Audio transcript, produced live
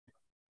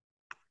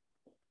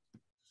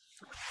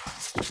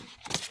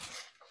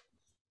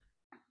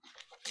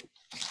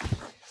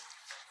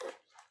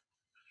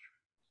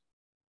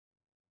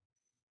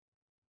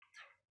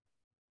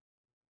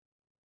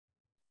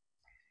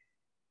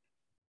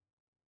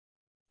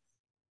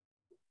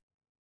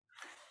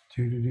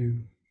Do, do,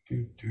 do,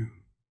 do, do,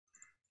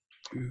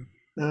 do.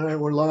 All right,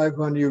 we're live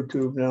on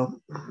YouTube now.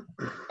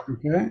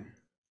 Okay.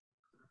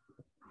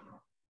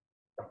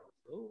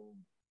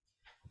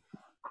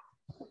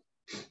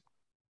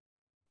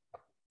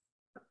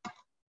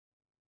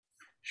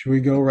 Should we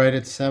go right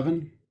at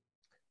 7?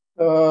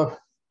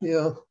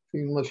 Yeah,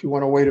 unless you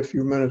want to wait a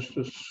few minutes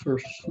just for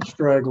some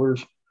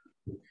stragglers.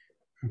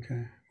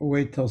 Okay. We'll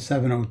wait till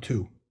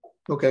 7:02.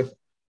 Okay.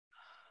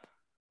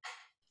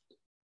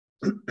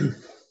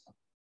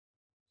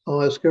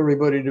 I'll ask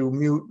everybody to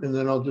mute, and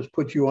then I'll just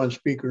put you on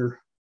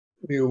speaker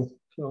view.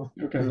 So,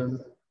 Okay. and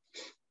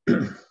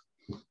then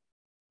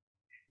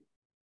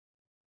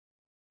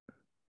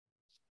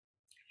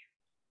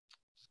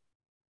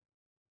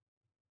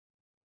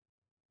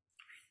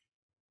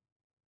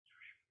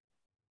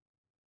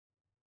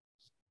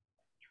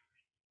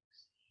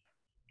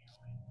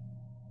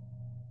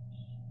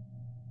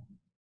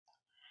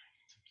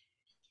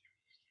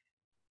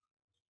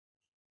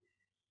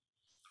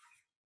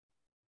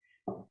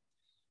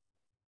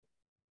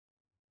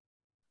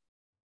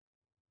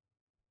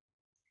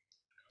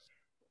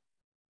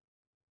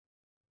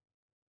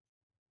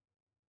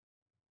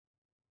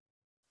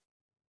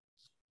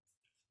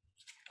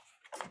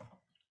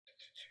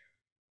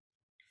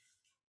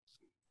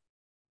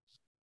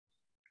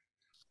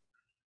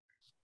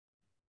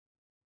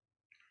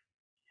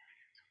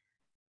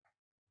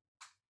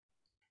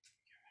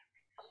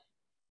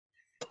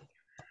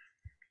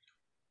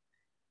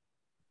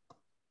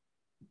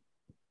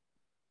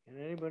Can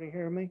anybody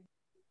hear me?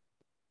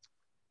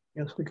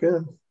 yes, we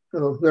can.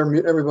 Oh,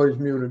 everybody's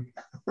muted.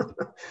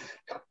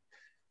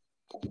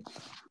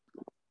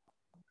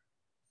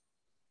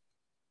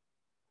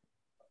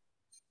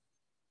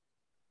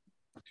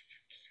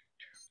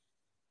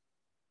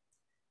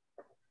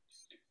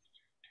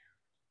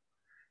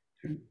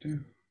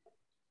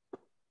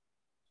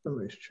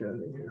 Somebody's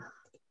chatting here.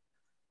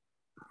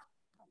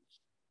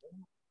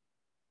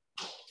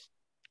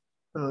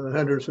 The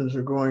Hendersons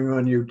are going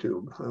on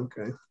YouTube.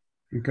 Okay.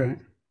 Okay.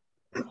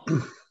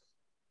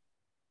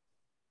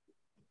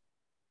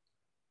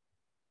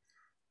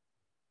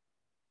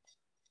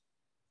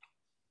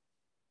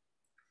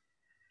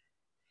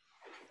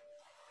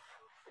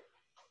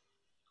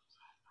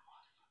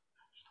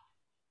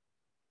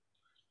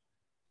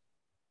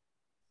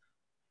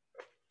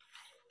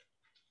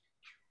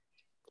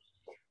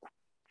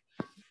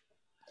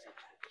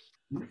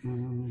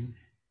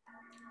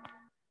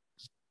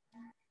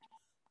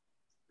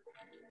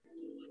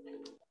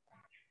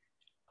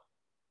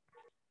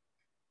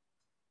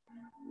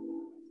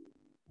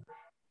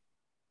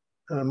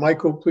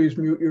 Michael, please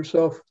mute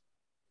yourself.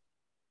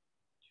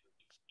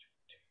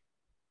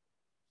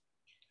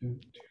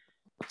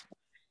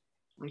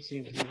 I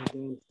seem to have a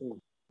damn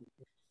thing.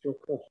 Still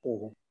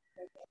frustrated.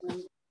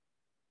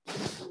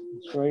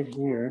 It's right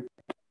here.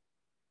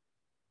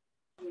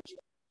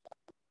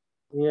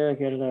 Yeah,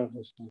 get it out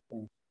this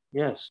thing.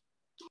 Yes.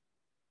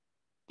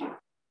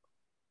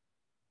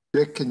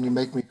 Dick, can you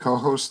make me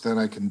co-host? Then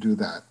I can do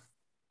that.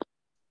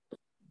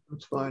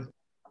 That's fine.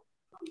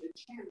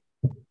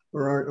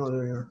 Where are? Oh,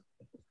 there you are.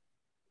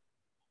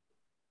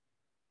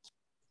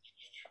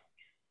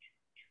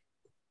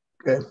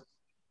 Okay.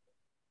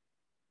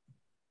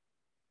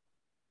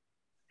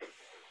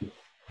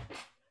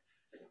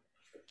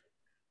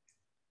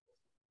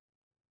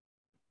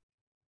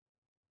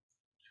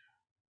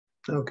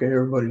 Okay,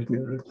 everybody's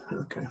muted.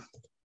 Okay.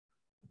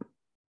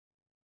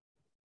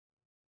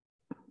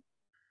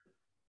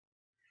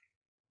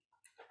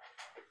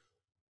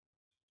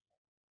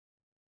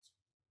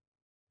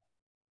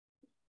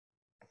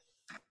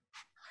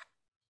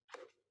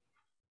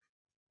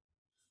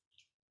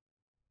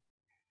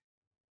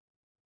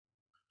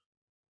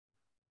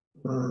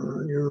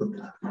 You're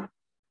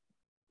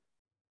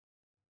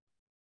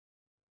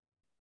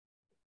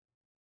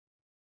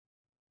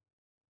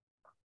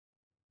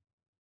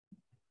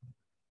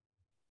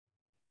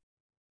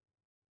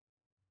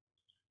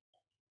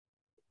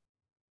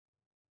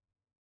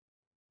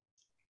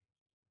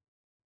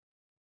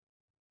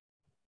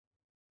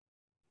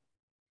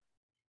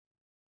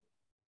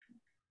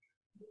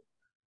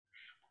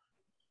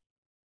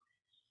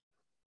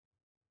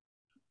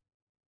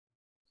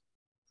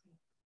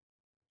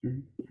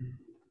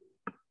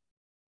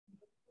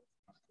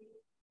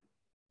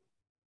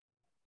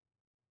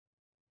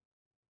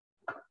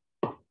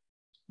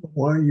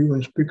Why are you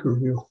in speaker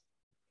view?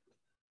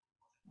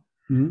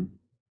 Hmm?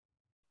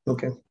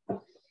 Okay.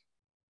 All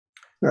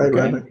right, Okay.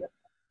 Rabbit.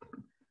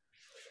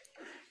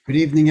 Good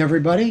evening,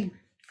 everybody.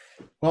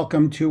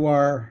 Welcome to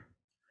our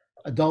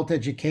adult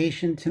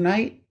education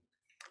tonight.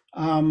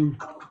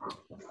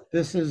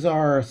 This is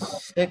our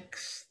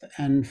 6th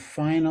and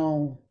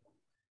final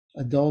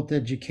adult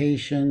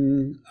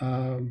education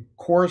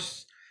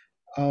course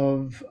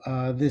of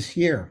this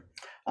year.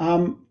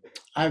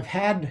 I've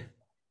had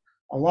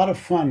a lot of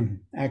fun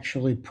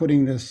actually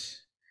putting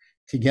this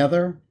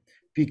together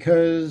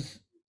because,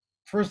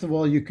 first of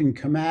all, you can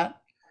come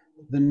at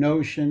the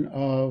notion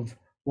of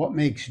what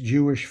makes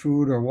Jewish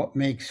food or what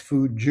makes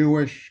food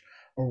Jewish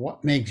or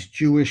what makes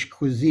Jewish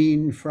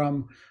cuisine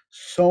from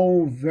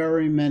so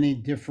very many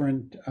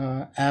different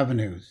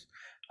avenues.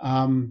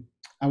 I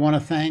want to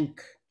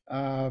thank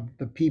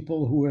the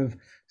people who have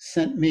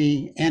sent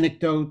me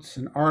anecdotes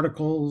and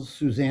articles,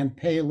 Suzanne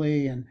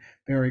Paley and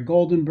Barry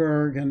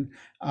Goldenberg, and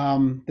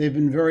they've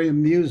been very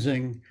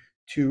amusing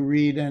to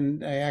read,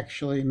 and I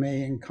actually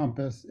may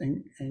encompass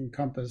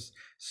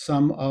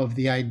some of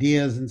the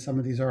ideas in some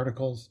of these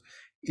articles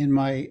in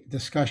my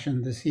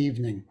discussion this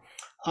evening.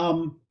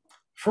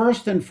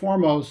 First and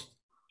foremost,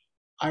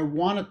 I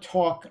want to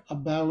talk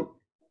about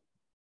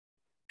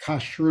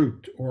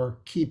kashrut, or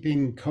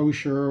keeping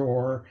kosher,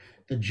 or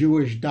the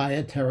Jewish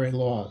dietary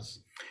laws.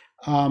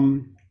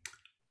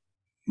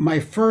 My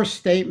first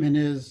statement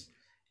is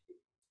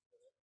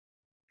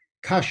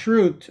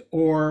kashrut,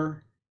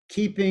 or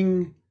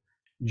keeping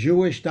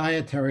Jewish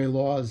dietary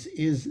laws,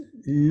 is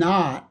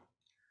not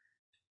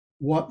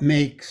what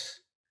makes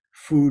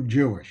food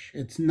Jewish.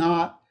 It's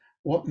not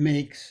what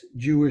makes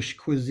Jewish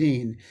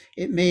cuisine.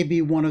 It may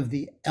be one of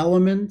the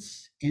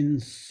elements in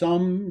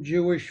some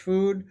Jewish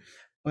food,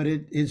 but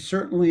it is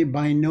certainly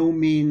by no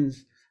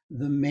means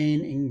the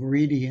main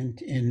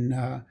ingredient in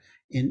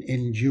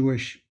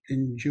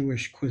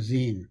Jewish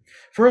cuisine.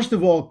 First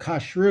of all,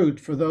 kashrut,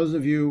 for those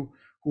of you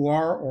who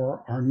are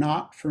or are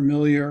not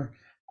familiar,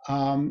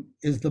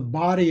 is the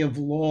body of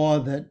law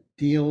that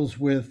deals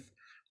with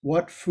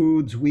what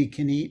foods we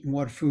can eat and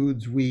what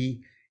foods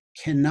we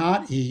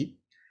cannot eat,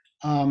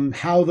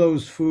 how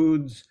those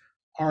foods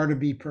are to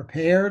be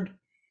prepared,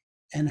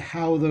 and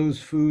how those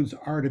foods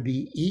are to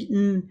be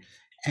eaten,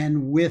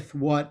 and with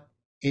what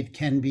it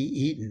can be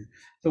eaten.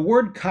 The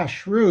word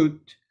kashrut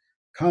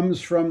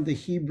comes from the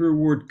Hebrew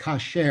word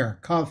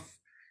kasher, kaf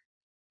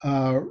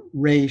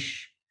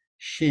resh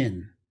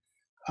shin,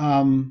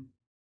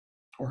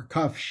 or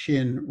kaf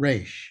shin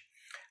resh,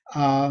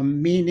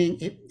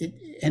 meaning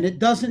and it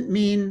doesn't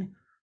mean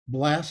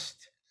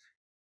blessed.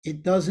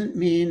 It doesn't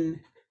mean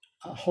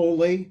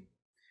holy.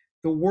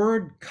 The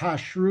word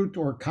kashrut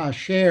or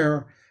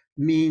kasher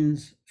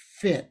means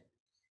fit.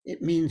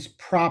 It means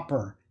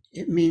proper.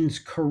 It means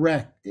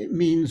correct. It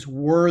means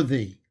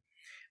worthy.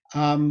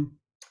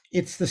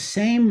 It's the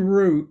same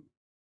root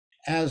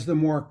as the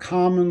more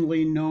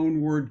commonly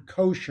known word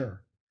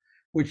kosher,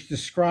 which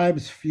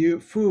describes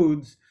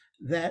foods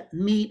that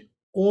meet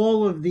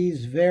all of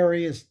these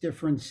various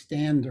different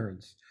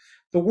standards.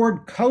 The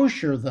word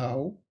kosher,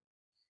 though,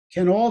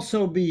 can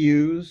also be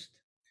used,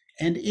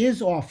 and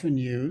is often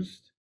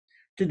used,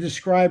 to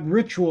describe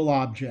ritual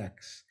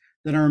objects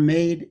that are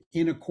made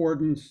in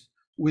accordance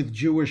with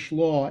Jewish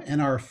law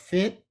and are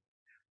fit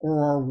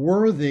or are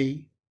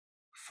worthy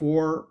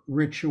for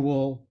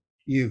ritual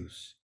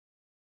use.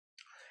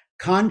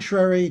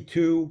 Contrary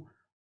to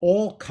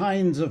all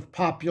kinds of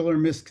popular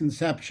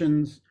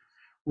misconceptions,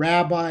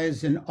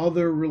 rabbis and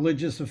other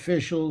religious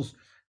officials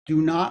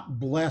do not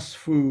bless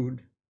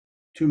food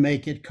to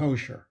make it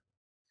kosher.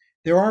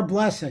 There are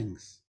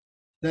blessings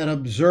that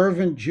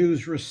observant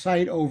Jews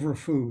recite over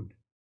food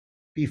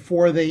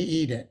before they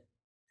eat it,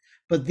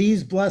 but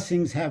these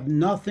blessings have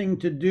nothing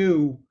to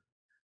do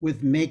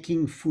with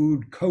making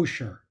food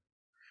kosher.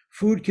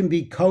 Food can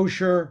be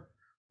kosher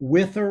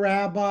with a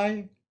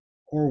rabbi,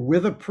 or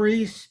with a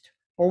priest,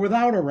 or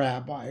without a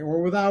rabbi,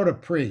 or without a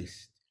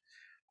priest.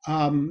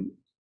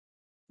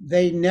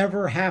 They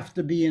never have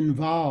to be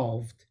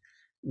involved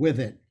with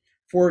it.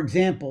 For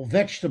example,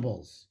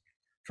 vegetables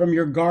from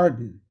your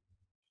garden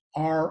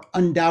are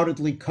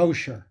undoubtedly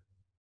kosher,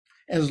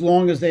 as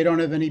long as they don't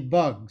have any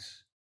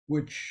bugs,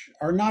 which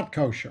are not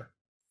kosher.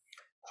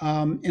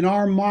 In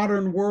our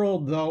modern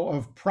world, though,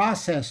 of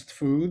processed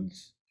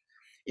foods,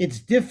 it's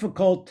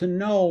difficult to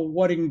know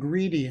what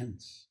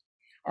ingredients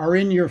are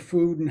in your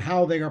food and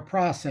how they are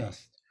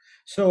processed.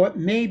 So it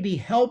may be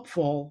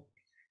helpful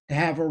to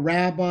have a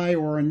rabbi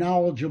or a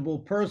knowledgeable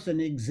person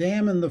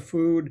examine the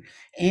food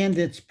and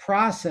its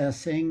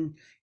processing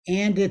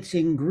and its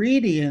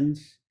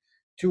ingredients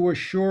to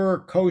assure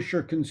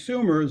kosher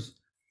consumers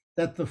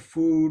that the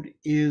food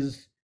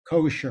is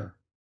kosher.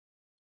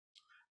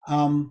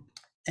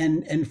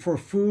 And for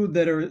food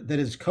that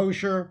is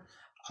kosher,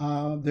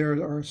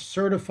 there are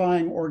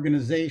certifying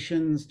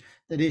organizations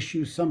that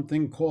issue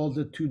something called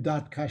the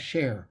Tudat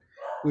Kasher,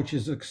 which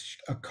is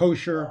a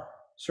kosher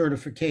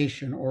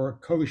certification or a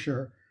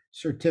kosher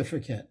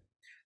certificate.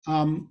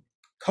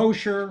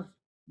 Kosher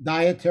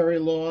dietary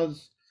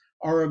laws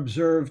are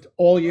observed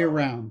all year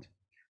round,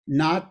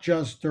 not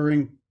just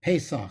during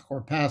Pesach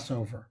or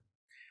Passover.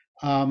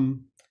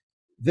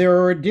 There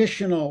are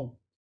additional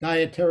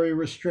dietary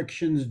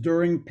restrictions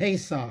during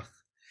Pesach,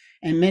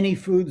 and many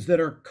foods that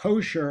are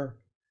kosher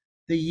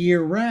the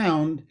year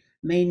round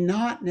may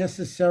not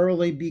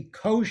necessarily be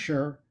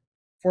kosher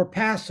for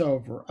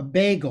Passover. A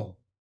bagel,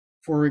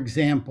 for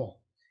example,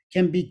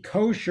 can be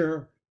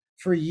kosher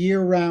for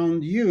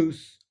year-round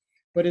use,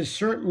 but is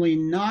certainly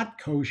not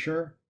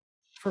kosher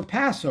for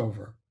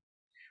Passover.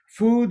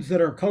 Foods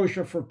that are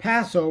kosher for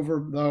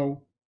Passover,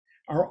 though,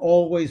 are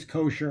always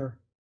kosher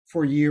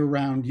for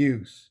year-round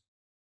use.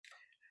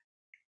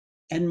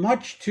 And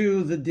much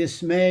to the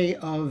dismay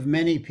of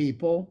many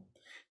people,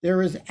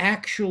 there is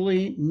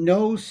actually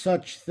no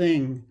such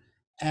thing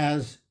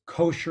as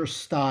kosher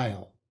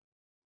style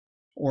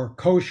or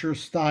kosher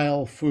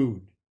style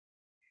food.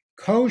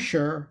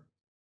 Kosher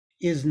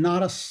is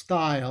not a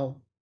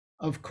style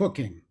of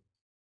cooking.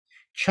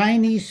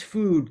 Chinese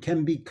food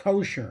can be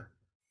kosher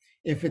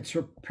if it's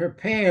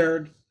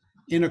prepared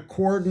in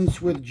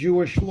accordance with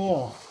Jewish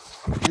law.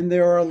 And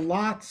there are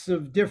lots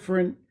of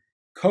different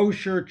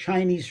kosher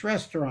Chinese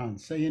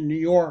restaurants, say in New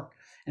York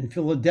and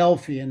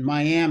Philadelphia and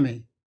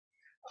Miami.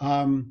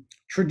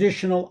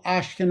 Traditional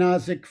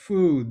Ashkenazic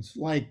foods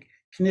like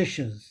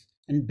knishes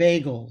and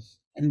bagels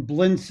and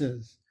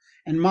blintzes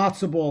and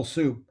matzo ball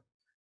soup.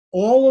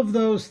 All of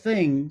those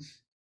things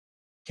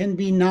can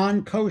be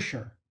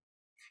non-kosher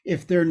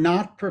if they're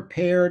not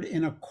prepared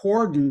in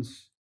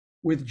accordance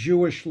with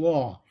Jewish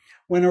law.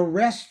 When a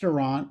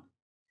restaurant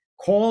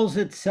calls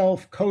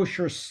itself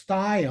kosher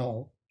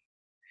style,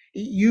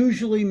 it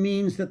usually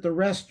means that the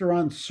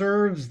restaurant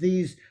serves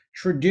these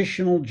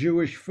traditional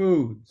Jewish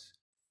foods.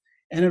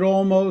 And it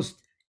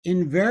almost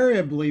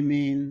invariably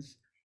means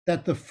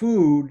that the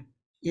food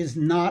is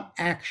not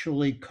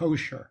actually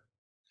kosher.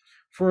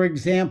 For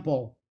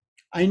example,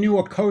 I knew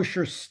a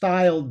kosher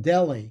style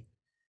deli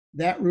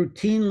that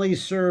routinely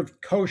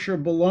served kosher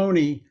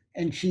bologna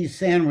and cheese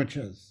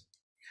sandwiches.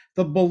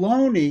 The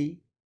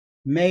bologna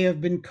may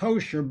have been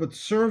kosher, but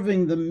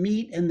serving the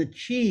meat and the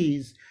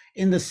cheese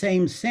in the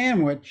same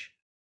sandwich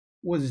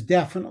was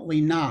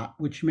definitely not,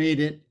 which made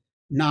it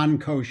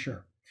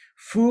non-kosher.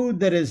 Food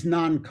that is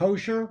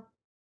non-kosher,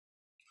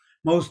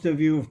 most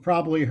of you have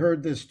probably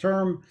heard this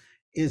term,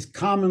 is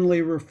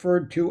commonly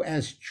referred to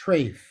as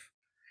treif,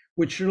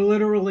 which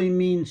literally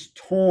means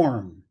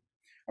torn,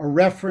 a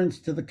reference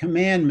to the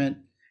commandment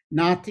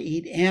not to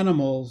eat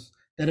animals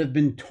that have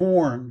been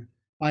torn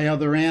by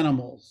other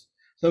animals.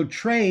 So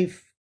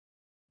treif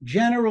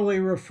generally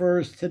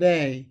refers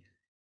today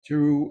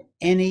to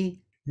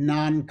any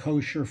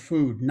non-kosher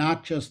food,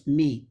 not just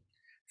meat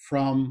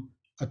from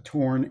a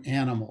torn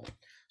animal.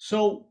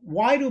 So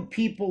why do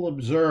people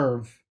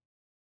observe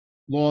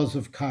laws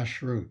of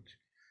kashrut?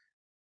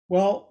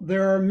 Well,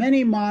 there are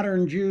many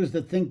modern Jews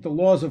that think the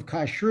laws of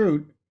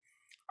kashrut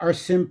are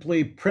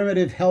simply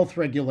primitive health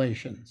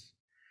regulations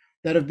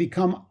that have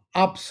become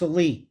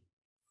obsolete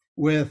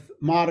with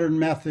modern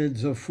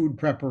methods of food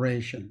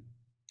preparation.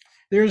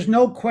 There's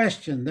no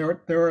question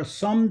there are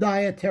some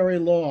dietary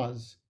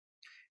laws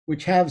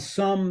which have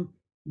some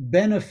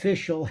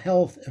beneficial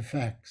health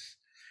effects.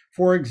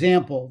 For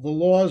example, the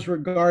laws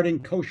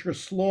regarding kosher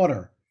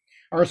slaughter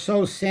are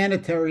so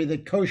sanitary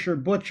that kosher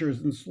butchers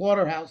and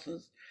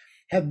slaughterhouses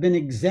have been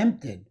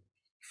exempted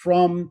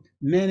from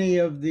many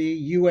of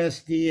the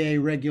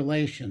USDA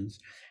regulations.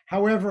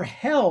 However,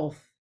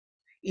 health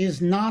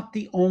is not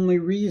the only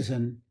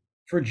reason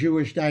for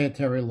Jewish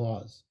dietary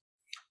laws.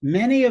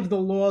 Many of the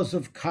laws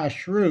of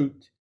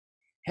kashrut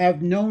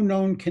have no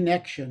known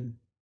connection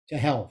to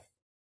health.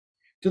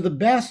 To the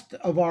best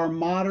of our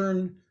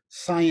modern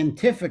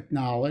scientific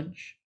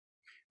knowledge,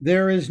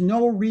 there is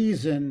no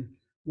reason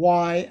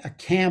why a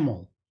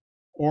camel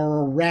or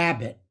a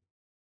rabbit,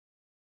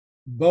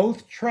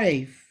 both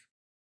treif,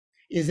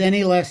 is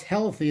any less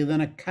healthy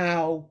than a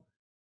cow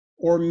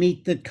or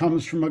meat that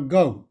comes from a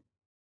goat,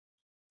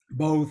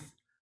 both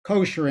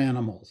kosher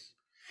animals.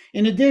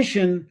 In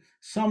addition,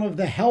 some of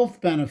the health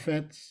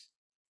benefits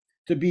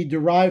to be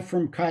derived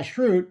from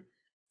kashrut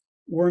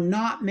were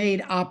not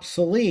made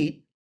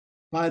obsolete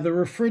by the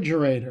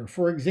refrigerator.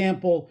 For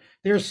example,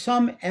 there's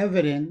some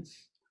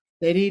evidence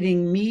that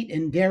eating meat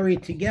and dairy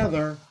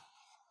together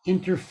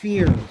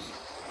interferes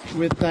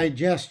with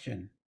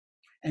digestion,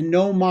 and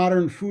no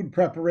modern food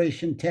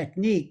preparation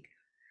technique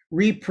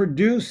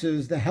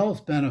reproduces the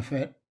health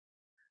benefit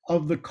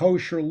of the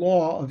kosher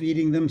law of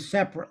eating them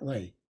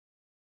separately.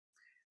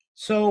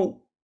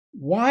 So,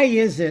 why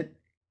is it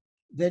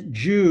that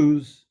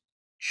Jews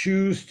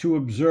choose to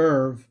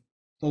observe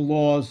the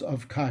laws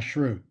of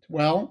kashrut?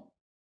 Well,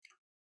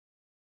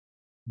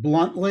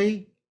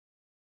 bluntly,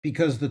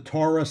 because the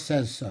Torah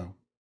says so.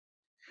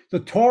 The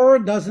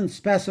Torah doesn't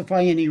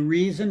specify any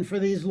reason for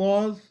these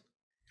laws,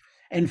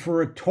 and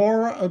for a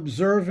Torah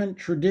observant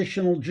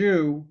traditional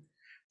Jew,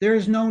 there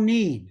is no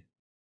need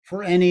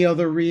for any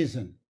other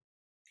reason.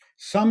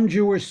 Some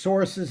Jewish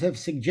sources have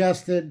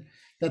suggested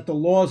that the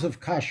laws of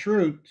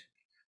kashrut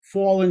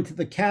fall into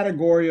the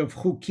category of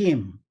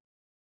chukim,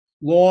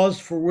 laws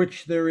for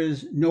which there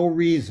is no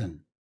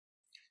reason.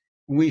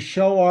 We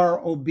show our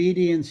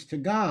obedience to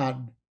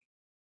God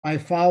by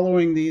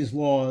following these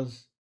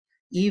laws,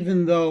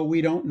 even though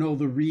we don't know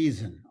the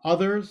reason.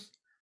 Others,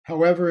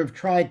 however, have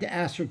tried to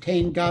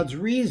ascertain God's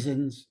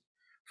reasons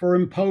for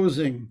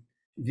imposing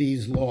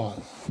these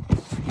laws.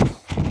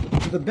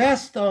 To the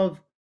best of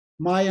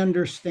my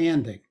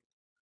understanding,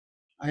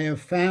 I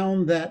have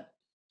found that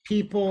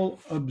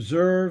people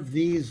observe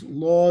these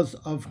laws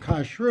of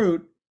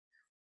kashrut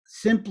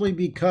simply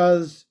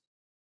because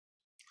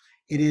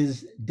it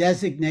is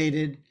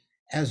designated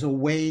as a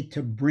way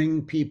to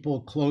bring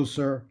people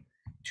closer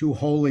to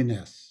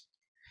holiness.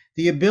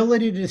 The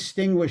ability to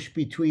distinguish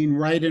between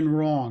right and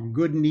wrong,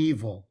 good and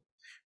evil,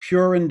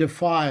 pure and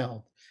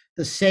defiled,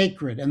 the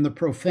sacred and the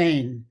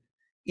profane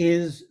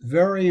is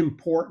very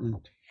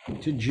important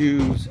to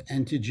Jews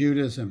and to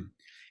Judaism.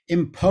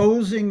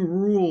 Imposing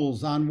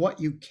rules on what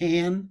you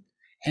can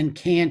and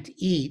can't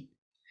eat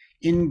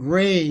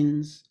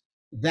ingrains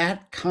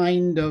that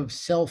kind of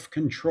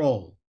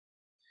self-control,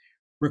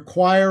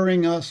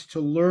 requiring us to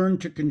learn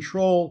to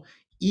control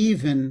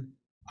even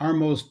our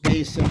most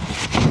basic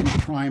and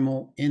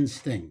primal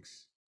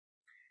instincts.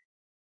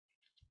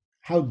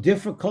 How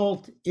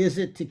difficult is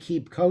it to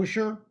keep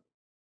kosher?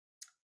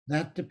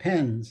 That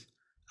depends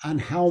on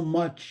how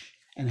much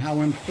and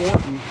how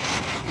important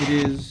it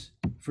is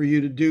for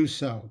you to do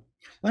so.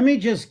 Let me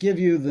just give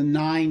you the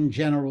 9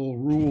 general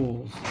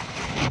rules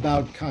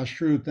about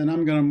kashrut, then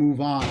I'm going to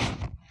move on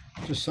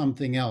to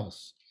something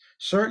else.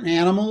 Certain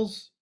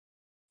animals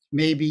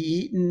may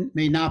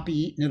not be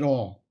eaten at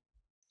all.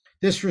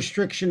 This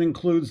restriction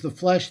includes the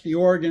flesh, the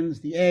organs,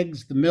 the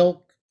eggs, the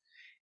milk,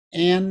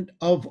 and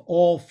of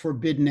all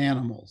forbidden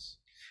animals.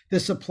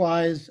 This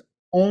applies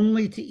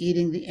only to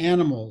eating the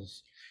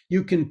animals.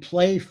 You can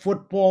play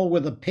football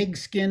with a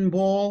pigskin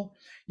ball.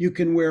 You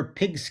can wear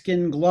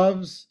pigskin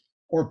gloves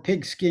or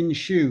pigskin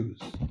shoes.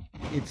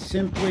 It's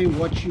simply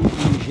what you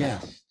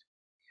ingest.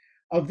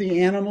 Of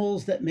the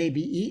animals that may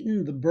be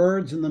eaten, the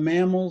birds and the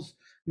mammals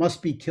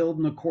must be killed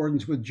in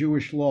accordance with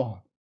Jewish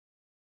law.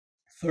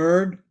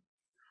 Third,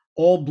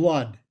 all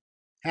blood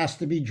has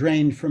to be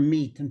drained from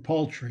meat and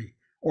poultry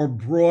or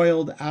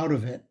broiled out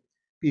of it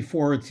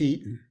before it's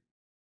eaten.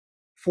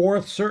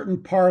 Fourth,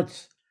 certain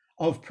parts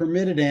of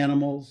permitted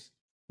animals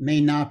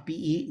may not be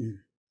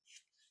eaten.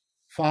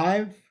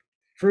 5,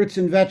 fruits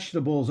and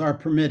vegetables are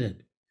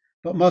permitted,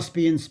 but must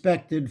be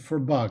inspected for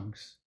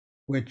bugs,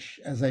 which,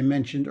 as I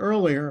mentioned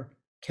earlier,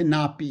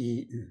 cannot be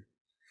eaten.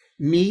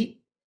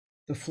 Meat,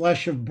 the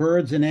flesh of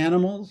birds and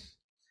animals,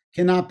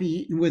 cannot be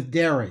eaten with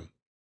dairy.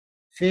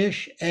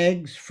 Fish,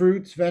 eggs,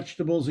 fruits,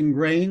 vegetables, and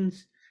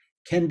grains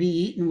can be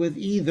eaten with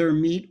either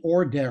meat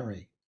or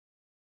dairy.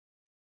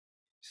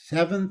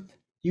 7th,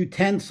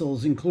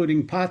 utensils,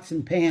 including pots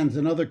and pans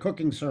and other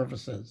cooking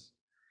surfaces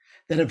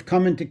that have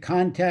come into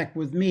contact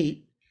with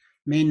meat,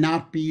 may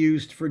not be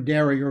used for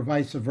dairy or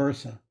vice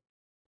versa.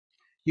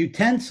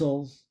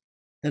 Utensils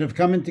that have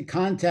come into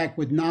contact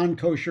with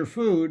non-kosher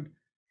food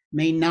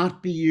may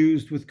not be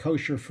used with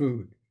kosher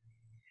food.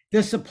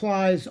 This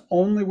applies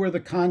only where the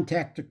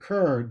contact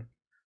occurred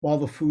while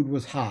the food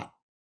was hot.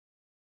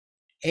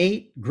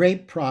 8,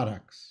 grape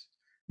products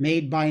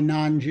made by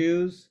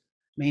non-Jews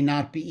may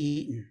not be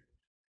eaten.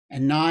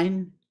 And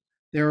 9,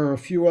 there are a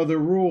few other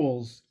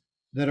rules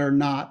that are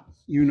not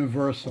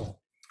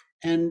universal.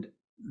 And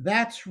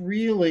that's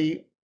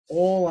really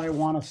all I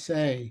want to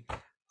say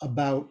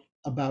about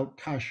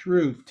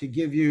kashrut, to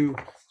give you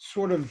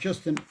sort of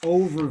just an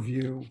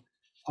overview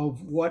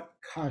of what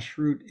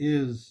kashrut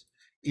is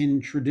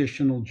in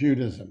traditional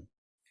Judaism.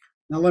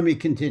 Now let me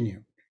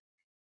continue.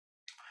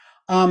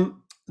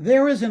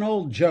 There is an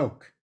old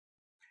joke,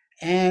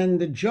 and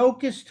the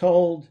joke is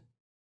told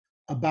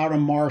about a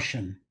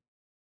Martian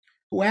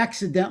who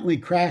accidentally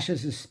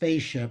crashes his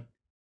spaceship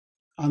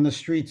on the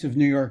streets of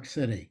New York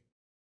City.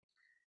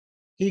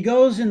 He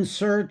goes in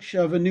search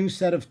of a new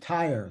set of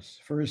tires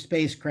for his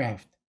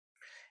spacecraft,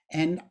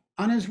 and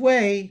on his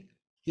way,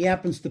 he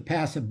happens to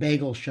pass a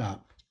bagel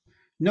shop,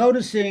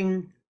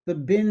 noticing the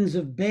bins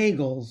of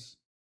bagels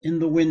in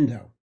the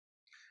window.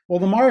 Well,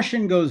 the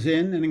Martian goes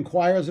in and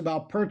inquires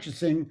about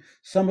purchasing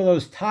some of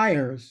those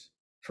tires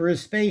for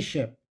his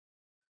spaceship.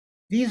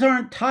 These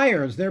aren't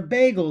tires, they're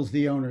bagels,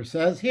 the owner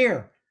says.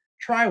 Here,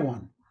 try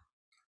one.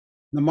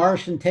 The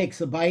Martian takes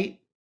a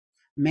bite.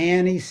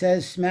 Man, he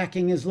says,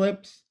 smacking his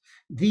lips,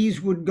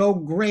 these would go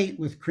great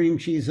with cream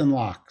cheese and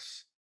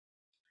lox.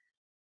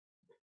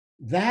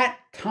 That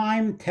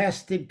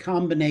time-tested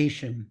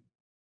combination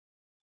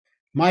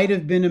might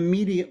have been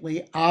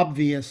immediately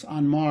obvious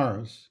on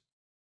Mars,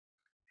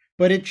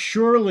 but it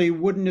surely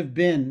wouldn't have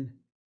been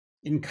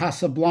in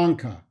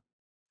Casablanca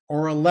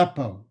or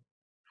Aleppo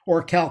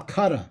or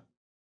Calcutta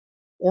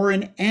or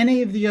in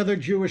any of the other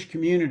Jewish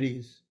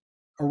communities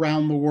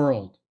around the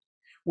world,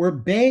 where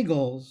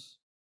bagels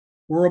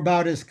were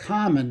about as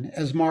common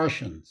as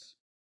Martians.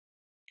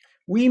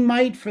 We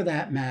might, for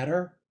that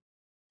matter,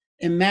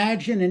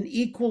 imagine an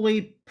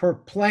equally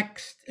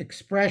perplexed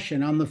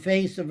expression on the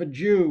face of a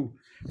Jew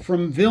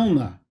from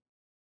Vilna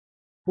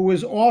who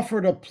was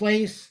offered a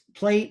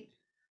plate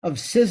of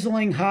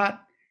sizzling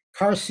hot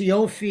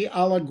carciofi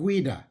alla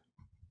guida.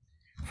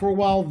 For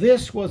while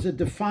this was a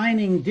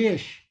defining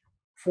dish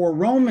for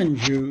Roman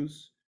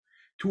Jews,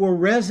 to a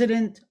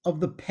resident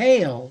of the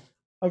Pale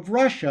of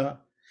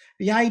Russia,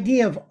 the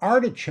idea of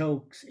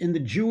artichokes in the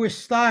Jewish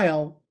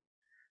style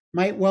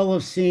might well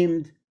have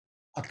seemed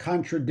a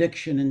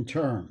contradiction in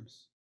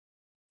terms.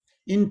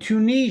 In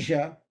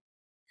Tunisia,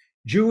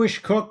 Jewish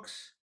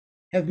cooks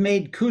have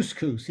made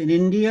couscous. In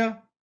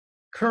India,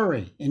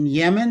 curry. In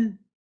Yemen,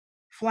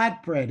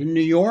 flatbread. In New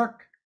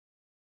York,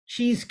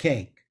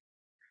 cheesecake.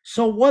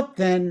 So what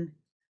then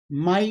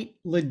might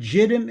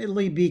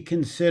legitimately be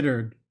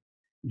considered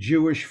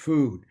Jewish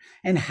food?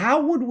 And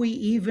how would we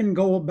even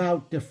go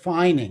about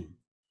defining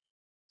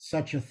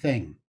such a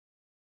thing?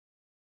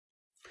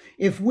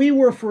 If we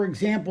were, for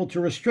example, to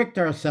restrict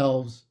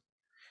ourselves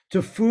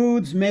to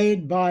foods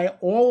made by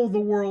all of the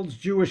world's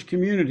Jewish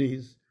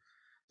communities,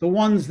 the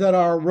ones that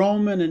our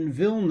Roman and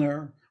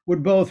Vilner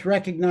would both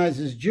recognize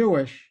as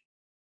Jewish,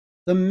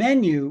 the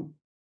menu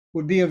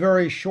would be a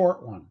very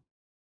short one,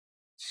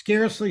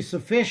 scarcely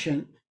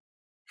sufficient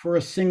for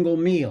a single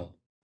meal.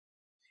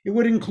 It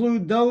would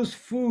include those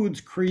foods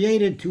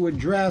created to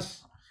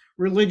address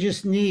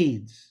religious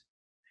needs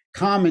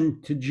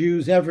common to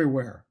Jews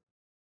everywhere,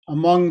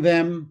 among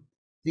them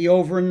the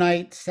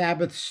overnight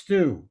Sabbath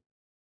stew,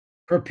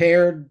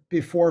 prepared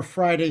before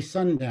Friday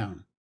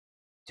sundown,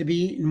 to be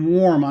eaten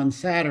warm on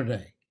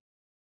Saturday,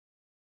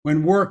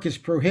 when work is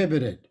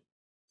prohibited.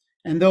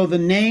 And though the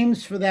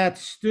names for that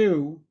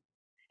stew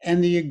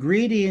and the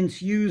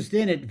ingredients used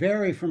in it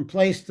vary from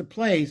place to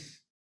place,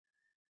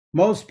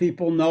 most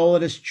people know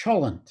it as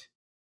cholent.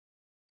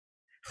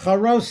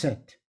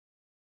 Charoset,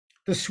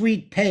 the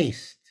sweet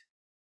paste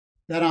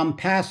that on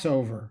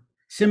Passover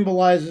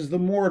symbolizes the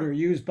mortar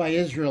used by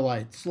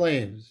Israelite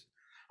slaves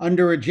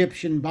under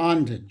Egyptian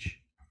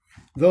bondage,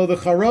 though the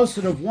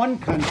charoset of one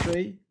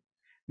country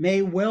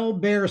may well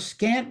bear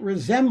scant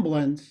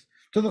resemblance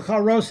to the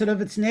charoset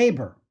of its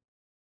neighbor.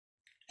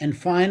 And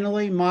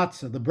finally,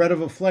 matzah, the bread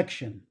of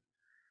affliction,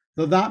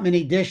 though not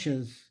many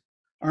dishes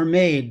are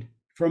made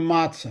from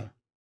matzah.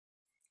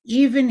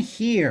 Even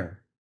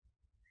here,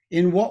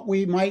 in what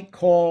we might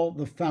call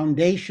the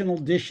foundational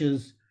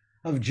dishes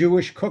of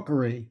Jewish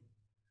cookery,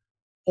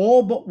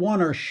 all but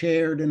one are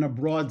shared in a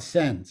broad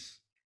sense,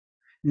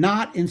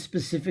 not in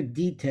specific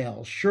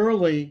details.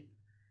 Surely,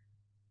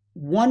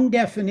 one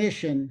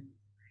definition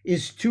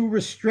is too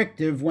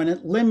restrictive when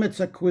it limits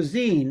a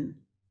cuisine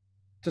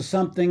to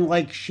something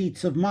like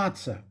sheets of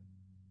matzah.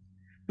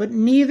 But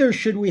neither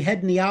should we head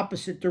in the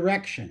opposite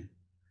direction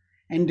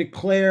and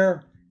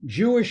declare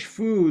Jewish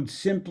food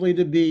simply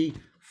to be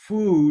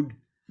food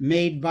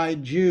made by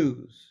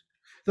Jews.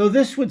 Though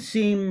this would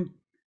seem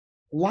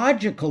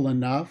logical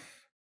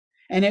enough,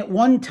 and at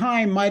one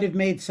time might have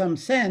made some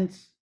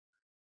sense,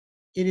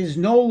 it is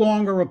no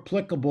longer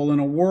applicable in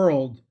a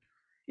world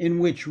in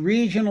which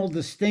regional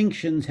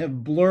distinctions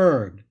have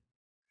blurred,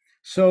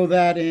 so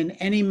that in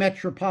any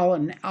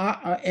metropolitan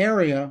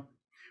area,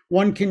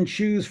 one can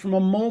choose from a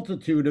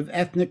multitude of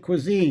ethnic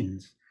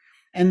cuisines,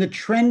 and the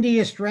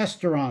trendiest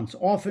restaurants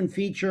often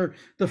feature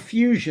the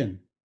fusion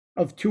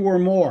of two or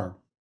more.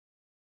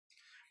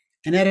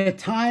 And at a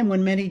time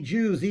when many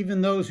Jews,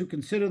 even those who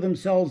consider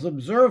themselves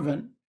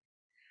observant,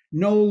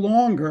 no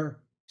longer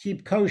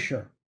keep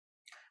kosher.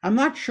 I'm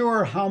not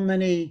sure how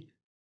many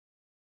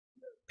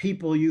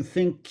people you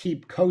think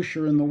keep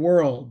kosher in the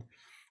world,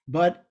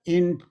 but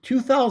in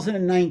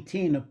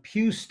 2019, a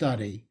Pew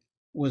study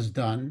was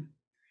done,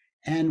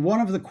 and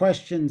one of the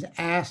questions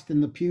asked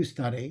in the Pew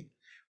study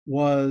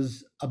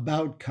was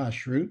about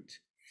kashrut.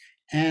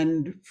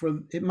 And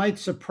it might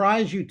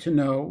surprise you to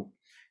know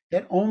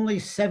that only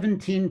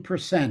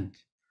 17%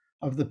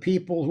 of the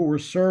people who were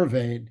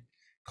surveyed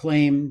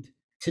claimed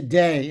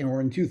today,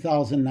 or in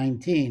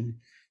 2019,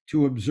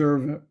 to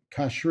observe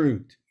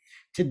kashrut.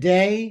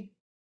 Today,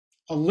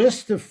 a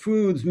list of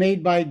foods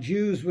made by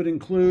Jews would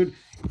include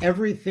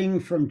everything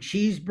from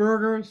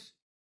cheeseburgers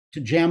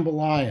to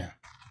jambalaya.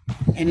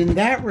 And in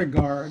that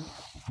regard,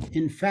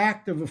 in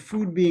fact, of a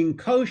food being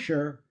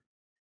kosher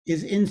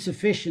is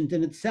insufficient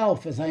in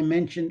itself, as I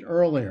mentioned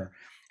earlier.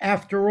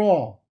 After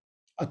all,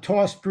 a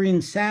tossed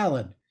green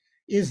salad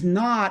is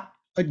not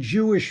a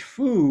Jewish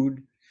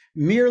food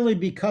merely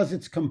because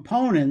its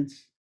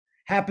components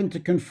happen to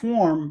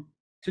conform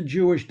to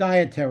Jewish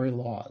dietary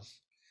laws.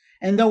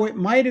 And though it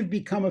might have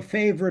become a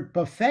favorite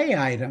buffet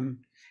item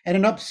at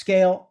an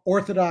upscale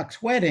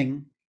Orthodox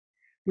wedding,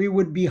 we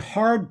would be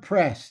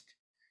hard-pressed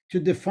to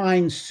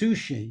define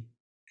sushi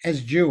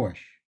as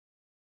Jewish.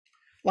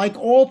 Like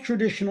all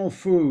traditional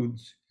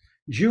foods,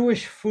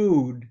 Jewish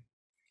food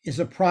is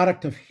a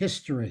product of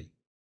history,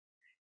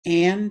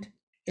 and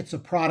it's a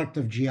product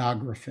of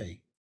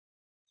geography.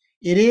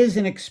 It is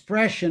an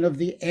expression of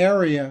the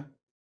area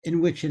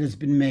in which it has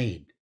been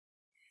made.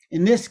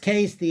 In this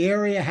case, the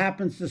area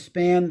happens to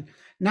span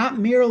not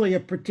merely a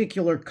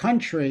particular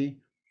country,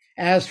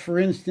 as for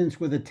instance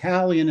with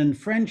Italian and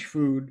French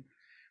food,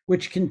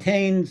 which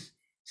contains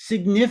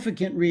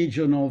significant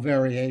regional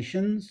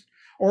variations,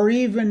 or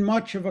even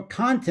much of a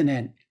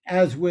continent,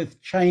 as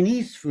with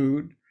Chinese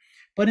food,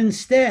 but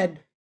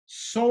instead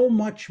so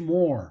much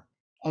more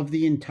of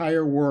the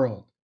entire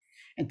world.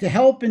 And to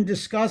help in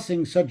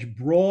discussing such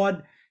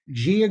broad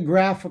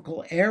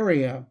geographical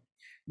area,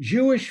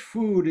 Jewish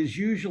food is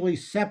usually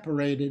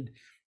separated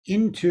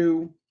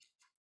into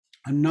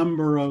a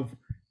number of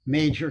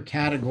major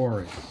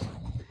categories.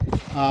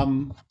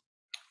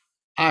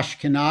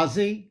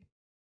 Ashkenazi,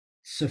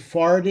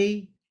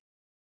 Sephardi,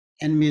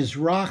 and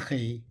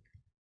Mizrahi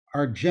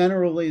are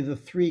generally the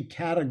three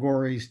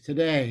categories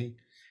today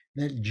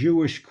that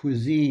Jewish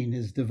cuisine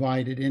is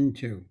divided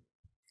into.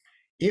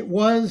 It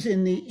was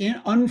in the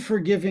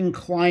unforgiving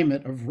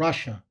climate of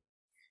Russia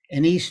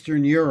and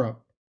Eastern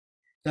Europe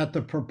that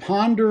the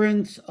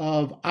preponderance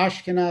of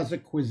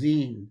Ashkenazic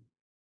cuisine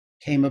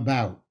came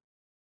about.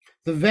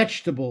 The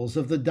vegetables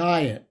of the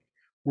diet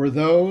were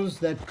those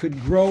that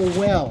could grow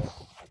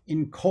well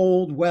in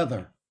cold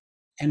weather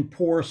and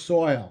poor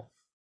soil: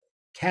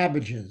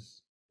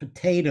 cabbages,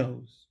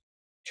 potatoes,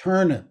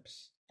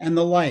 turnips, and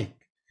the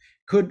like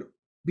could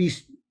be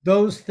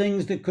those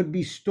things that could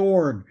be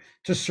stored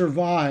to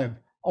survive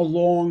a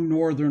long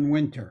northern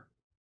winter.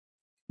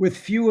 With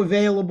few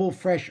available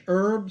fresh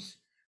herbs,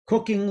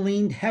 cooking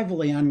leaned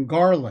heavily on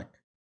garlic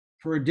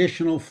for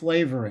additional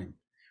flavoring,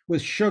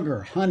 with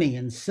sugar, honey,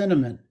 and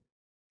cinnamon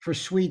for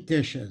sweet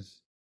dishes.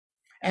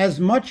 As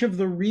much of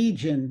the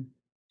region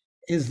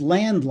is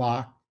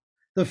landlocked,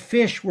 the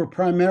fish were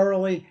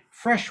primarily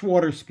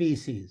freshwater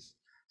species,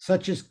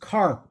 such as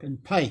carp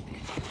and pike.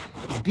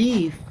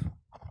 Beef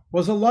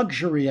was a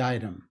luxury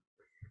item.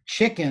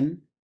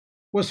 Chicken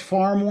was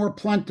far more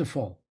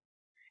plentiful,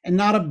 and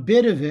not a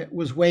bit of it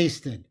was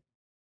wasted,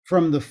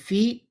 from the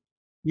feet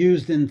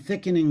used in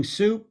thickening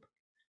soup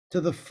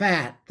to the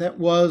fat that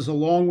was,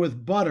 along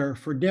with butter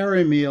for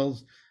dairy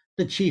meals,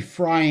 the chief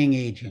frying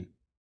agent.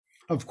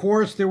 Of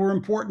course, there were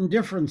important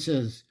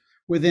differences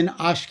within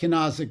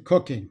Ashkenazic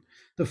cooking.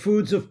 The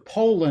foods of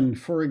Poland,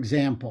 for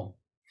example,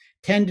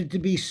 tended to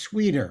be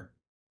sweeter.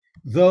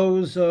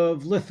 Those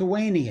of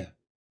Lithuania,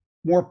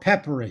 more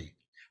peppery.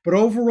 But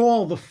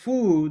overall, the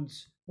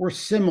foods were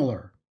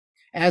similar,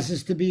 as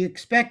is to be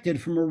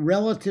expected from a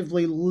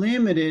relatively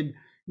limited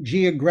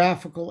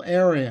geographical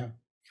area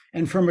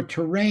and from a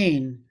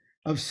terrain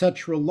of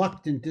such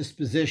reluctant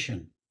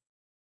disposition.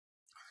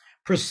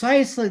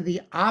 Precisely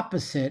the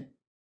opposite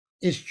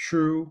is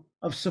true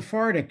of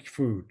Sephardic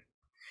food,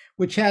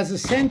 which has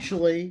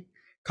essentially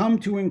come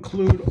to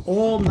include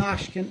all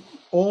non-Ashkenazic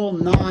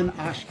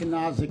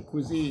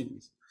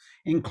cuisines,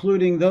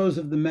 including those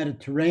of the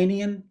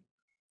Mediterranean,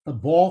 the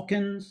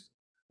Balkans,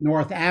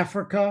 North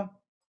Africa,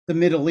 the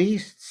Middle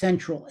East,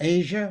 Central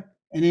Asia,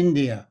 and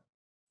India.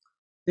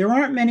 There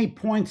aren't many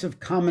points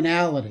of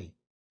commonality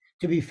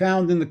to be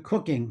found in the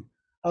cooking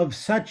of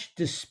such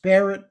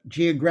disparate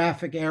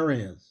geographic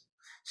areas.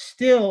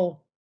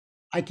 Still,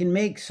 I can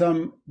make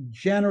some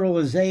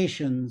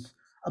generalizations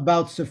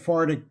about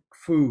Sephardic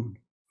food,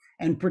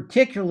 and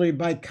particularly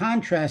by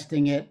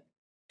contrasting it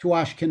to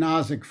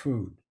Ashkenazic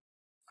food.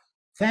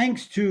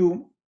 Thanks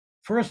to,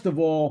 first of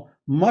all,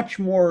 much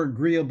more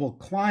agreeable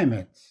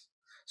climates,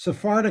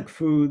 Sephardic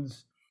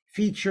foods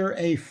feature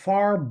a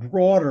far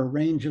broader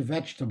range of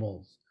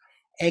vegetables: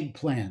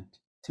 eggplant,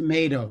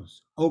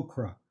 tomatoes,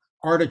 okra,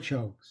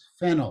 artichokes,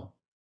 fennel,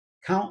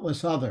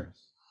 countless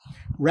others.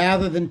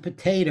 Rather than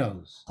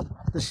potatoes,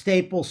 the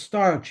staple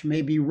starch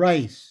may be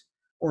rice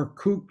or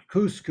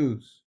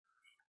couscous,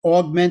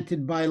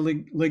 augmented by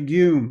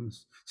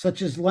legumes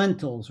such as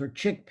lentils or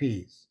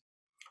chickpeas.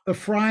 The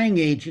frying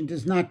agent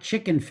is not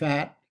chicken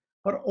fat,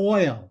 but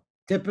oil,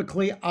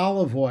 typically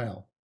olive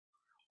oil.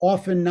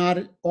 Often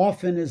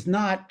is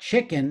not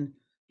chicken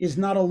is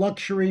not a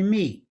luxury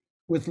meat,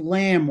 with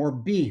lamb or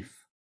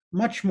beef,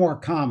 much more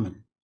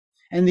common.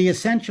 And the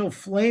essential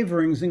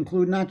flavorings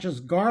include not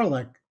just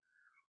garlic,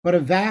 but a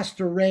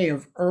vast array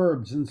of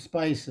herbs and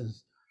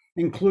spices,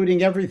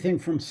 including everything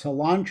from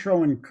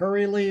cilantro and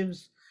curry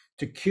leaves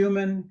to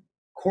cumin,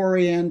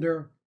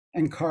 coriander,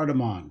 and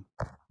cardamom.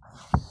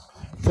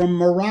 From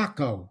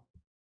Morocco,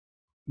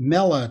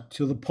 Mela,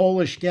 to the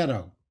Polish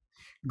ghetto,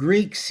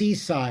 Greek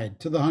seaside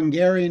to the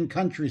Hungarian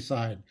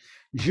countryside,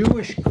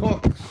 Jewish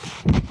cooks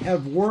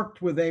have worked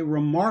with a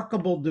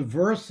remarkable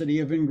diversity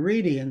of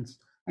ingredients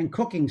and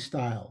cooking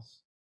styles.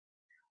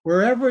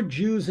 Wherever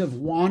Jews have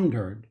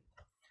wandered,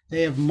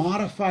 they have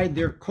modified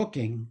their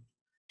cooking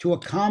to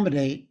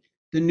accommodate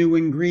the new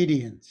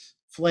ingredients,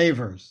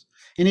 flavors,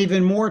 and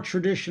even more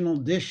traditional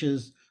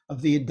dishes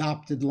of the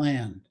adopted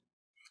land.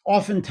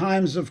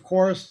 Oftentimes, of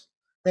course,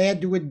 they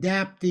had to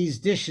adapt these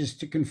dishes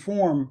to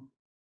conform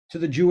to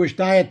the Jewish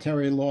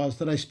dietary laws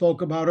that I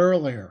spoke about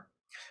earlier,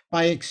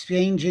 by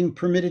exchanging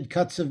permitted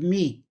cuts of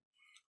meat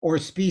or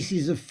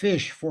species of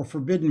fish for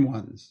forbidden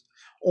ones,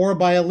 or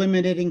by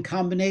eliminating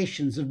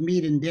combinations of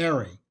meat and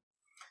dairy.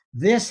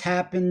 This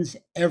happens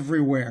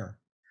everywhere,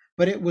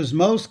 but it was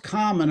most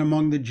common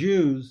among the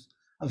Jews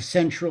of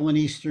Central and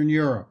Eastern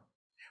Europe,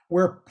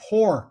 where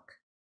pork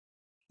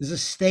is a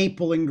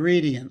staple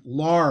ingredient,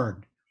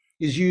 lard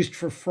is used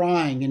for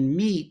frying, and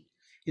meat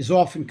is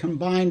often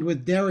combined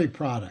with dairy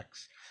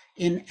products.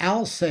 In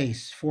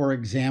Alsace, for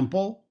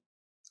example,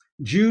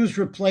 Jews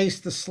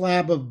replaced the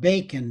slab of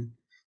bacon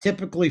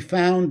typically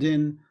found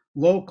in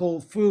local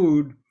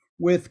food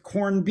with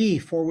corned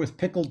beef or with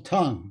pickled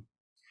tongue.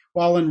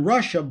 While in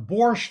Russia,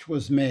 borscht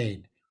was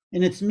made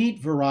in its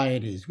meat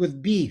varieties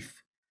with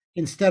beef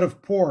instead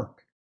of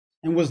pork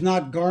and was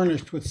not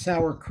garnished with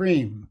sour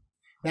cream.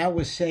 That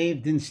was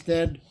saved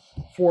instead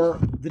for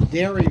the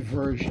dairy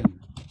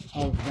version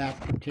of that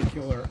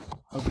particular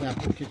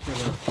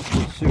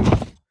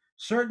soup.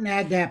 Certain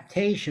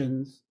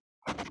adaptations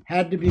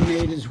had to be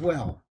made as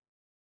well.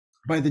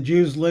 by the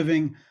Jews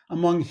living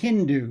among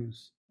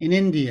Hindus in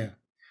India,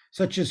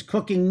 such as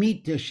cooking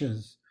meat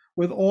dishes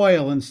with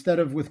oil instead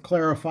of with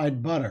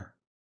clarified butter.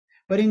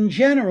 But in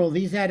general,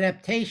 these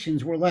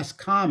adaptations were less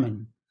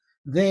common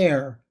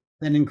there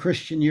than in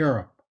Christian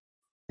Europe.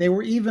 They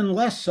were even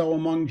less so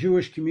among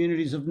Jewish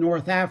communities of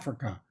North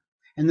Africa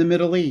and the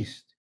Middle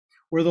East,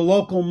 where the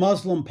local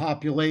Muslim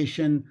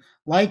population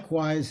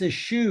likewise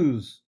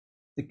eschews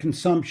the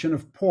consumption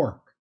of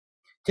pork,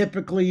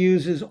 typically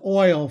uses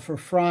oil for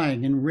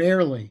frying, and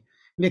rarely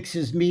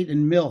mixes meat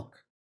and milk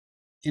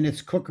in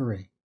its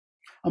cookery.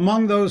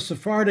 Among those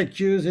Sephardic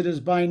Jews, it is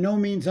by no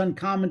means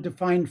uncommon to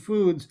find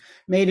foods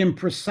made in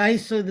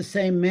precisely the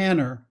same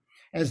manner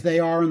as they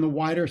are in the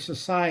wider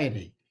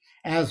society,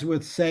 as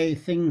with, say,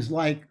 things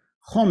like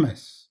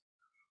hummus,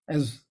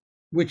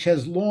 which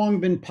has long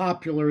been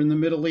popular in the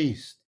Middle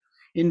East,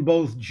 in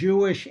both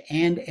Jewish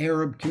and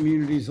Arab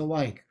communities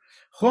alike.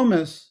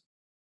 Hummus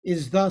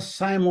is thus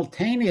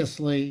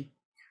simultaneously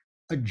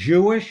a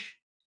Jewish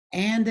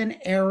and an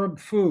Arab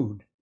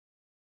food.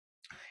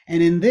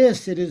 And in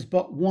this, it is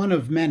but one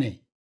of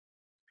many.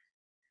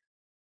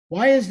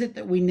 Why is it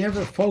that we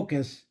never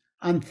focus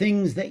on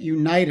things that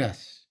unite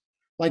us,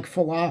 like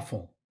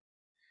falafel?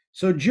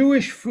 So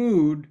Jewish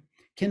food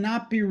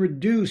cannot be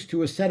reduced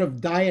to a set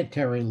of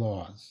dietary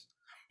laws,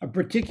 a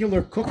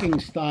particular cooking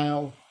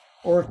style,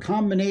 or a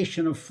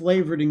combination of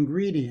flavored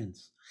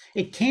ingredients.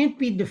 It can't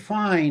be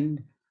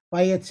defined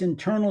by its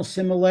internal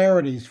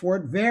similarities, for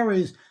it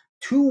varies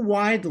too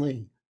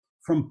widely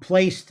from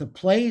place to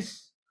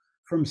place,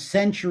 from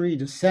century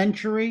to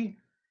century,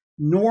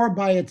 nor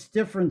by its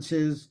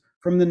differences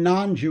from the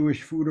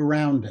non-Jewish food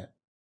around it.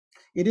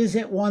 It is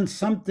at once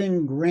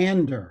something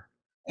grander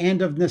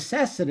and of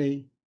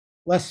necessity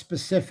less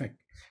specific.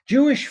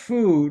 Jewish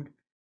food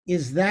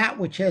is that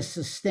which has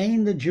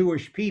sustained the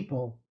Jewish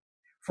people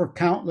for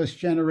countless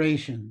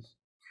generations,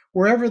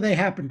 wherever they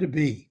happen to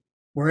be,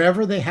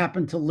 wherever they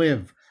happen to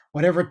live,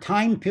 whatever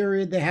time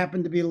period they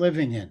happen to be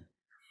living in.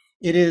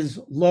 It is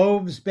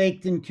loaves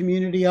baked in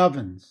community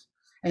ovens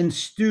and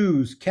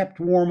stews kept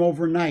warm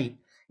overnight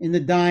in the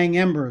dying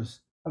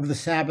embers of the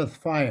Sabbath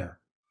fire.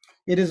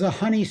 It is a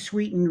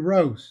honey-sweetened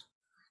roast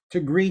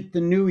to greet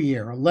the new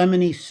year, a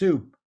lemony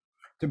soup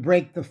to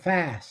break the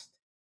fast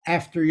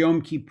after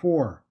Yom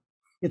Kippur.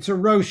 It's a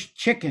roast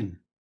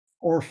chicken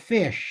or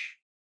fish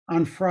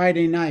on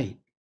Friday night.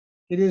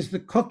 It is the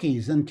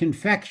cookies and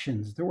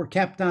confections that were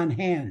kept on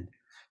hand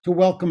to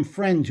welcome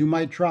friends who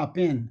might drop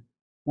in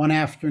one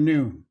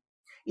afternoon.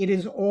 It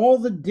is all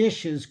the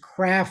dishes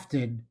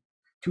crafted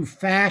to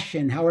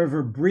fashion,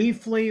 however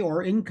briefly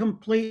or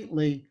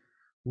incompletely,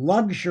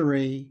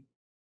 luxury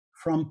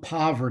from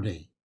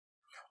poverty.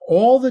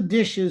 All the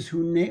dishes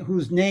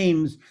whose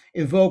names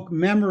evoke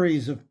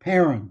memories of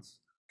parents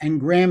and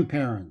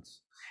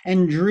grandparents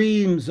and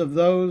dreams of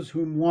those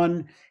whom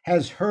one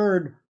has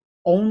heard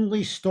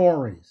only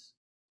stories.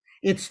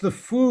 It's the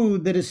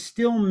food that is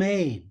still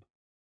made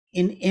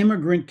in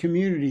immigrant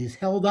communities,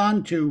 held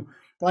onto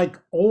like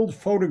old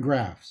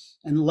photographs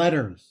and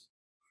letters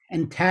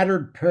and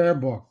tattered prayer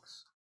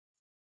books.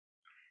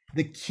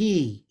 The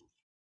key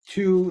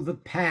to the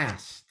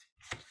past,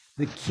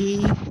 the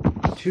key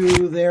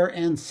to their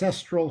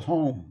ancestral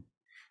home,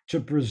 to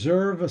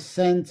preserve a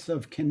sense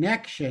of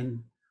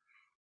connection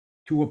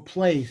to a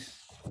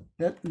place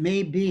that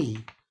may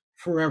be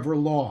forever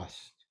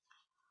lost.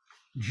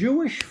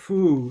 Jewish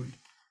food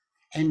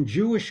and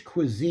Jewish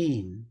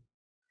cuisine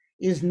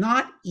is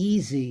not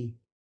easy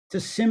to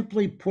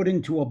simply put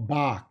into a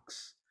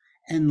box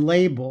and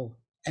label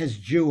as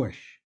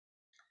Jewish.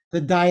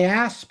 The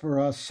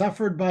diaspora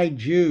suffered by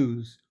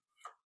Jews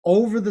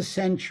over the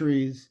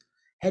centuries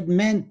had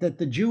meant that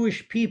the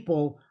Jewish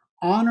people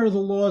honor the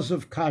laws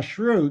of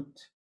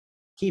kashrut,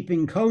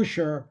 keeping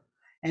kosher,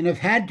 and have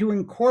had to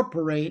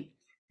incorporate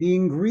the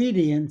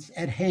ingredients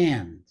at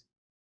hand.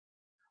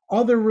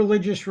 Other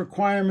religious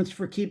requirements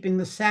for keeping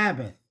the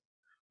Sabbath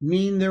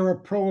mean there are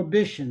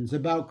prohibitions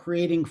about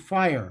creating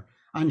fire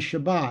on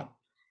Shabbat,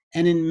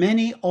 and in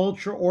many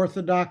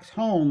ultra-Orthodox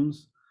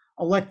homes,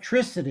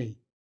 electricity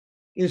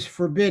is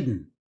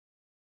forbidden.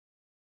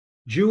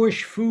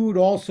 Jewish food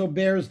also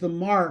bears the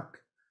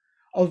mark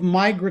of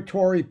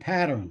migratory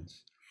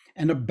patterns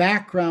and a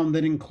background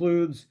that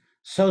includes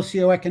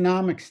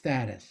socioeconomic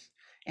status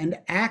and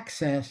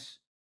access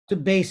to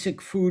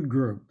basic food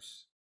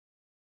groups.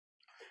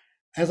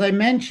 As I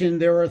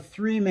mentioned, there are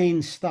three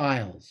main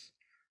styles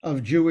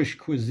of Jewish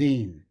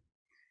cuisine.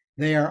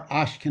 They are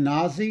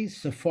Ashkenazi,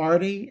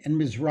 Sephardi, and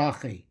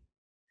Mizrahi.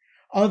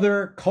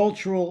 Other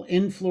cultural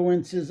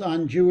influences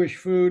on Jewish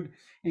food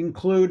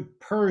include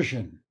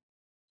Persian,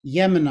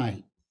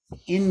 Yemenite,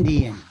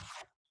 Indian,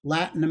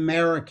 Latin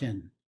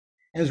American,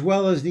 as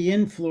well as the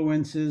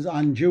influences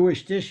on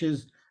Jewish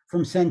dishes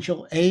from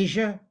Central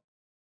Asia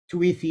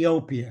to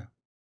Ethiopia.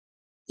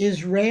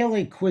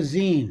 Israeli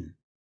cuisine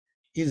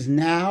is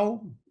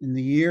now, in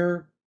the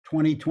year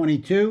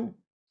 2022,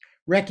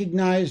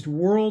 recognized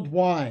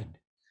worldwide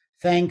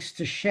thanks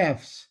to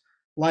chefs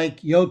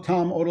like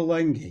Yotam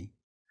Ottolenghi,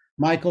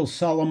 Michael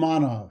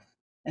Solomonov,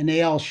 and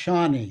Eyal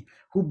Shani,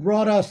 who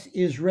brought us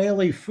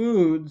Israeli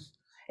foods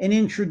and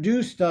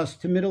introduced us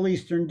to Middle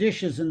Eastern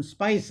dishes and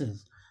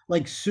spices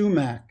like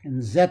sumac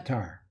and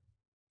za'atar.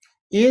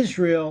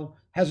 Israel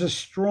has a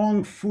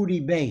strong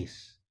foodie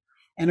base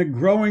and a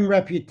growing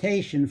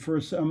reputation for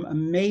some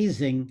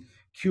amazing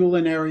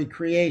culinary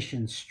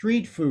creations.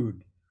 Street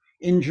food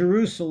in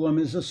Jerusalem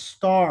is a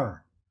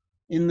star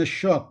in the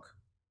Shuk,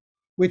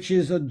 which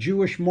is a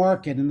Jewish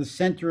market in the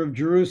center of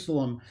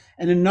Jerusalem,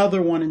 and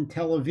another one in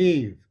Tel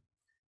Aviv.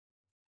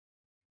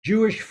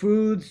 Jewish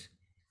foods,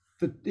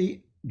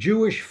 the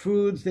Jewish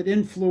foods that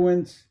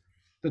influence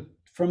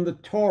from the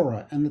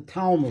Torah and the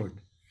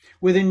Talmud.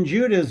 Within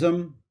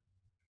Judaism,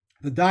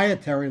 the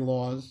dietary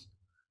laws,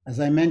 as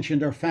I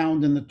mentioned, are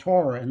found in the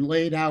Torah and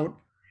laid out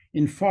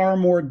in far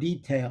more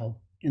detail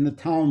in the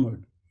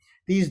Talmud.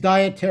 These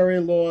dietary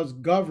laws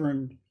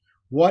governed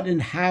what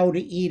and how to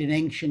eat in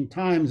ancient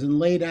times and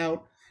laid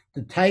out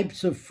the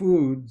types of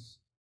foods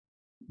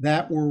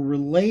that were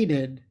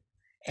related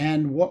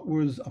and what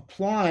was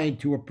applied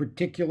to a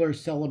particular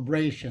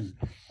celebration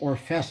or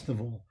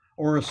festival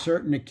or a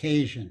certain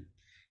occasion.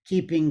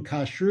 Keeping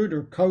kashrut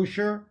or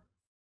kosher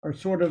are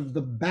sort of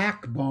the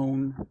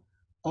backbone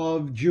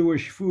of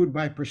Jewish food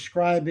by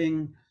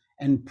prescribing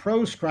and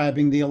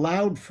proscribing the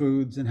allowed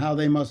foods and how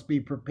they must be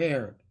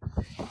prepared.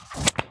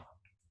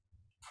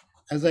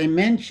 As I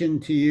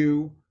mentioned to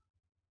you,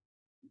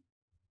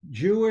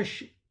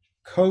 Jewish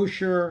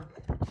kosher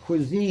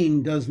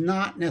cuisine does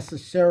not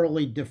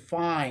necessarily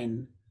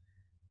define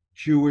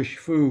Jewish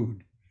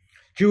food.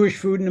 Jewish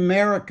food in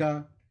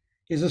America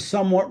is a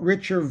somewhat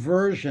richer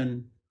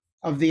version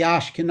of the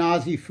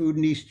Ashkenazi food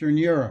in Eastern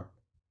Europe.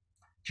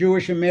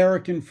 Jewish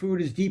American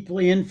food is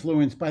deeply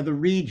influenced by the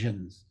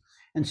regions,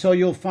 and so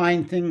you'll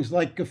find things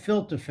like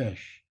gefilte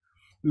fish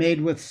made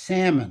with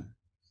salmon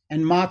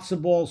and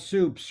matzo ball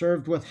soup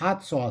served with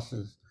hot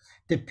sauces,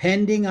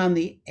 depending on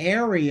the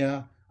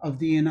area of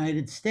the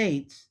United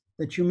States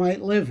that you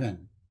might live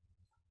in.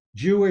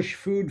 Jewish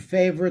food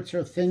favorites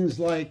are things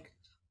like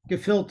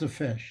gefilte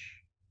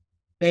fish,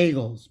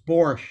 bagels,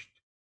 borscht,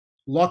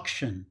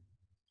 lakshen,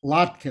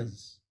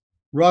 latkes,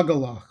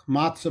 rugelach,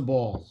 matzo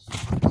balls,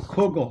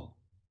 kugel,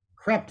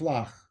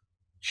 kreplach,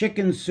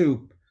 chicken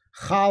soup,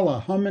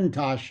 challah,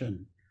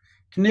 hamantaschen,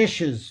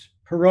 knishes,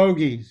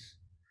 pierogies,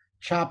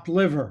 chopped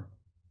liver,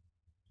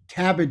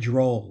 cabbage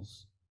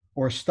rolls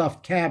or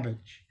stuffed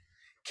cabbage,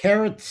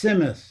 carrot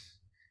tsimis,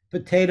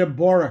 potato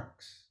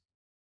boraks,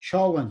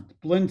 cholent,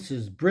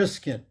 blintzes,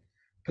 brisket,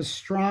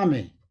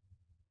 pastrami.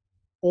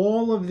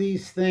 All of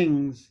these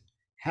things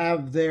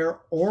have their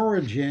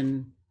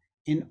origin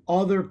in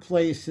other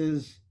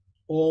places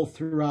all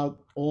throughout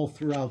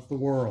the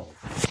world.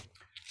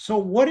 So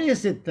what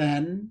is it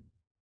then,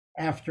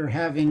 after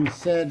having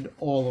said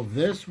all of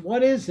this,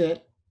 what is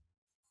it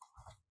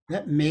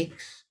that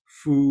makes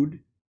food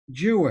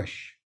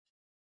Jewish?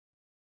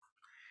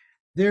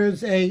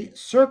 There's a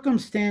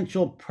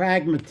circumstantial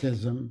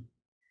pragmatism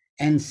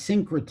and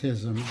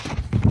syncretism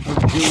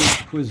of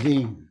Jewish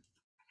cuisine.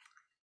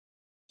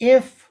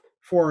 If,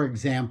 for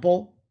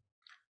example,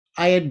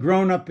 I had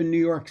grown up in New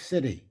York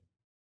City,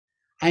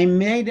 I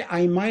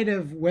might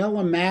have well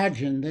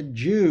imagined that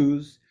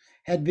Jews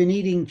had been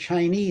eating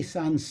Chinese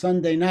on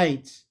Sunday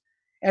nights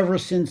ever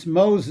since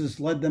Moses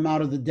led them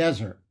out of the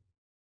desert.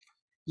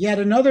 Yet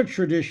another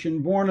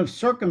tradition born of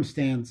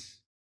circumstance,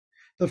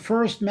 the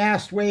first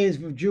mass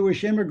wave of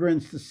Jewish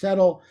immigrants to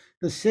settle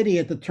the city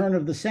at the turn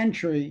of the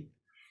century,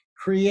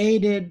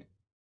 created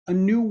a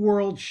New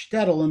World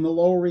shtetl in the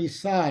Lower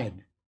East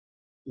Side.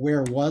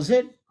 Where was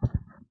it?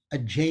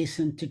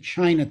 Adjacent to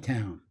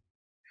Chinatown,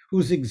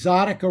 whose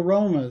exotic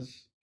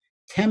aromas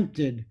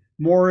tempted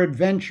more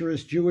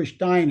adventurous Jewish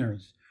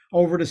diners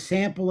over to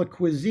sample a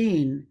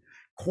cuisine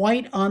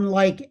quite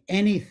unlike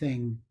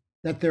anything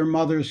that their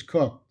mothers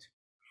cooked.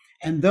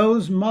 And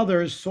those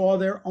mothers saw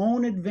their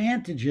own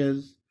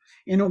advantages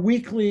in a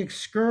weekly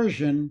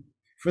excursion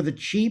for the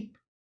cheap,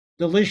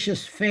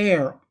 delicious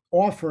fare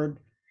offered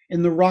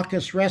in the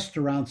ruckus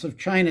restaurants of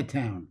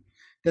Chinatown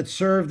that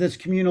served as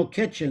communal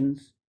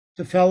kitchens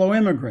to fellow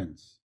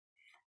immigrants.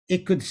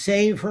 It could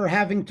save her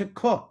having to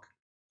cook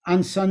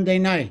on Sunday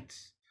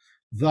nights.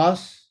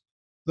 Thus,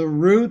 the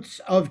roots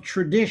of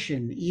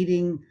tradition,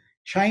 eating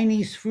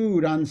Chinese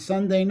food on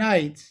Sunday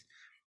nights,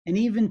 and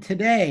even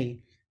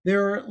today,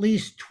 there are at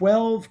least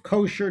 12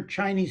 kosher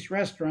Chinese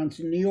restaurants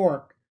in New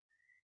York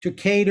to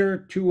cater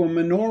to a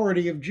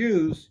minority of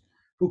Jews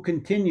who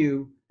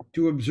continue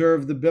to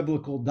observe the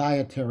biblical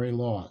dietary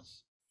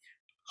laws.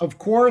 Of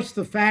course,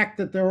 the fact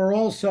that there are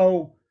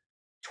also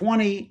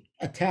 20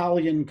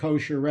 Italian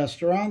kosher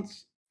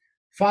restaurants,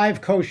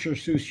 5 kosher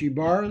sushi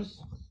bars,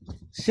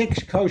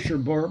 6 kosher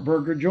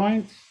burger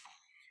joints,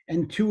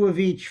 and 2 of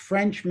each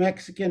French,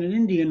 Mexican, and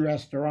Indian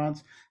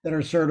restaurants that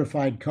are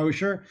certified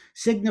kosher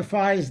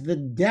signifies the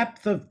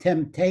depth of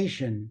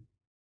temptation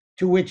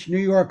to which New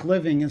York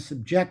living has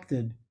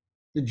subjected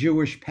the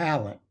Jewish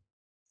palate.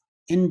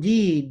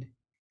 Indeed,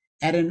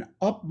 at an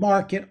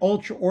upmarket,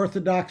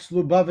 ultra-Orthodox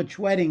Lubavitch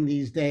wedding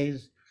these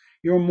days,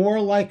 you're more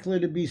likely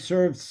to be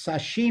served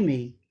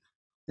sashimi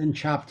than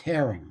chopped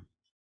herring.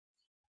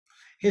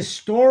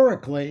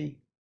 Historically,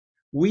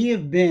 we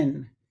have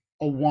been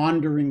a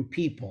wandering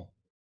people,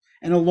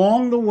 and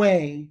along the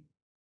way,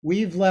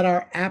 we've let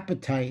our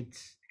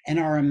appetites and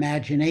our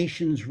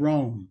imaginations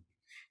roam,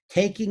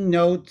 taking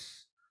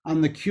notes on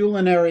the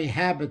culinary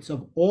habits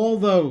of all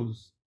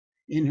those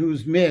in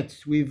whose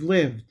midst we've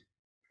lived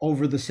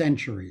over the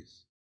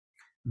centuries.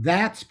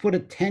 That's put a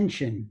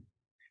tension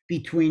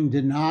between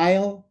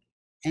denial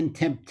and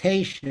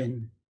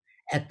temptation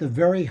at the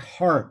very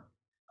heart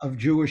of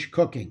Jewish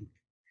cooking.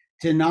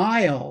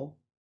 Denial,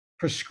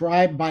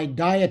 prescribed by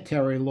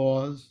dietary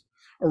laws,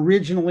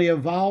 originally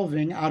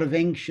evolving out of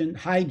ancient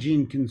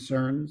hygiene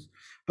concerns,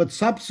 but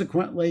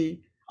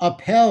subsequently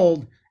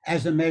upheld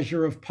as a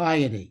measure of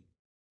piety.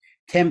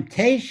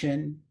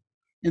 Temptation,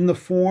 in the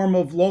form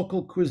of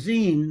local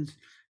cuisines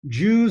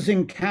Jews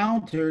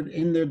encountered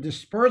in their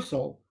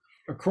dispersal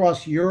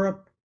across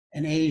Europe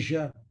and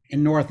Asia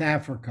and North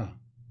Africa.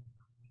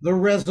 The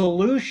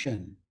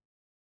resolution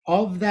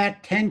of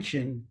that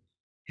tension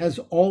has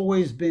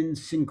always been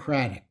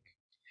syncretic,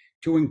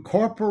 to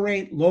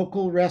incorporate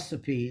local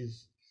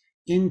recipes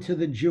into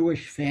the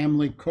Jewish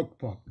family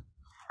cookbook,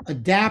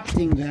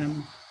 adapting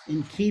them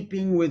in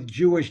keeping with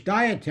Jewish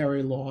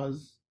dietary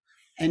laws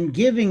and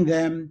giving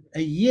them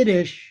a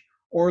Yiddish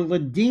or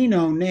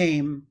Ladino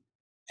name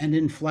and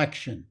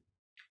inflection.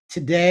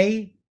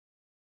 Today,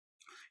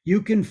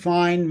 you can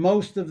find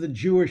most of the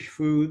Jewish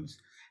foods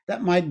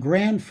that my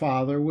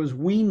grandfather was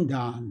weaned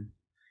on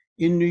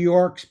in New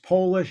York's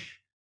Polish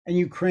and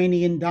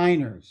Ukrainian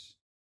diners: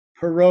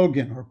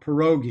 pierogin or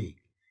pierogi,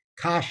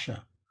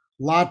 kasha,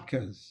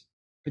 latkes,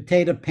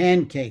 potato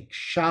pancakes,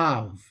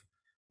 shav,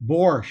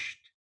 borscht,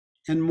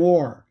 and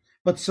more.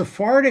 But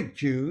Sephardic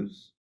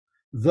Jews,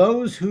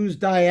 those whose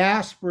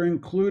diaspora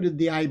included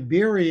the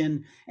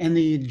Iberian and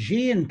the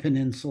Aegean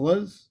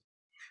peninsulas,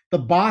 the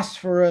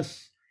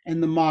Bosphorus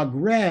and the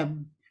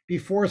Maghreb,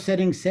 before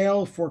setting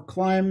sail for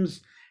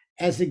climes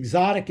as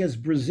exotic as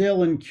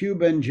Brazil and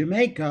Cuba and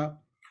Jamaica,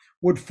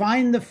 would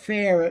find the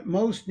fare at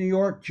most New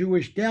York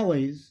Jewish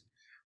delis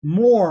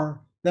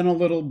more than a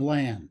little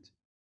bland.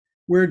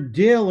 Where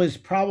dill is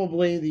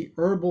probably the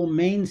herbal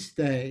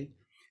mainstay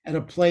at a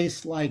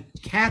place like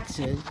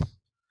Katz's,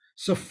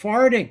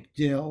 Sephardic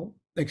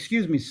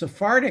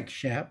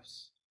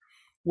chefs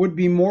would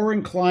be more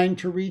inclined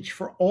to reach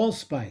for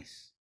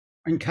allspice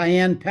and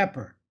cayenne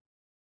pepper.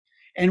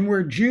 And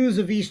where Jews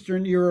of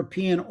Eastern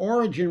European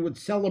origin would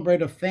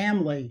celebrate a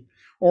family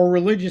or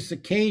religious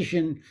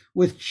occasion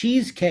with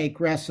cheesecake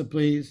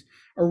recipes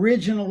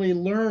originally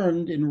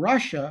learned in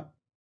Russia,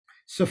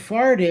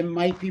 Sephardim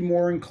might be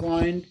more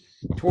inclined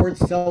towards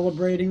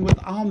celebrating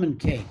with almond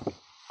cake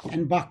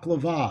and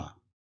baklava.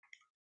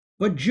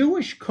 But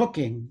Jewish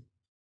cooking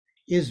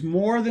is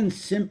more than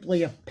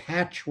simply a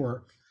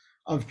patchwork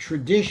of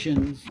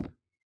traditions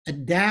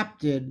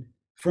adapted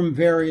from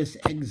various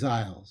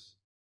exiles.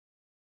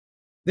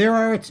 There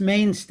are its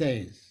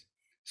mainstays,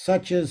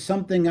 such as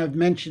something I've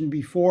mentioned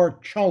before,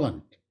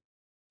 cholent,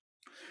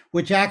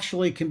 which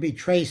actually can be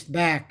traced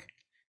back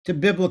to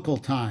biblical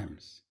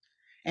times,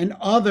 and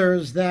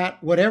others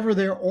that, whatever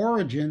their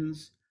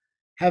origins,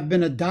 have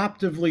been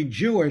adoptively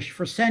Jewish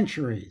for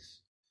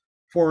centuries.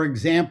 For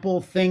example,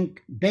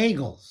 think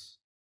bagels.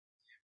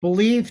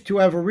 Believed to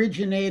have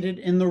originated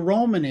in the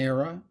Roman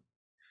era,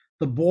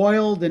 the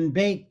boiled and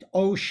baked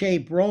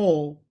O-shaped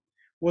roll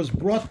was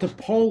brought to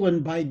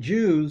Poland by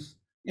Jews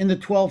in the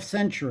 12th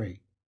century,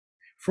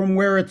 from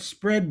where it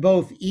spread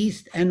both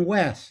east and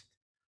west.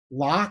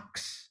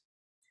 Lox,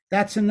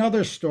 that's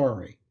another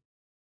story.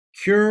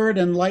 Cured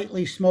and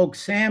lightly smoked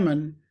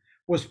salmon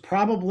was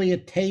probably a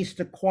taste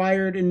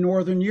acquired in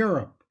Northern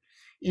Europe.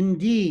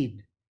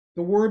 Indeed,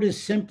 the word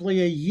is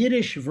simply a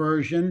Yiddish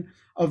version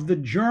of the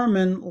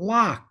German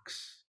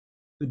Lachs.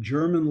 The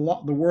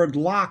word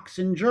Lachs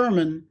in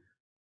German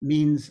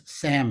means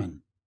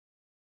salmon.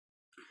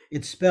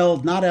 It's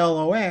spelled not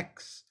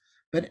L-O-X,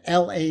 but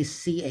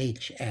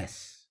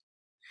L-A-C-H-S.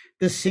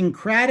 The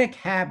syncretic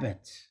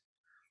habits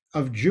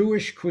of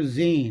Jewish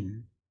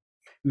cuisine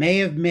may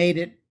have made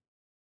it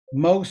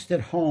most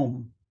at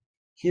home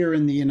here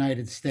in the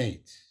United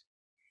States,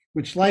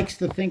 which likes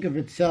to think of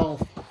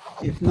itself,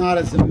 if not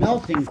as a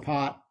melting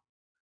pot,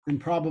 then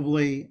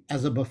probably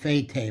as a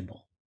buffet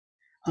table.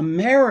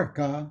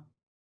 America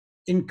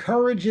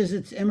encourages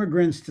its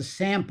immigrants to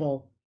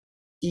sample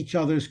each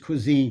other's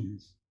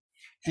cuisines,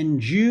 and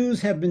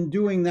Jews have been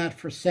doing that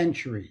for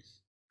centuries.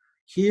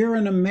 Here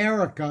in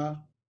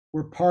America,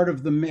 we're part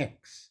of the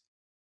mix.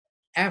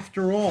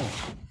 After all,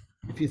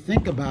 if you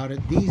think about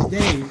it, these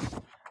days,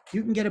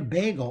 you can get a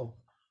bagel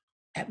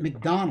at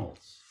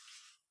McDonald's.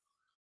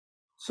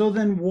 So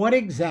then what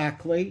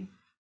exactly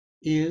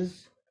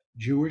is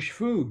Jewish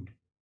food?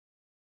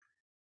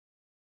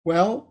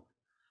 Well,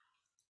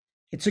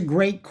 it's a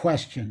great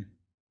question,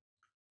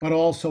 but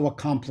also a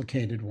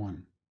complicated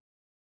one.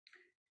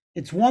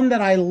 It's one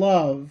that I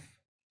love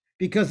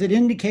because it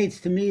indicates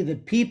to me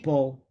that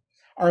people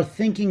are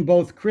thinking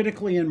both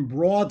critically and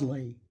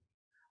broadly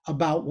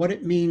about what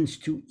it means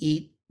to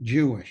eat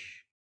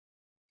Jewish.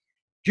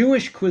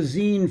 Jewish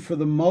cuisine, for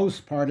the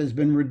most part, has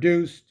been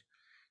reduced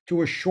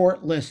to a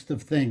short list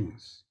of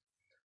things: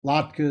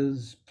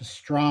 latkes,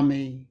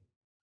 pastrami,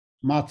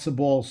 matzo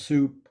ball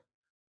soup,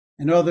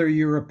 and other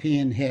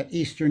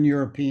Eastern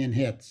European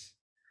hits.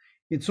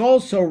 It's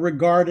also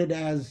regarded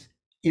as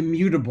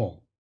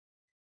immutable,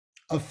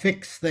 a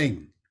fixed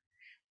thing,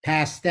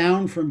 passed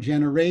down from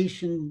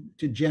generation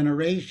to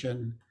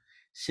generation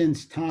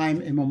since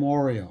time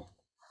immemorial.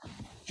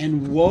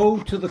 And woe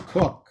to the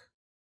cook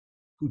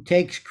who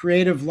takes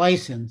creative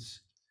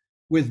license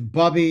with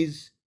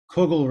Bubby's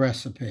Kugel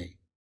recipe.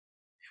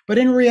 But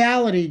in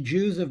reality,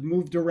 Jews have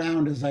moved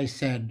around, as I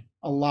said,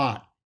 a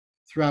lot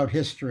throughout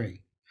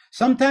history,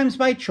 sometimes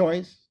by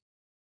choice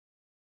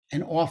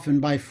and often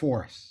by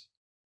force.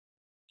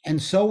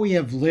 And so we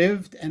have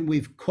lived and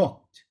we've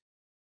cooked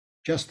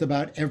just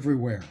about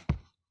everywhere.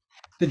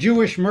 The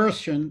Jewish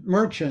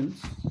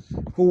merchants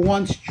who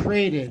once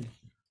traded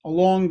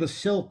along the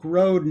Silk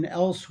Road and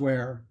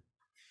elsewhere,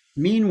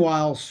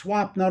 meanwhile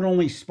swapped not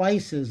only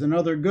spices and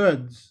other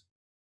goods,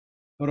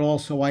 but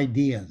also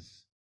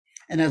ideas.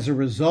 And as a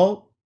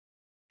result,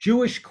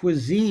 Jewish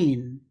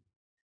cuisine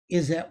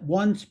is at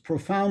once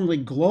profoundly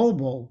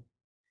global,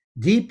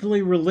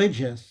 deeply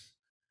religious,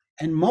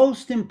 and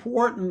most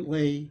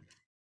importantly,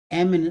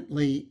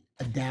 eminently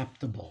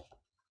adaptable.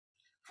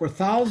 For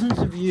thousands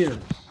of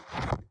years,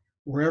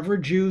 wherever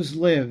Jews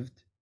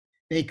lived,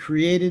 they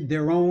created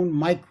their own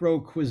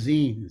micro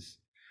cuisines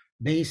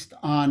based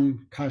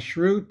on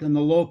kashrut and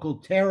the local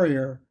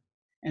terroir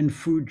and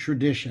food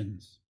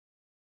traditions.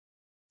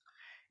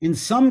 In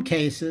some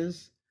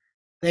cases,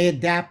 they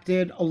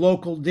adapted a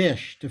local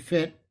dish to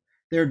fit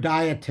their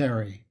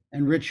dietary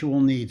and ritual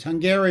needs.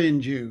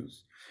 Hungarian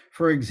Jews,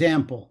 for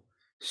example,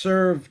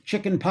 serve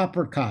chicken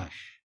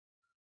paprikash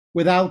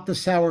without the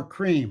sour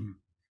cream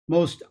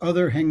most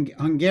other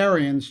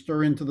Hungarians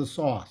stir into the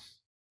sauce.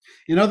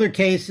 In other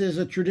cases,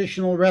 a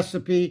traditional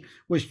recipe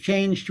was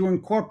changed to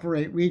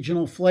incorporate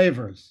regional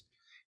flavors.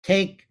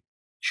 Take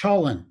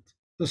cholent,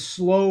 the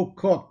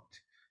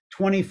slow-cooked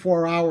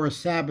 24-hour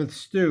Sabbath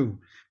stew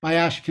by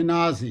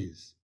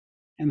Ashkenazis,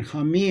 and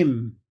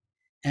hamim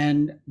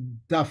and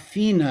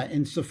dafina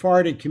in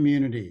Sephardic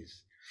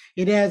communities.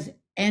 It has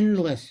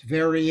endless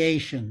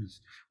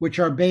variations, which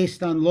are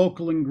based on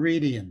local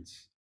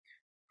ingredients: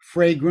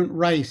 fragrant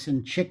rice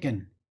and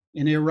chicken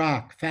in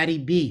Iraq, fatty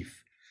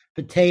beef,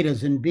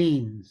 potatoes and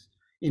beans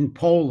in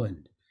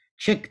Poland,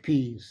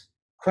 chickpeas,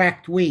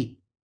 cracked wheat,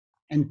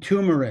 and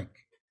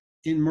turmeric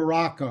in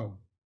Morocco.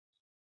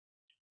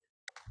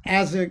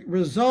 As a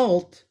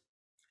result,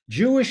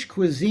 Jewish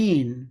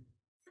cuisine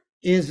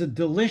is a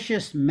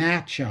delicious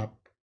mashup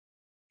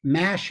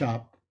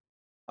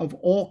of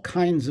all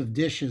kinds of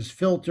dishes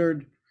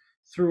filtered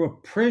through a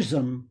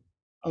prism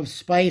of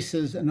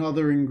spices and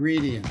other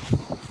ingredients.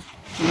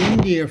 In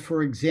India,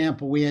 for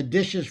example, we had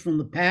dishes from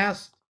the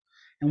past,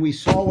 and we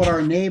saw what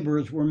our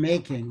neighbors were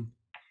making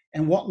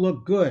and what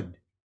looked good,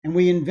 and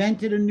we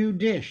invented a new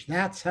dish.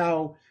 That's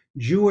how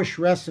Jewish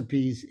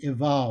recipes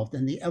evolved,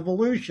 and the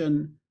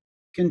evolution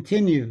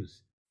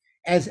continues,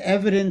 as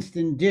evidenced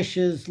in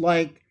dishes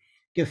like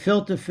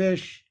gefilte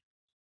fish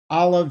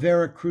alla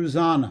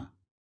Veracruzana,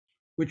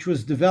 which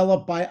was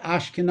developed by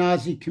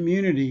Ashkenazi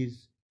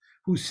communities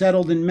who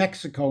settled in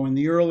Mexico in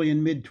the early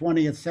and mid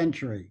 20th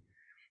century.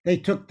 They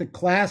took the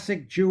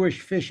classic Jewish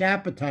fish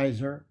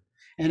appetizer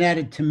and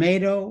added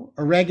tomato,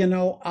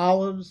 oregano,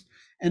 olives,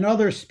 and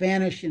other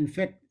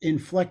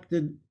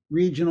Spanish-inflected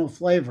regional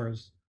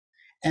flavors.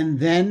 And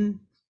then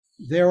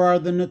there are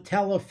the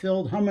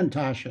Nutella-filled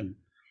Hamantaschen,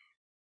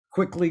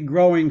 quickly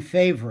growing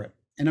favorite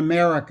in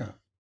America,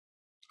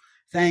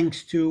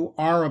 thanks to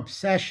our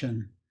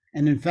obsession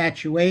and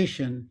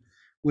infatuation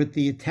with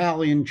the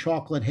Italian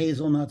chocolate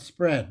hazelnut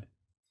spread.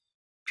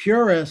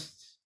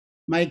 Purists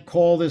might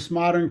call this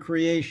modern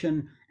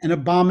creation an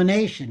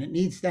abomination. It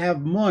needs to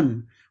have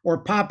mun or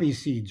poppy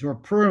seeds or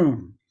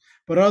prune,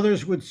 but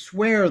others would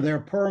swear their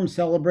Purim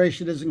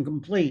celebration isn't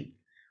complete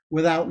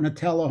without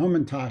Nutella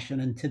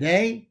Hamantaschen. And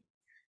today,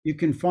 you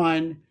can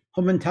find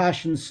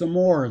Hamantaschen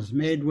s'mores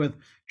made with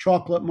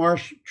chocolate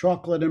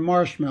and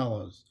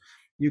marshmallows.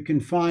 You can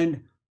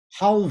find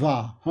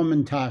halva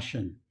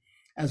Hamantaschen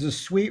as a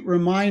sweet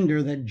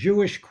reminder that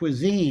Jewish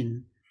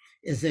cuisine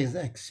is as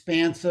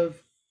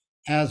expansive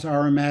as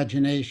our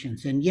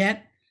imaginations. And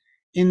yet,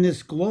 in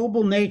this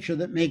global nature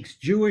that makes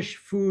Jewish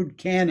food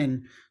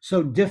canon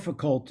so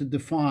difficult to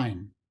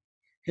define,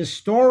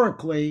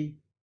 historically,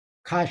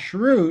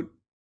 kashrut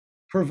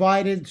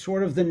provided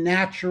sort of the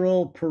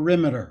natural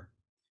perimeter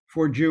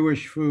for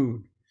Jewish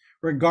food,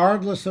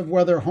 regardless of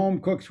whether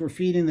home cooks were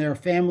feeding their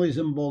families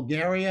in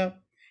Bulgaria,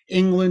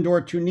 England, or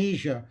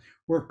Tunisia,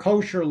 where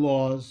kosher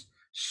laws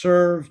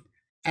served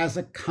as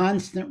a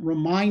constant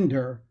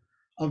reminder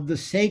of the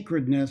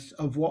sacredness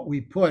of what we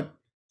put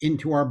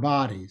into our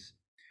bodies.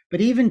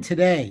 But even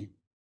today,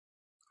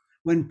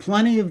 when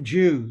plenty of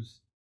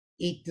Jews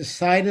eat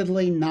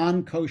decidedly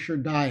non-kosher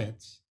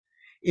diets,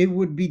 it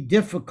would be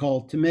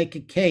difficult to make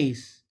a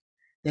case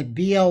that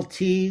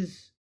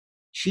BLTs,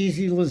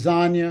 cheesy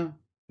lasagna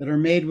that are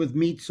made with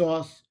meat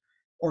sauce,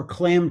 or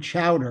clam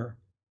chowder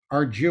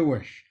are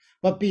Jewish.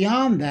 But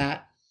beyond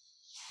that,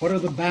 what are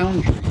the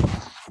boundaries?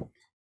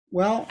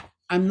 Well,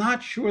 I'm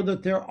not sure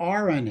that there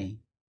are any.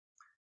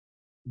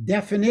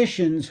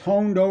 Definitions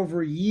honed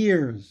over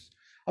years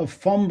of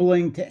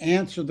fumbling to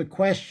answer the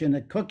question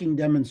at cooking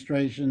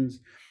demonstrations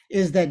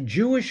is that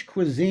Jewish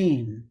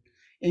cuisine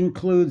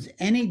includes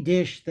any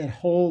dish that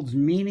holds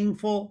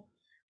meaningful,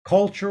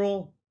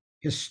 cultural,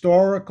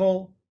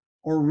 historical,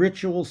 or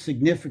ritual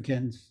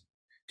significance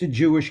to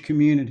Jewish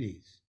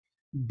communities.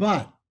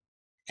 But,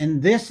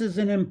 and this is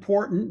an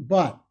important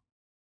but,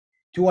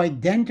 to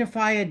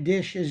identify a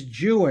dish as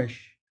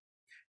Jewish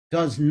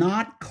does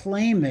not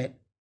claim it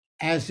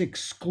as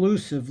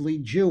exclusively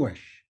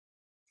Jewish.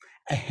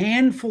 A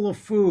handful of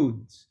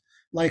foods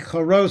like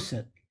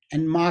charoset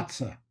and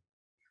matzah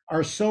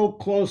are so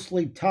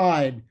closely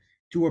tied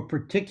to a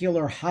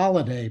particular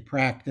holiday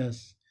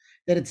practice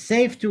that it's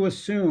safe to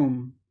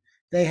assume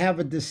they have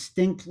a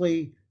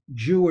distinctly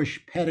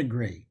Jewish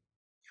pedigree.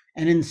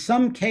 And in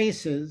some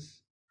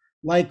cases,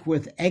 like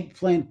with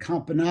eggplant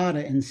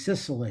campanata in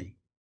Sicily,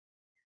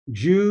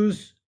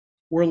 Jews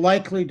were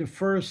likely to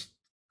first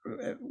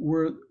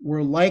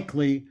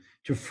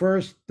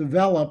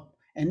develop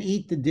and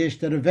eat the dish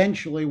that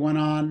eventually went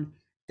on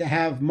to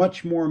have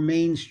much more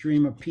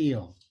mainstream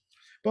appeal.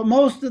 But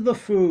most of the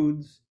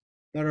foods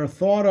that are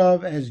thought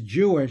of as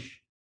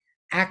Jewish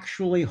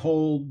actually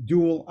hold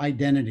dual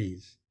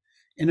identities.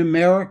 In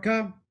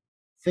America,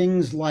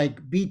 things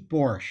like beet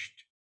borscht,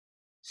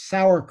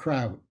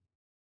 sauerkraut,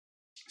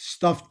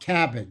 stuffed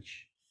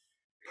cabbage,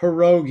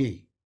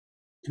 pierogi,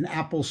 and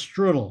apple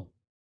strudel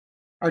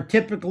are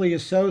typically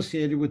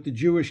associated with the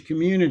Jewish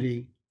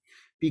community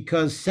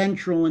because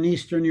Central and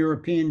Eastern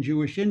European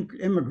Jewish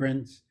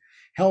immigrants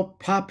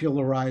helped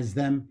popularize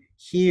them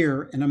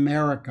here in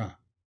America.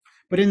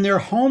 But in their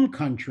home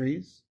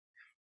countries,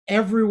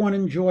 everyone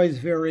enjoys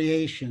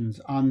variations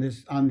on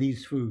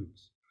these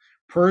foods.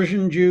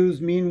 Persian Jews,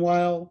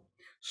 meanwhile,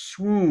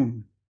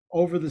 swoon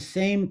over the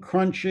same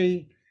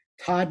crunchy,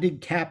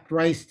 tahdig-capped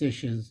rice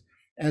dishes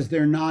as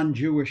their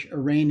non-Jewish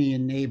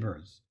Iranian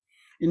neighbors.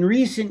 In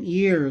recent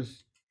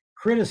years,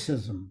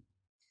 criticism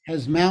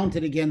has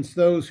mounted against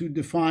those who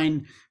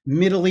define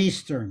Middle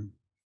Eastern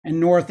and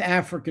North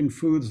African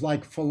foods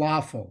like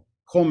falafel,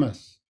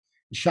 hummus,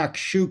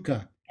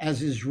 shakshuka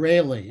as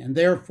Israeli, and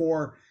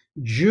therefore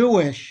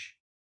Jewish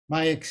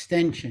by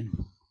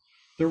extension.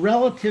 The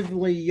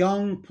relatively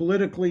young,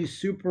 politically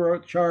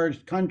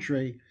supercharged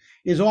country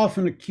is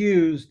often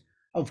accused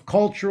of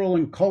cultural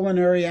and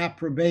culinary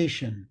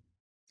appropriation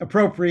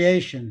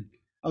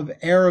of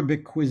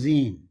Arabic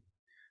cuisine.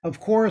 Of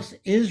course,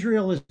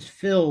 Israel is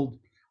filled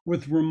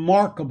with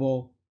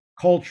remarkable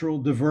cultural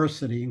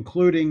diversity,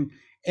 including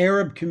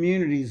Arab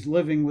communities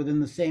living within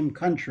the same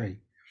country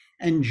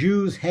and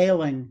Jews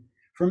hailing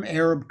from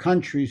Arab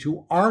countries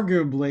who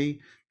arguably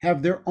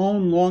have their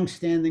own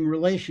long-standing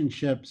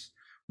relationships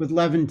with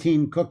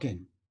Levantine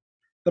cooking.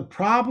 The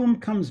problem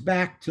comes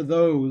back to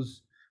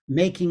those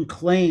making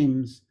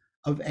claims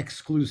of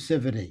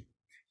exclusivity.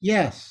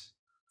 Yes,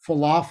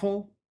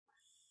 falafel,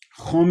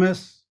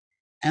 hummus,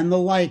 and the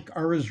like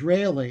are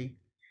Israeli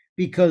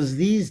because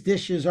these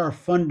dishes are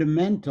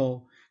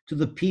fundamental to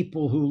the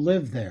people who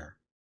live there.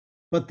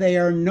 But they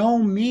are no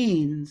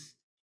means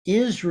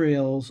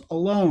Israel's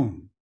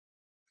alone.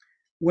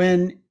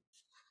 When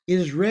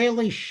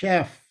Israeli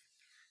chef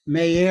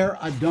Meir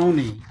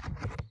Adoni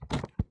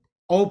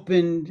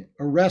opened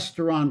a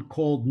restaurant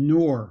called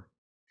Noor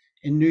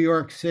in New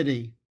York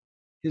City,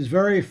 his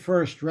very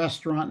first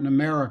restaurant in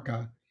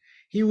America,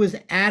 he was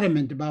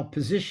adamant about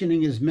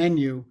positioning his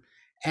menu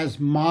as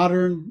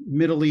modern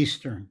Middle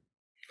Eastern.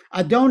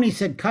 Adoni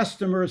said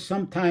customers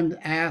sometimes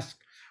ask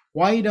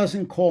why he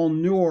doesn't call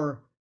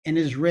Noor an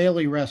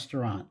Israeli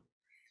restaurant.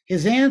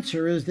 His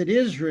answer is that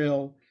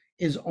Israel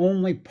is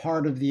only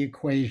part of the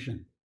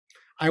equation.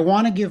 I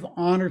want to give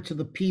honor to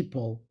the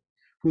people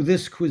who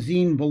this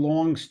cuisine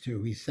belongs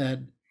to, he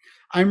said.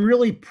 I'm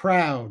really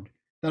proud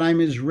that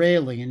I'm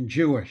Israeli and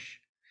Jewish,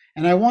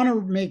 and I want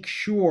to make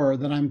sure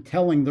that I'm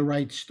telling the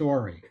right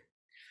story.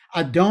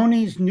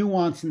 Adoni's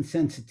nuance and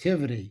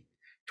sensitivity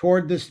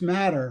toward this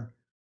matter,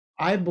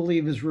 I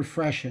believe, is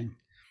refreshing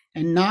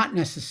and not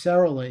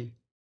necessarily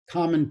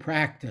common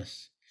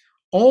practice.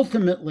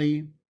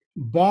 Ultimately,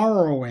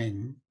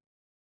 borrowing,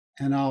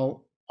 and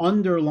I'll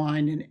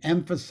underline and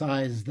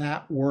emphasize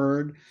that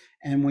word,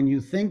 and when you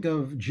think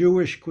of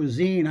Jewish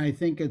cuisine, I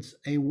think it's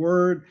a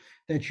word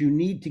that you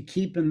need to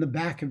keep in the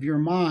back of your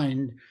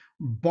mind.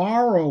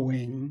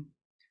 Borrowing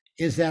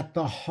is at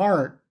the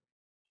heart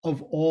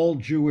of all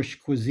Jewish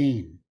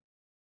cuisine.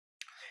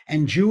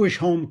 And Jewish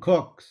home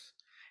cooks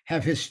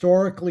have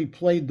historically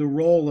played the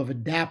role of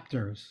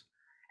adapters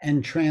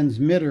and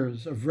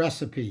transmitters of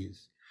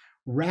recipes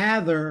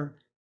rather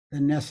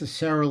than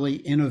necessarily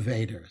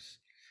innovators.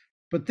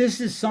 But this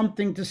is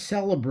something to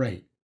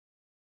celebrate,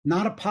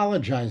 not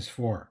apologize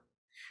for.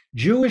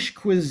 Jewish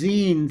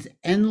cuisine's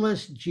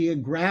endless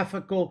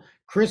geographical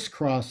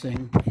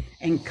crisscrossing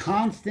and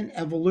constant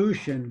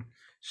evolution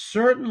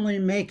certainly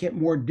make it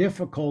more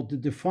difficult to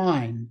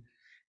define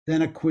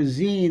than a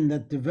cuisine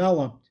that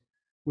developed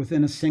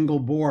within a single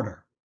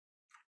border.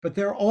 But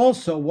they're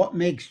also what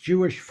makes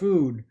Jewish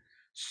food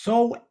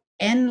so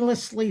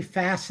endlessly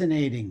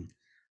fascinating,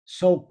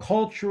 so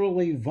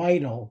culturally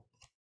vital,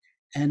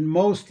 and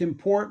most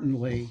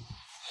importantly,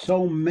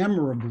 so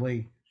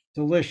memorably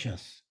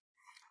delicious.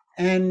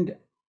 And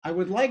I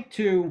would like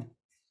to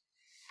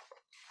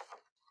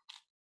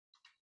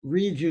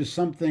read you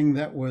something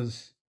that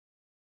was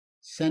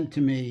sent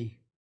to me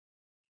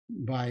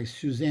by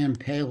Suzanne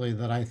Paley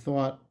that I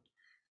thought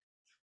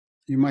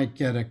you might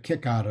get a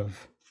kick out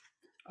of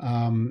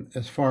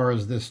as far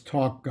as this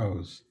talk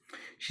goes.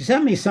 She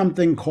sent me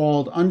something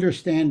called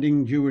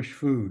Understanding Jewish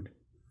Food.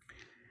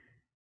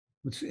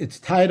 It's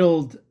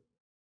titled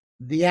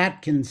The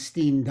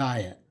Atkinstein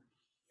Diet.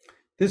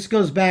 This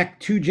goes back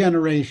 2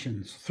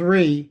 generations,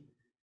 3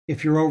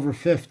 if you're over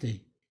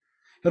 50.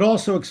 It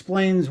also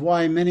explains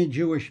why many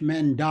Jewish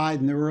men died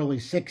in their early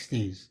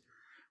 60s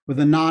with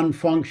a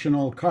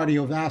non-functional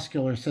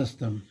cardiovascular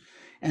system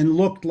and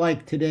looked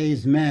like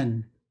today's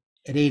men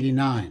at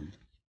 89.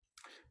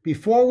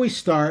 Before we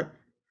start,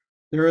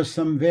 there are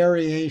some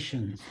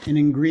variations in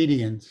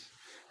ingredients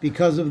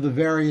because of the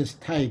various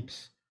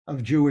types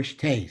of Jewish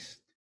taste.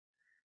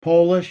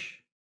 Polish,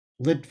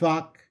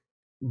 Litvak,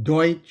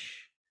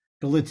 Deutsch,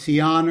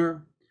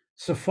 Galicianer,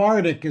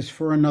 Sephardic is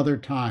for another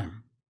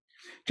time.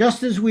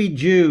 Just as we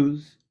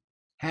Jews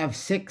have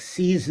 6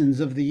 seasons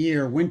of the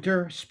year,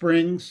 winter,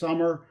 spring,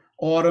 summer,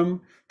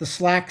 autumn, the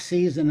slack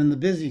season, and the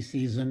busy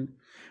season,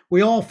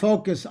 we all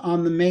focus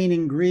on the main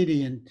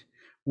ingredient,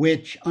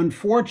 which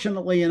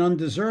unfortunately and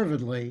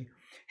undeservedly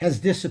has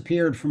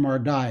disappeared from our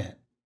diet.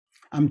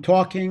 I'm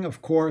talking,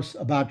 of course,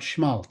 about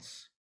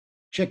schmaltz,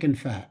 chicken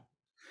fat.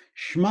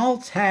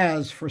 Schmaltz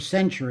has, for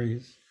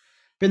centuries,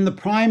 been the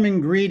prime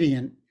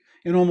ingredient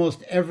in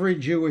almost every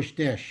Jewish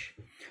dish,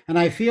 and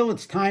I feel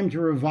it's time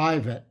to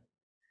revive it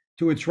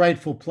to its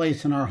rightful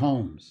place in our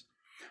homes.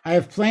 I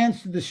have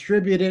plans to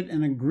distribute it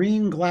in a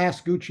green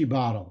glass Gucci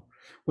bottle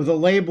with a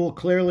label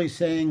clearly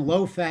saying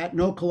low fat,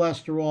 no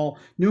cholesterol,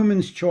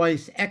 Newman's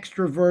Choice,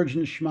 extra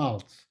virgin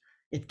schmaltz.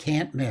 It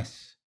can't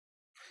miss.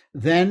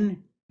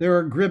 Then there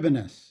are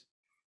gribenes,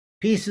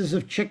 pieces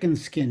of chicken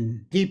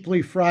skin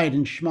deeply fried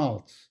in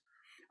schmaltz,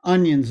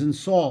 onions and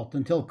salt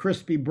until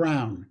crispy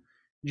brown,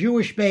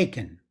 Jewish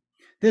bacon.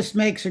 This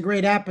makes a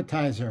great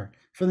appetizer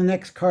for the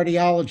next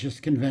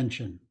cardiologist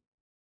convention.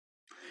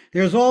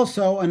 There's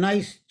also a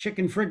nice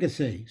chicken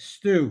fricassee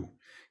stew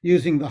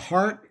using the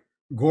heart,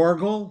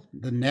 gorgel,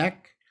 the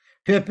neck,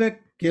 pipik,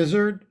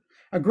 gizzard,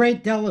 a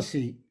great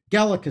delicacy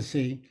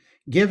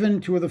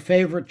given to the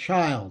favorite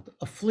child,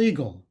 a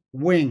fliegel,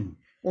 wing,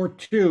 or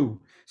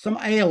 2, some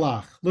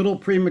eilach, little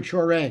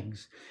premature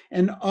eggs,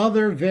 and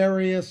other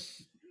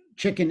various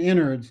chicken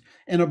innards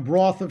in a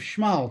broth of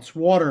schmaltz,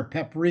 water,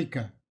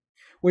 paprika.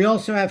 We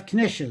also have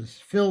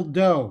knishes, filled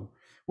dough,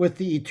 with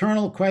the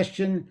eternal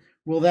question,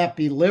 will that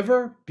be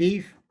liver,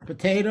 beef,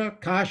 potato,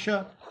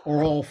 kasha,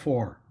 or all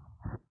 4?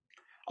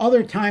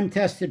 Other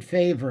time-tested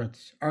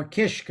favorites are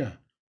kishka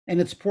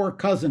and its poor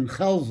cousin,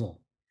 chelzel,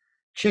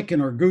 chicken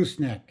or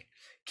gooseneck.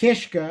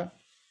 Kishka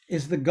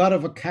is the gut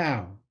of a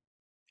cow,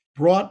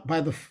 bought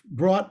by the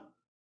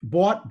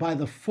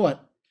foot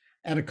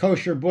at a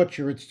kosher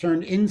butcher. It's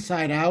turned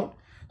inside out,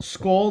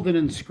 scalded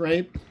and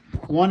scraped.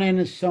 One end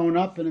is sewn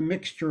up in a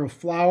mixture of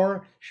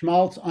flour,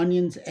 schmaltz,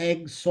 onions,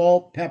 eggs,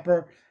 salt,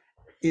 pepper,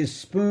 is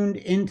spooned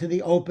into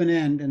the open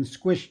end and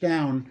squished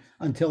down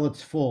until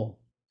it's full.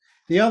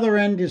 The other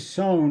end is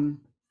sewn,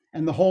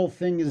 and the whole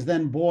thing is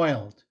then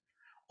boiled.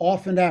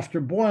 Often after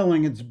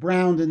boiling, it's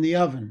browned in the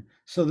oven,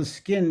 so the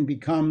skin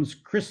becomes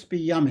crispy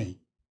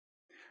yummy.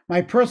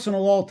 My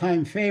personal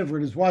all-time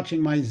favorite is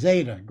watching my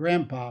Zeta,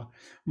 grandpa,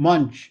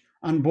 munch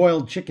on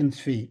boiled chicken's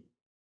feet.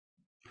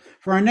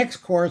 For our next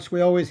course, we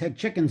always had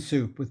chicken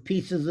soup with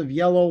pieces of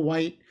yellow,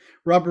 white,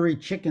 rubbery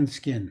chicken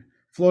skin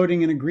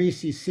floating in a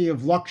greasy sea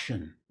of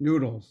lakshan,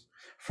 noodles,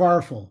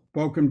 farfel,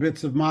 broken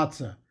bits of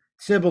matzah,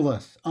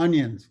 tzibulus,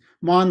 onions,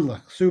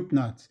 mandlach, soup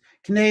nuts,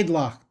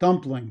 knedlach,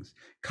 dumplings,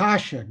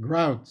 kasha,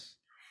 grouts,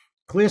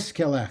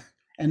 kliskelech,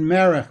 and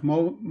merech,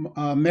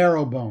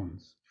 marrow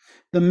bones.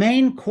 The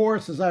main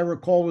course, as I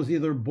recall, was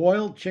either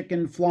boiled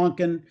chicken,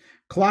 flanken,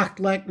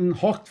 klachtlecken,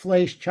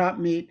 hochtfleisch, chopped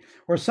meat,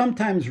 or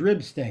sometimes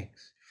rib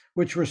steaks,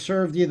 which were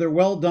served either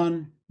well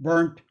done,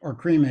 burnt, or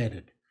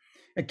cremated.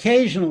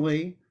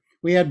 Occasionally,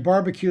 we had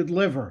barbecued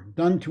liver,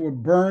 done to a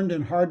burned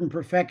and hardened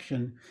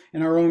perfection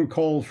in our own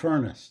coal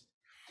furnace.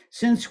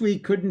 Since we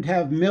couldn't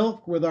have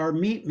milk with our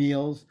meat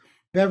meals,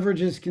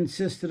 beverages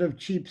consisted of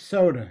cheap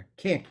soda,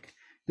 Kick,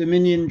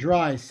 Dominion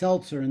Dry,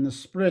 seltzer in the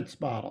spritz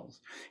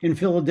bottles. In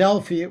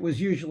Philadelphia, it was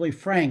usually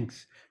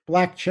Frank's,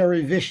 Black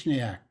Cherry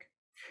Vishniak.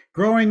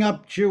 Growing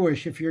up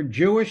Jewish, if you're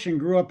Jewish and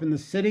grew up in the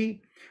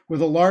city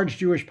with a large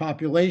Jewish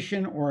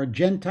population or a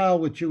Gentile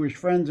with Jewish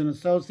friends and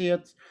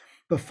associates,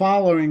 the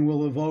following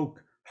will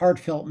evoke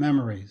heartfelt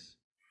memories.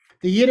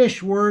 The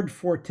Yiddish word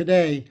for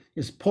today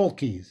is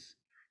polkies,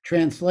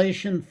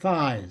 translation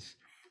thighs.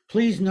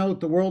 Please note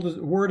the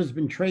word has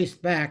been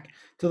traced back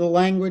to the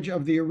language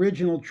of the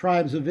original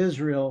tribes of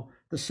Israel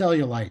the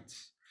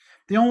cellulites.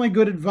 The only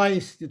good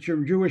advice that your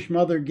Jewish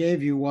mother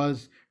gave you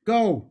was,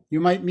 go, you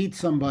might meet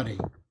somebody.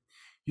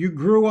 You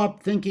grew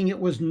up thinking it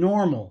was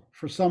normal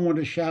for someone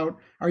to shout,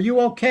 are you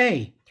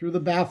okay, through the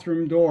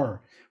bathroom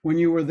door when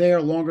you were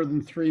there longer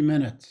than 3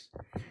 minutes.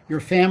 Your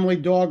family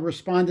dog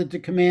responded to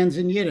commands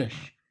in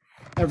Yiddish.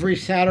 Every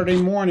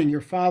Saturday morning,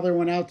 your father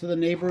went out to the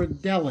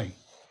neighborhood deli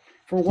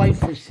for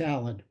whitefish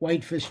salad,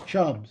 whitefish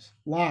chubs,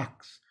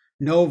 lox,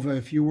 Nova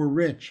if you were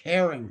rich,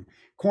 herring,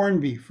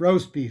 corned beef,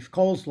 roast beef,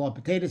 coleslaw,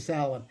 potato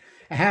salad,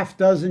 a half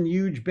dozen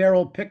huge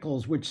barrel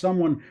pickles which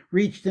someone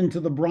reached into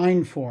the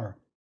brine for,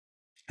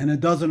 and a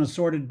dozen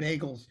assorted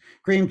bagels,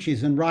 cream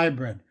cheese, and rye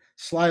bread,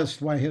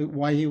 sliced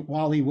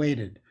while he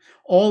waited,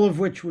 all of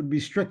which would be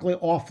strictly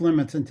off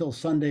limits until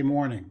Sunday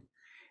morning.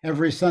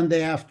 Every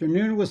Sunday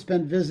afternoon was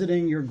spent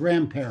visiting your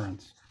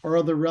grandparents or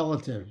other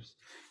relatives.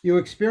 You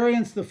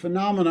experienced the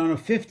phenomenon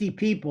of 50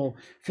 people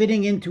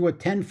fitting into a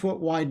 10-foot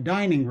wide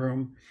dining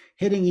room,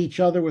 hitting each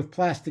other with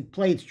plastic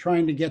plates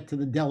trying to get to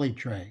the deli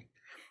tray.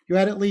 You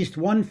had at least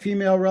one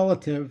female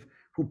relative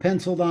who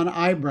penciled on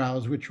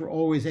eyebrows, which were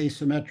always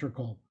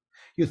asymmetrical.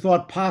 You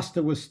thought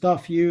pasta was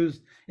stuff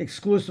used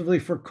exclusively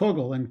for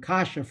kugel and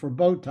kasha for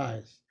bow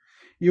ties.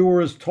 You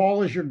were as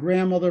tall as your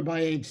grandmother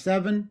by age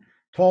 7,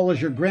 tall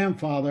as your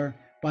grandfather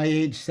by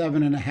age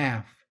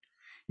 7.5.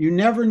 You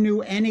never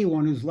knew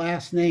anyone whose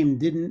last name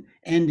didn't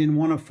end in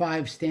one of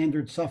 5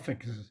 standard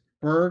suffixes: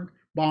 Berg,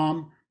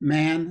 Baum,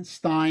 Mann,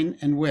 Stein,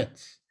 and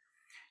Witz.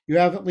 You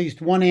have at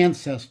least one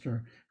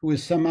ancestor who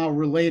is somehow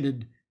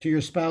related to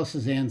your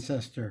spouse's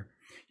ancestor.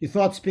 You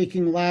thought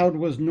speaking loud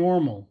was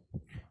normal.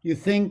 You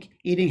think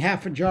eating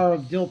half a jar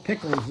of dill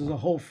pickles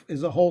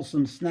is a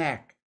wholesome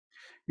snack.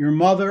 Your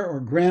mother or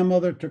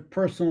grandmother took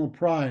personal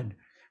pride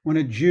when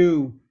a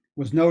Jew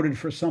was noted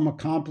for some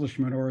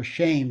accomplishment, or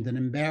ashamed and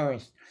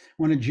embarrassed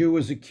when a Jew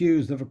was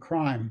accused of a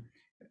crime,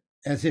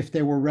 as if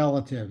they were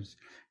relatives.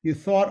 You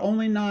thought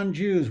only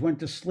non-Jews went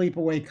to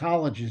sleepaway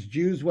colleges.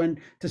 Jews went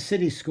to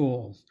city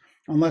schools,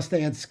 unless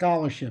they had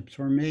scholarships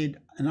or made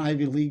an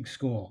Ivy League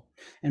school.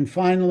 And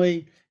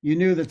finally, you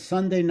knew that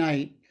Sunday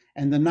night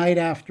and the night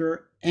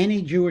after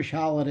any Jewish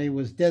holiday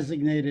was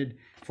designated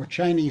for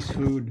Chinese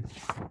food,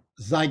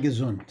 sei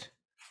gesund.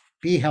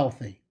 Be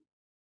healthy.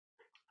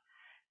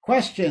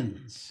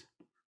 Questions?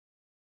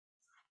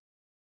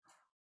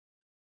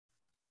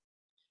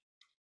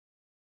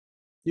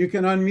 You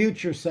can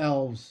unmute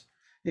yourselves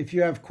if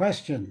you have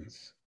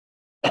questions.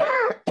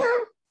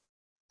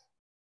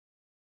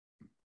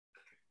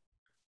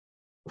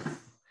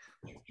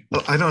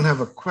 Well, I don't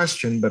have a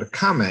question, but a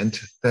comment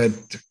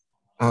that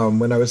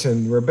when I was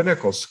in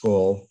rabbinical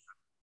school,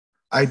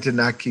 I did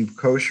not keep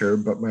kosher,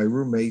 but my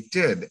roommate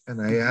did.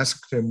 And I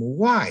asked him,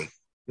 why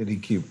did he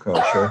keep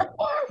kosher?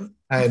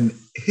 And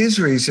his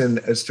reason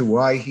as to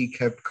why he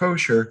kept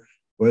kosher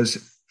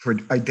was for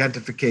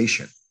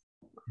identification,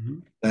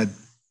 that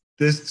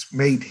this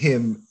made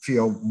him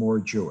feel more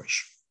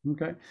Jewish.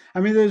 Okay. I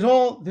mean, there's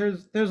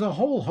a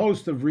whole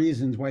host of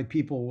reasons why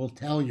people will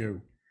tell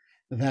you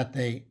that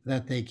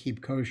they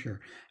keep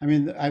kosher. I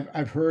mean,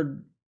 I've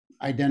heard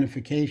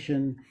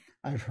identification,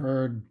 I've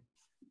heard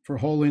for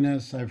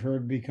holiness, I've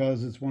heard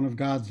because it's one of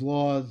God's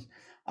laws,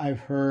 I've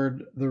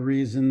heard the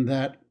reason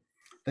that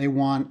they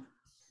want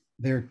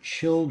their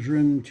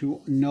children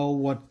to know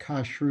what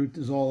kashrut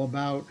is all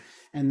about,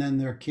 and then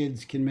their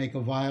kids can make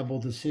a viable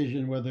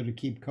decision whether to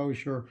keep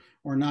kosher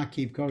or not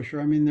keep kosher.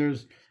 I mean,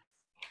 there's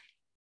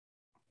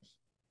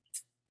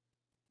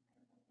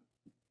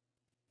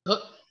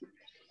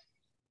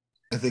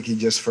I think he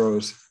just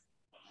froze.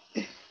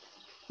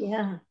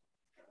 Yeah.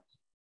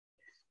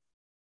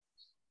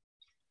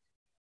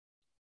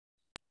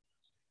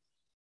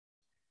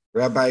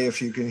 Rabbi,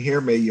 if you can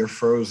hear me, you're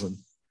frozen.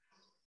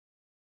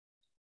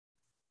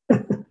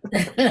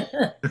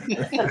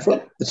 It's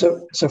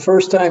the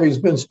first time he's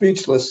been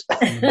speechless.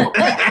 in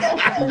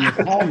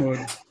the Talmud,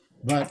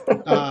 but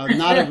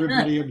not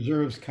everybody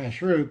observes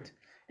kashrut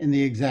in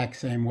the exact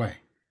same way.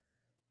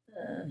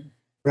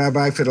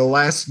 Rabbi, for the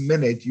last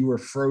minute, you were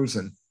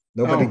frozen.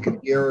 Nobody could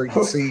hear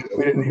or see We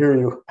you. didn't hear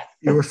you.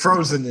 You were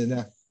frozen in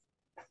that.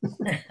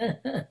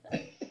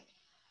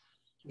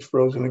 He's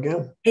frozen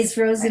again. He's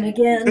frozen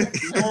again.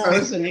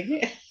 Frozen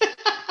again.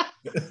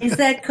 Is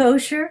that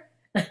kosher?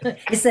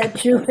 Is that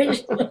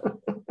Jewish? The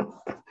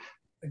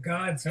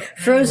gods are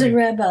Frozen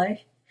angry. rabbi.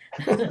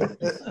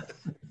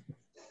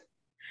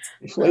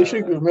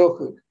 Fleischig or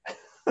milk?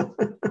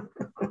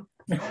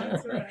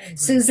 Gods are angry.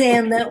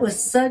 Suzanne, that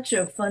was such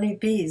a funny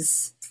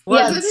piece.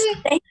 Wasn't it?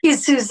 Thank you,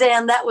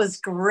 Suzanne. That was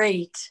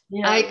great.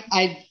 Yeah.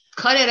 I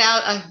cut it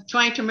out. I'm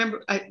trying to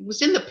remember. It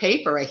was in the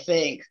paper, I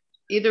think.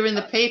 Either in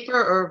the paper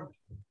or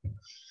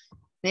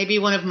maybe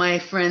one of my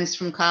friends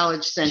from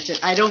college sent it.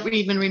 I don't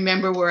even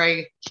remember where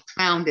I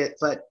found it,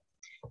 but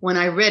when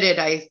I read it,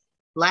 I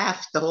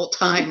laughed the whole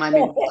time. I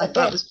mean, I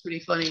thought it was pretty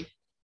funny.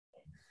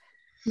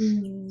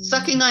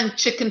 Sucking on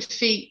chicken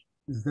feet.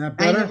 Is that I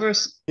better? never,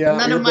 Yeah,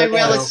 none you're of my better now.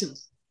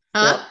 relatives.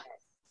 Huh?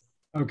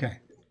 Okay.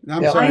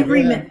 I'm Yeah. sorry. I go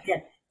ahead. remember.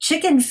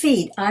 Chicken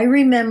feet. I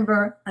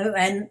remember,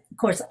 and of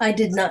course, I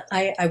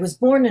was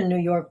born in New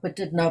York, but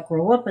did not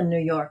grow up in New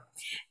York.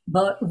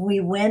 But we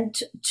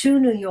went to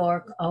New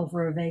York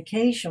over a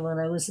vacation when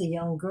I was a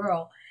young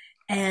girl.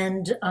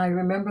 And I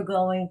remember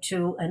going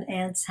to an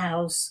aunt's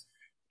house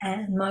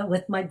and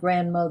with my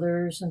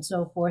grandmothers and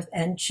so forth.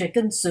 And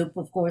chicken soup,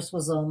 of course,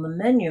 was on the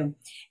menu.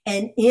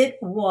 And it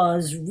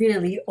was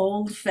really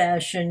old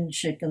fashioned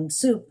chicken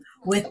soup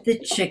with the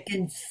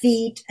chicken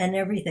feet and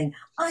everything.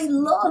 I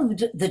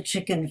loved the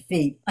chicken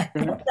feet. I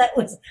thought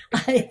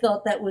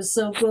that was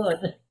so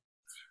good.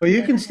 Well,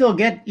 you can still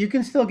get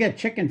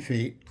chicken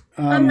feet.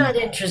 I'm not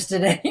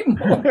interested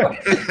anymore.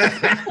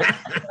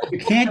 You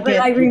can't But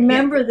get. I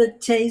remember the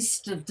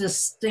taste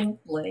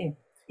distinctly.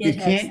 You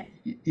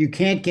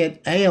can't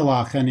get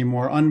Ayalach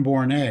anymore.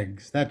 Unborn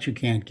eggs that you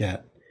can't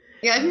get.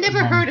 Yeah, I've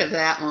never heard of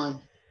that one.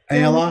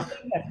 Ayalach.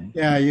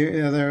 Yeah,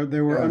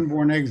 there were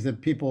unborn eggs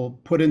that people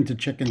put into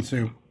chicken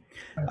soup.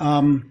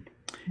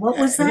 What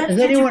was that? Is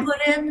Did anyone- you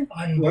put in?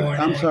 Unborn.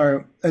 I'm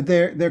sorry.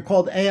 They're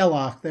called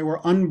Ayalach. They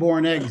were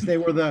unborn eggs. They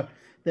were the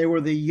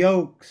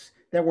yolks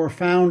that were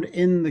found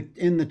in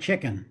the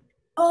chicken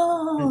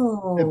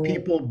Oh. that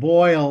people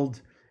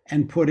boiled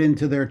and put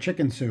into their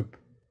chicken soup.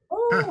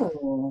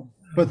 Oh.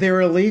 But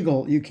they're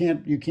illegal. You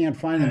can't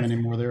find them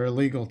anymore. They're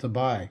illegal to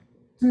buy.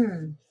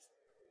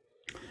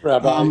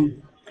 Rabbi,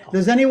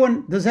 Does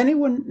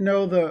anyone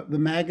know the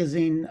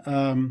magazine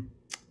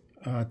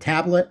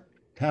Tablet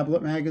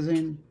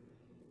magazine?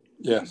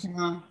 yes.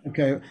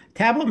 Okay,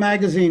 Tablet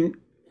magazine.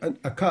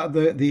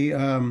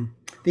 The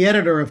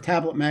editor of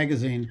Tablet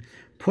magazine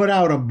put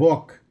out a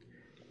book,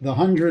 The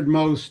 100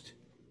 Most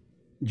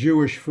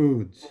Jewish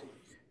Foods,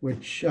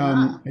 which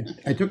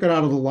I took it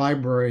out of the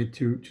library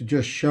to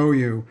just show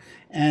you,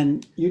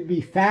 and you'd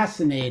be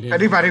fascinated.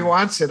 Anybody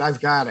wants it,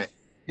 I've got it.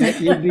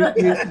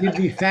 You'd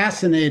be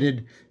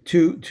fascinated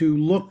to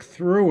look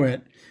through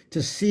it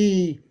to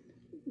see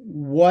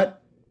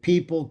what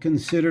people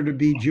consider to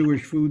be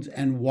Jewish foods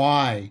and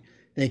why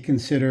they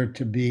consider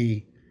to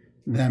be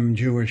them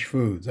Jewish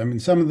foods. I mean,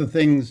 some of the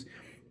things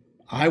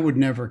I would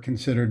never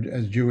consider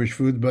as Jewish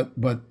foods, but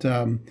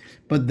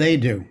they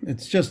do.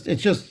 It's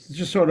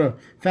just sort of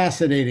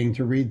fascinating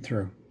to read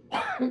through.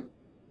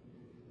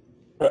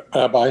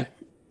 Rabbi,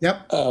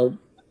 Yep.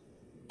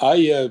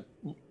 I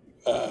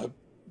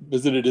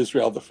visited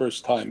Israel the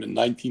first time in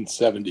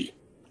 1970.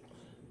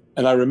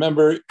 And I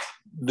remember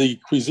the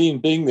cuisine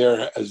being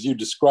there, as you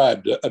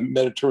described, a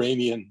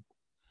Mediterranean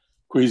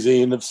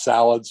cuisine of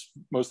salads,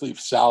 mostly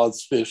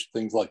salads, fish,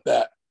 things like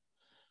that.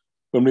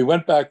 When we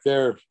went back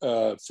there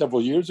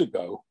several years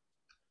ago,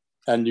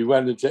 and you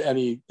went into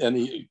any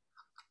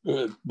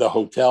the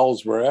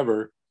hotels,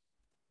 wherever,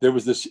 there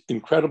was this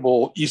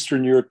incredible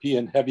Eastern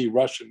European heavy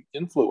Russian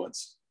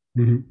influence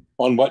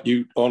on what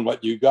you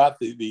got.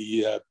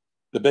 The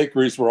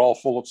bakeries were all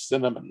full of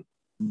cinnamon.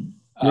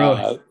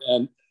 Really?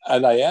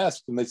 And I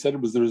asked, and they said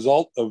it was the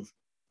result of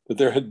that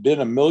there had been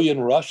 1 million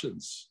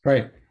Russians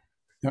Right.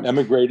 Yep.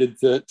 emigrated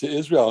to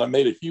Israel, and it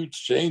made a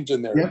huge change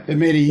in their. Yep. It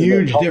made a their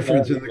huge culture.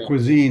 difference in the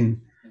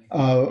cuisine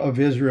of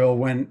Israel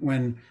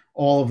when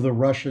all of the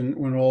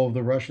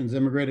Russians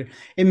immigrated.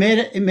 It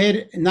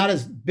made not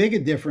as big a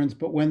difference,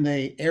 but when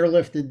they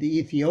airlifted the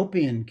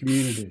Ethiopian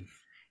community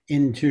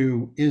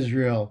into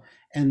Israel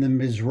and the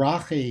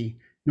Mizrahi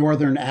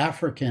Northern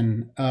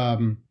African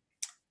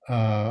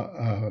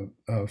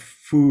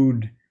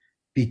food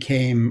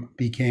became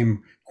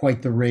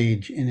quite the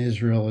rage in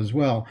Israel as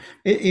well.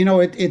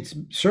 It's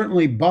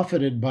certainly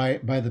buffeted by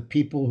the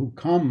people who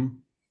come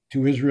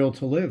to Israel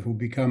to live, who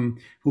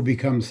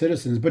become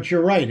citizens. But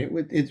you're right;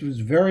 it was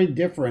very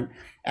different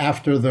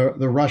after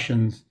the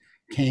Russians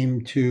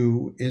came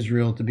to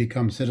Israel to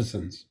become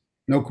citizens.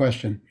 No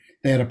question,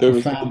 they had a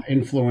profound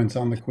influence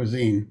on the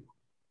cuisine.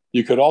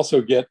 You could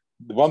also get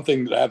the one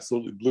thing that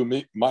absolutely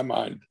blew my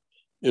mind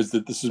is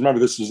that this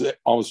is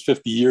almost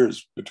 50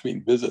 years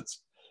between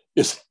visits.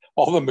 Is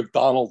all the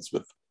McDonald's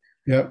with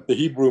the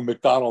Hebrew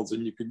McDonald's,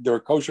 and there are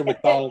kosher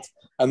McDonald's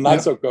and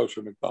not so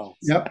kosher McDonald's.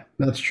 Yep,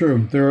 that's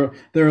true. There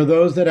are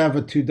those that have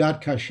a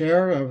Tudat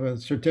Kasher, of a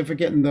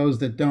certificate, and those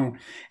that don't.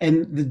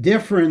 And the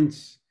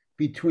difference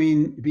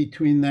between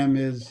them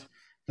is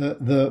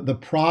the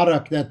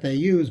product that they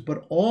use,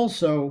 but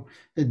also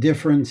the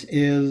difference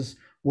is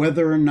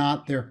whether or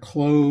not they're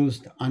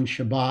closed on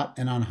Shabbat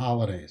and on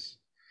holidays.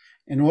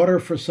 In order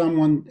for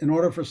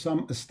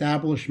some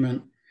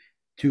establishment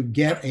to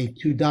get a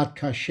Tudat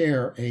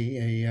Kasher,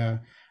 a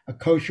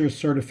kosher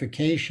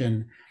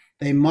certification,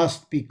 they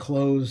must be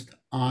closed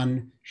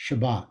on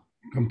Shabbat,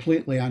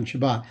 completely on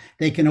Shabbat.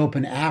 They can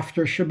open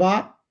after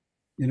Shabbat,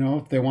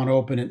 if they want to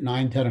open at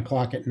 9, 10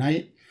 o'clock at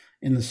night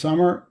in the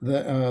summer,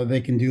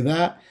 they can do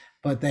that,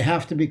 but they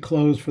have to be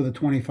closed for the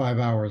 25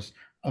 hours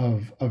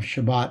of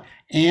Shabbat,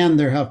 and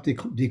they have to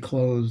be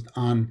closed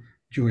on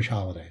Jewish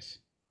holidays.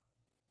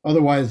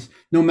 Otherwise,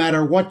 no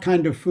matter what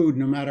kind of food,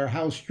 no matter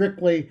how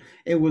strictly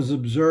it was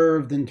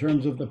observed in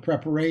terms of the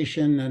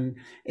preparation, and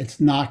it's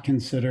not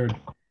considered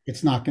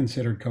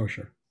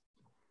kosher.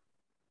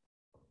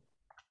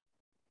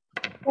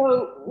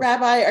 So,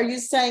 Rabbi, are you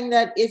saying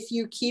that if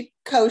you keep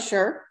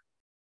kosher,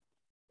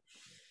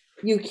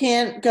 you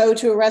can't go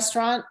to a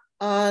restaurant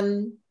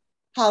on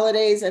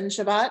holidays and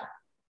Shabbat?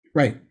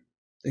 Right,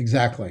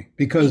 exactly.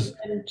 Because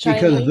Even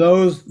Chinese?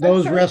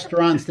 those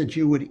restaurants that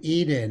you would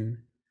eat in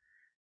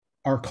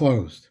are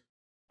closed.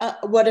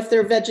 What if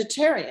they're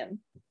vegetarian?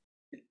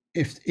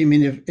 If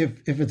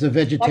it's a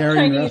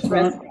vegetarian Chinese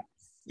restaurant,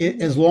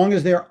 restaurants. as long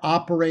as they're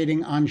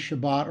operating on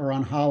Shabbat or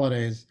on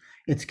holidays,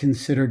 it's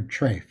considered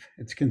treif.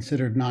 It's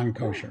considered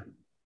non-kosher.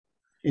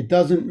 It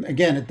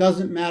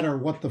doesn't matter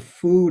what the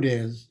food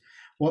is.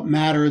 What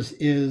matters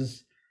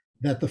is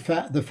that the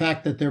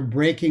fact that they're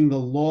breaking the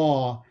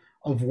law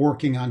of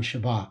working on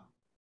Shabbat.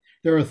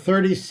 There are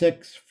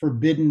 36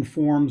 forbidden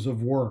forms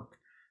of work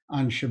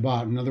on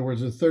Shabbat. In other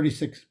words, there's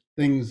 36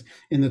 things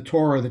in the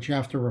Torah that you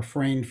have to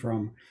refrain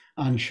from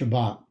on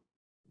Shabbat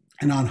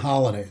and on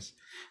holidays.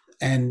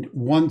 And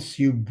once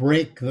you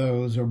break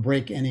those or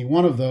break any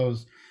one of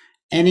those,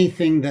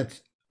 anything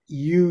that's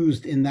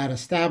used in that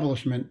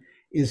establishment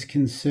is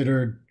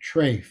considered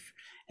treif.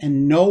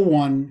 And no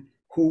one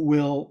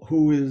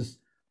who is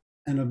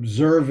an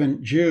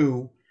observant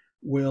Jew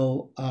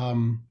will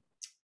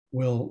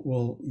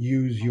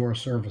use your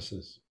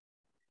services.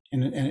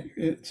 And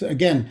it's,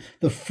 again,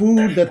 the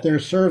food that they're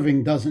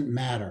serving doesn't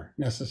matter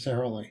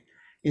necessarily.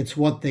 It's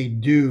what they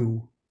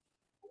do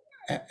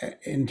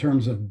in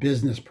terms of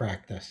business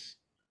practice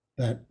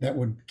that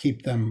would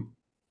keep them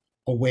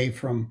away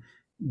from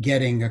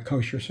getting a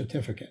kosher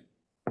certificate.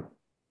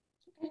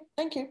 Okay,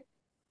 thank you.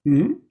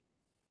 Mm-hmm.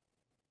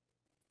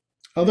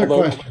 Other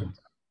questions?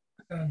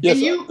 Yes,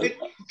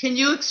 Can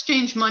you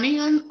exchange money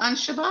on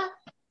Shabbat?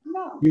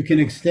 No. You can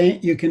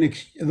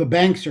the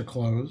banks are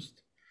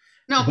closed.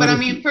 No, But but I if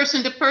mean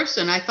person to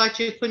person. I thought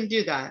you couldn't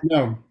do that.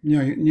 No,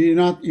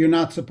 you're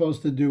not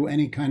supposed to do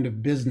any kind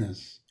of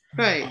business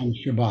Right. on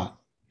Shabbat.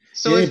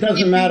 So It if doesn't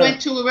you matter.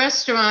 went to a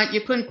restaurant,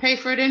 you couldn't pay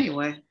for it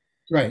anyway.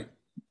 Right.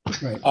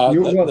 Right.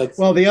 That's-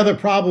 Well, the other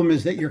problem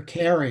is that you're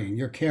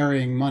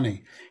carrying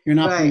money. You're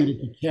not Right. permitted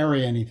to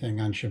carry anything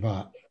on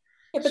Shabbat.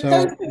 Yeah, but So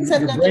those things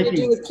have you're nothing to breaking-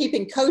 do with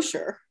keeping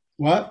kosher.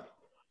 What?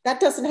 That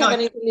doesn't have No.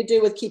 anything to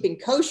do with keeping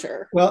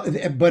kosher. Well,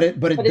 but it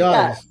But it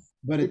does. does.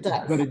 But It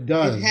does. it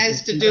does. It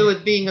has to do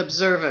with being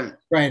observant.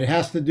 Right. It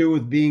has to do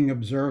with being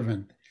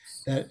observant.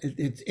 That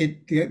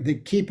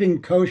the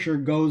keeping kosher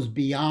goes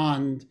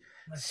beyond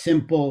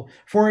simple.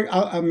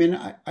 I'll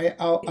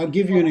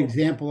give you an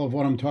example of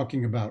what I'm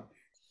talking about.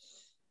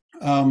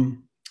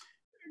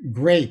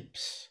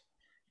 Grapes,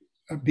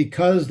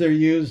 because they're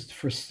used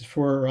for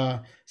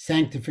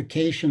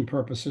sanctification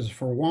purposes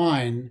for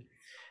wine.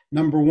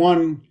 Number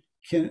one,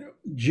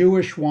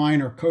 Jewish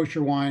wine or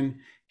kosher wine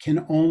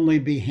can only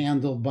be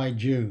handled by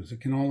Jews. It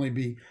can only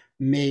be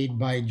made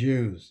by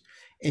Jews.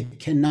 It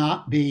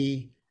cannot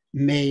be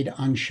made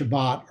on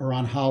Shabbat or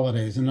on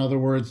holidays. In other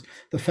words,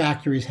 the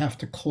factories have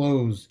to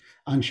close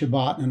on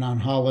Shabbat and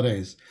on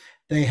holidays.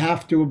 They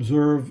have to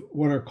observe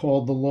what are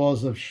called the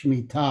laws of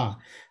Shemitah.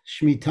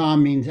 Shemitah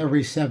means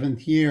every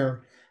seventh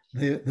year,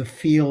 the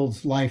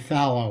fields lie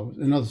fallow.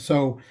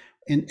 So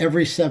in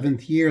every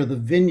seventh year, the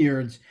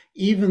vineyards,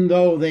 even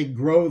though they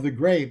grow the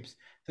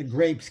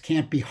grapes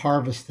can't be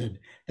harvested.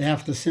 They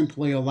have to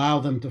simply allow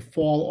them to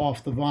fall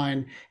off the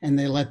vine, and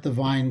they let the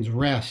vines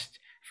rest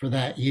for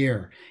that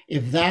year.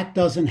 If that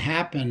doesn't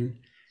happen,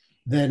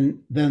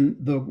 then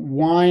the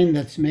wine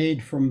that's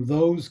made from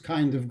those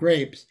kind of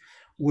grapes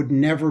would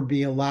never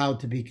be allowed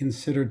to be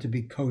considered to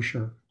be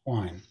kosher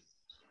wine.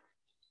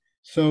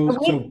 So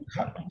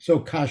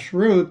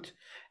kashrut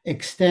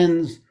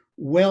extends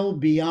well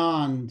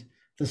beyond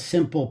the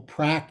simple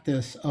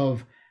practice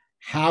of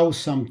how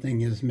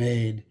something is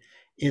made.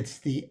 It's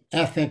the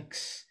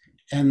ethics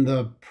and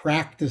the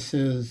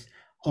practices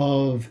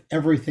of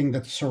everything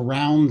that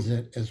surrounds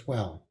it as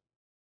well.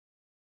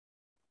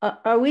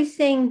 Are we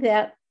saying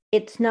that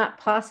it's not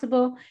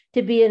possible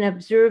to be an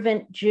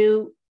observant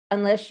Jew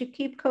unless you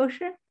keep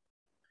kosher?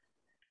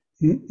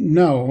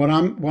 No, what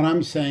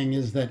I'm saying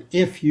is that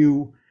if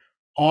you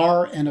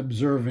are an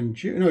observant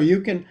Jew,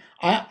 you can.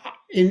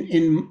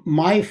 In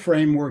my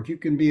framework, you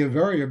can be a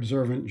very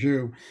observant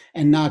Jew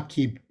and not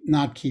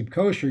keep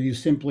kosher. You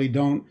simply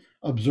don't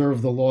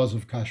observe the laws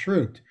of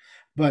kashrut,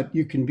 but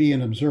you can be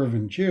an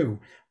observant Jew.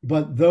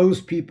 But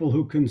those people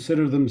who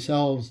consider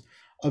themselves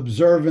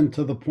observant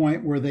to the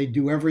point where they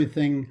do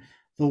everything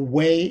the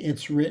way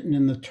it's written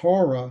in the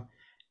Torah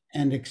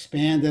and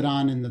expanded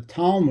on in the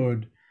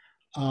Talmud,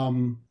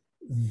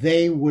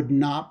 they would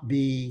not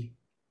be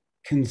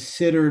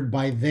considered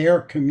by their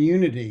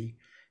community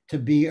to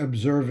be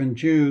observant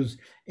Jews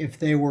if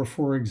they were,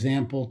 for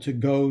example, to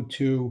go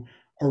to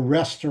a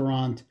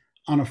restaurant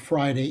on a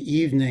Friday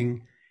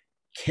evening,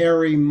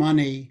 carry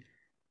money,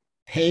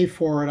 pay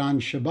for it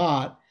on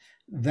Shabbat.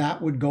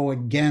 That would go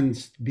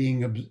against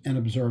being an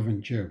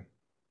observant Jew.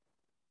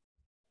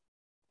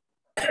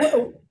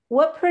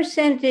 What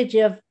percentage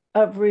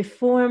of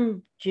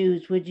Reform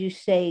Jews would you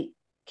say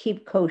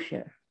keep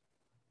kosher?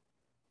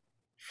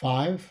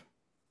 5,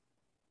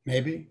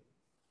 maybe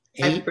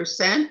 8%.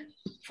 5%?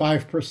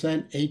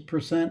 5%,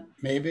 8%,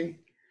 maybe.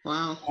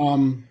 Wow.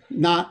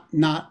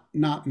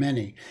 Not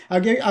many.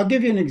 I'll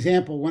give you an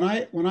example. When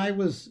I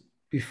was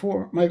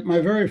before my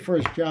very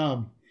first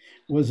job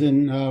was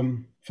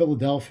in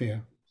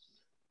Philadelphia,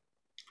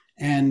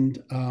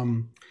 and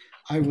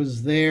I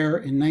was there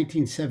in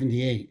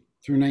 1978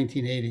 through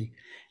 1980,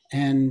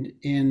 and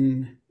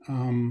in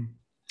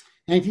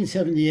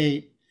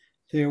 1978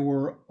 there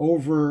were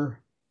over,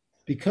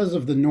 because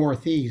of the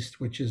Northeast,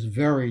 which is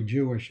very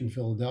Jewish in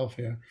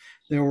Philadelphia,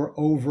 there were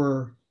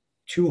over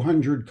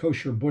 200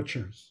 kosher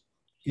butchers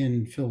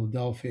in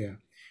Philadelphia.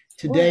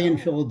 Today in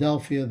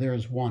Philadelphia,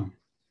 there's one.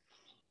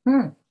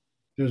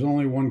 There's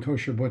only one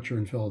kosher butcher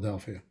in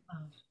Philadelphia,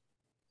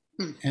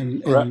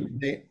 and they're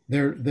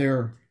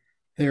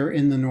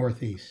in the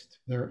Northeast.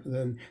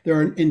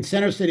 They're in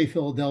Center City,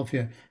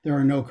 Philadelphia. There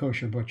are no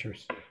kosher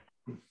butchers.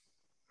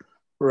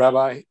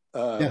 Rabbi,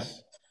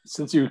 Yes.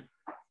 since you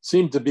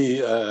seem to be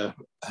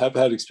have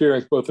had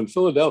experience both in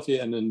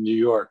Philadelphia and in New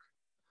York,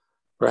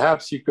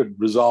 perhaps you could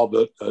resolve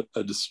a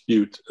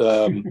dispute.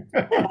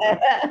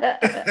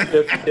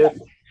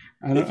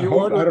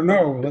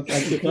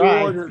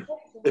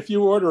 If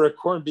you order a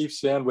corned beef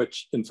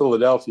sandwich in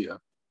Philadelphia,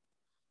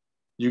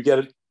 you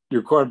get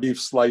your corned beef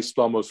sliced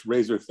almost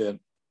razor thin.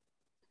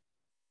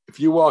 If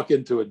you walk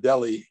into a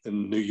deli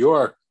in New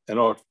York and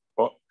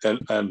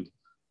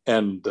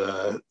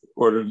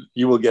order,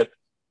 you will get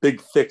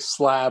big thick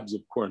slabs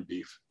of corned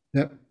beef.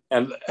 Yep.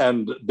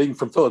 And being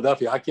from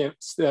Philadelphia, I can't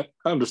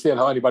understand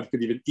how anybody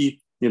could even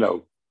eat,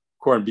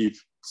 corned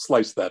beef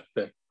sliced that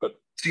thick. But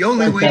it's the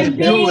only way to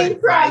do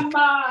it. From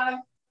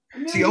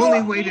it's the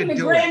only way to do it.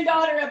 The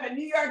granddaughter of a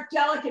New York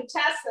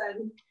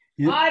delicatessen.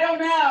 Yeah. I don't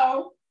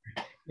know.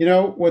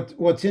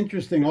 What's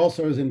interesting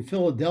also is in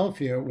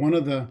Philadelphia,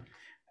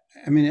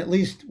 at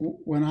least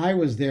when I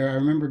was there, I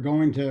remember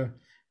going to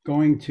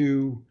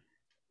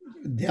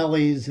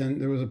delis, and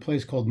there was a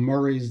place called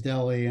Murray's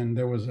Deli, and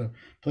there was a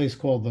place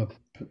called the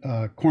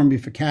Corned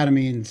Beef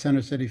Academy in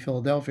Center City,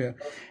 Philadelphia,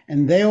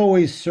 and they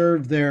always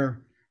served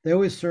their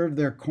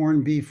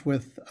corned beef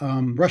with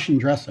Russian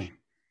dressing,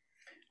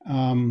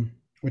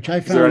 which I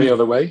found. Is there any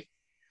other way?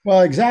 Well,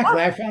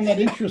 exactly. I found that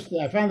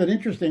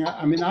interesting.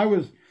 I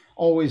was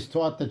always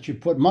taught that you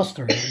put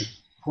mustard in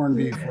corned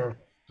beef or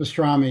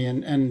pastrami,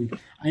 and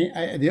I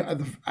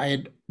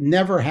had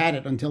never had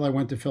it until I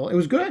went to Phil. It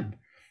was good.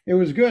 It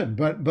was good,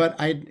 but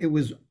it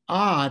was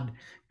odd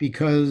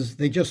because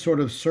they just sort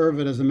of serve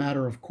it as a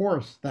matter of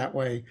course that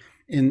way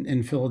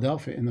in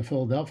Philadelphia, in the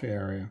Philadelphia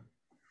area.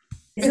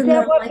 Is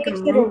that what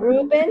makes it a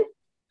Reuben?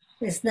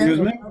 Isn't that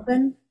a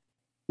Reuben?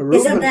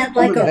 Isn't that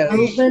like a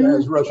Reuben?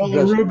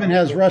 The Reuben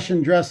has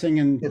Russian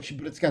dressing, but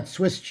it's got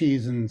Swiss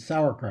cheese and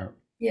sauerkraut.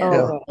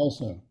 Yeah.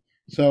 Also,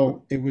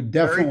 so it would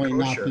definitely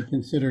not be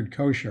considered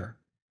kosher.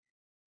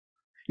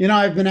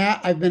 I've been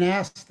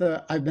asked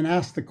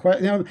the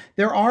question.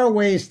 There are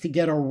ways to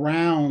get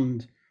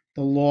around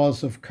the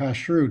laws of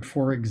kashrut.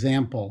 For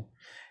example,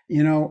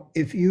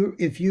 if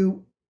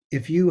you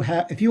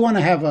want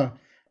to have a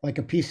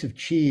piece of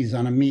cheese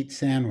on a meat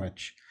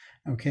sandwich,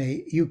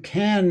 okay, you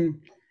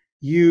can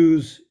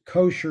use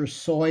kosher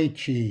soy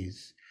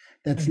cheese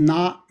that's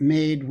not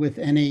made with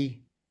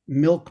any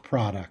milk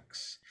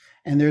products,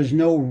 and there's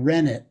no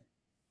rennet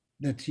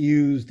that's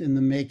used in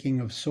the making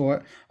of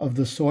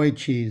the soy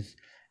cheese.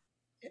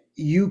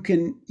 You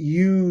can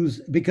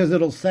use, because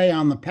it'll say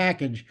on the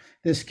package,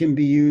 this can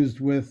be used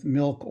with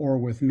milk or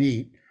with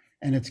meat,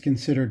 and it's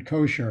considered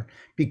kosher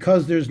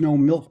because there's no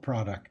milk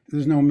product.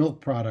 There's no milk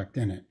product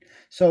in it.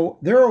 So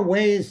there are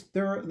ways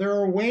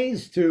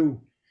to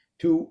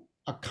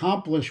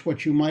accomplish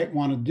what you might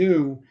want to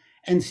do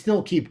and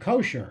still keep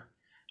kosher.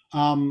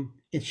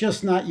 It's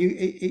just not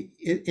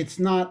it's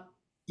not.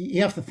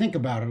 You have to think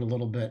about it a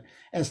little bit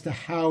as to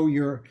how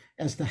you're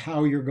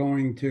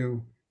going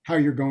to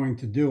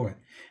do it.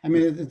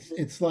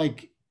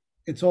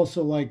 It's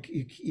also like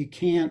you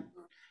can't,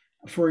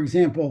 for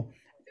example,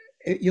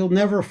 you'll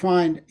never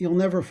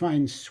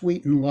find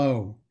sweet and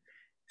low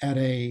at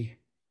a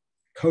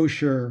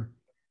kosher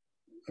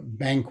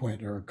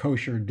banquet or a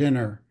kosher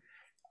dinner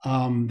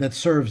that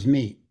serves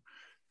meat,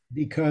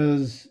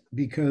 because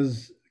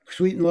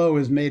sweet and low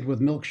is made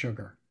with milk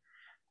sugar.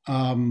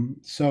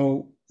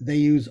 So they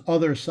use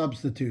other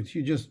substitutes.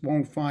 You just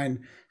won't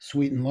find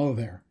sweet and low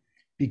there,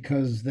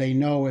 because they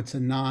know it's a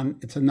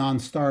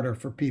non-starter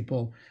for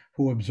people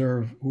who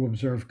observe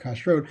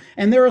kashrut.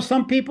 And there are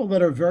some people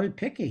that are very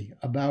picky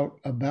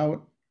about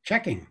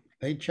checking.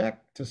 They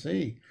check to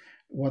see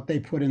what they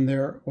put in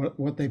there.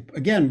 What they,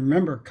 again,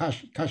 remember,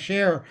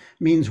 kasher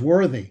means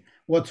worthy.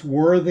 What's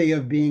worthy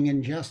of being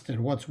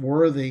ingested? What's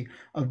worthy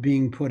of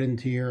being put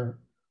into your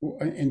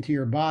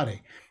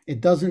body?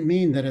 It doesn't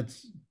mean that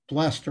it's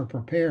blessed or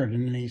prepared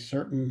in any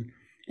certain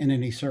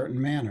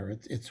manner.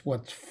 It's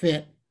what's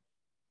fit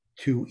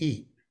to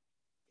eat.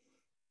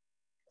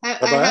 I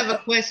have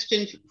a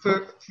question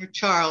for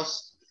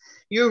Charles.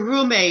 Your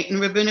roommate in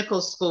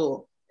rabbinical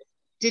school,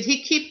 did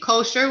he keep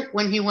kosher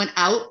when he went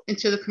out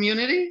into the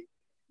community?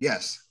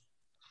 Yes.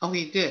 Oh,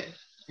 he did.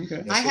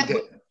 Okay. Yes, he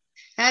did.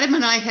 Adam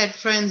and I had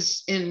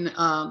friends in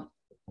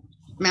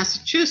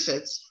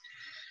Massachusetts,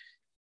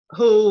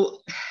 who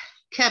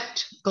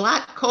kept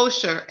glatt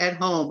kosher at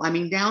home. I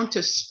mean, down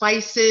to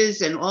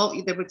spices and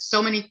all. There were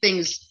so many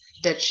things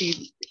that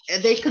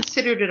they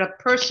considered it a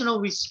personal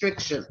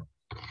restriction.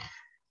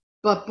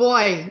 But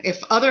boy, if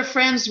other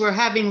friends were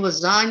having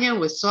lasagna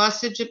with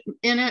sausage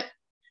in it,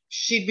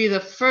 she'd be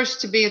the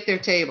first to be at their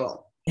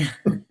table.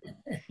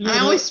 I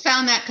always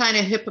found that kind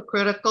of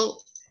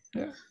hypocritical.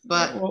 Yeah.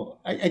 But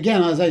well,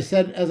 again, as I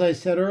said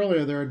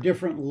earlier, there are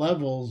different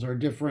levels or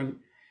different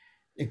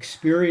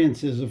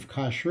experiences of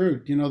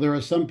kashrut. You know, there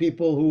are some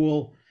people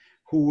who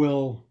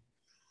will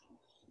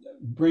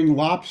bring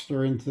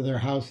lobster into their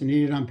house and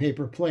eat it on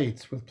paper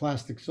plates with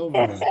plastic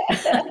silverware,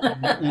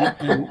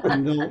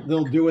 and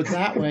they'll do it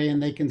that way,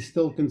 and they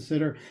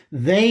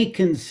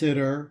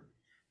consider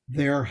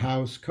their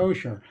house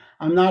kosher.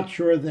 I'm not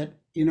sure that,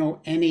 you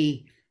know,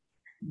 any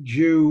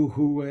Jew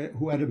who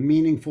had a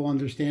meaningful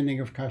understanding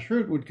of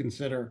kashrut would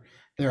consider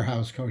their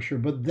house kosher,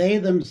 but they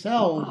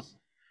themselves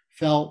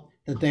felt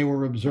that they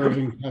were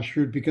observing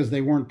kashrut because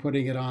they weren't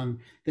putting it on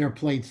their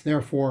plates.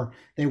 Therefore,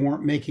 they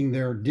weren't making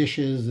their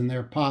dishes and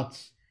their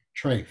pots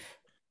treif.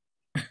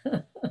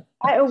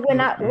 When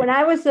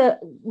I was a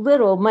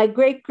little, my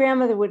great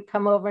grandmother would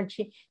come over, and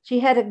she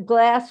had a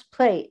glass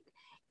plate,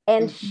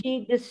 and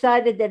she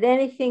decided that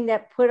anything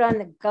that put on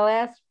the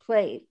glass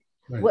plate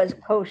was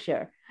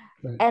kosher.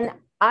 Right. And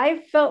I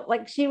felt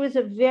like she was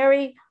a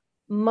very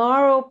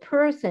moral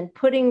person,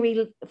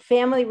 putting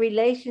family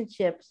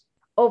relationships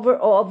over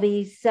all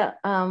these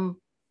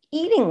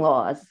eating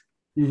laws.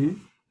 Mm-hmm.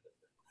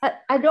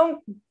 I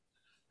don't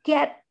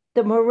get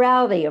the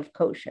morality of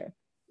kosher.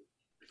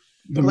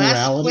 The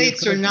glass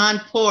plates are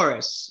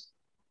non-porous,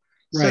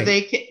 so Right.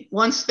 they can,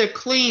 once they're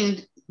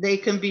cleaned, they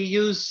can be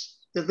used.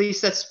 At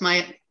least that's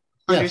my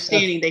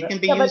understanding. They can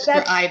be Yeah, but used for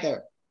that's-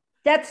 either.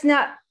 That's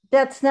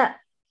not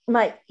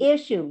my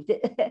issue.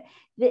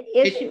 The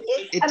issue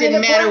is, It I mean,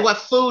 didn't matter was- what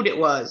food it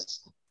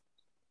was.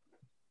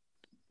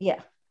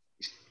 Yeah.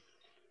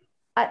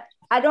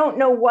 I don't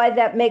know why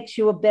that makes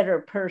you a better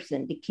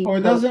person to keep. Or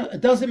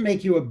it doesn't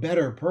make you a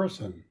better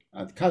person.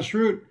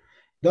 Kashrut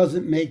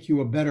doesn't make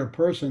you a better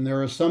person.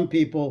 There are some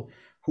people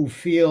who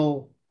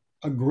feel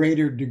a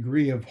greater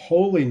degree of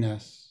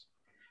holiness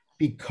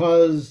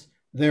because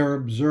they're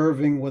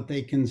observing what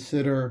they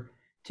consider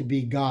to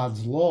be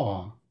God's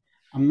law.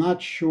 I'm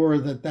not sure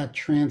that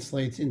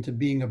translates into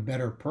being a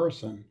better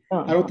person.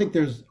 I don't think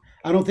there's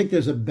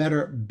a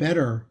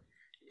better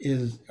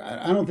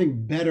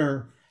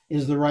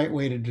is the right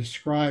way to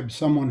describe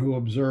someone who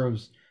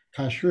observes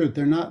kashrut.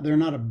 They're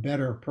not a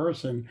better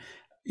person.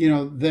 You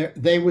know,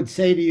 they would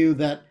say to you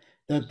that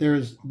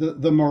there's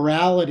the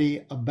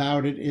morality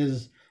about it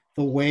is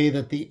the way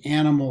that the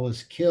animal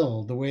is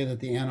killed, the way that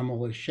the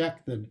animal is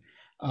shechted,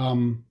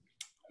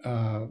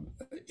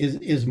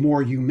 is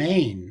more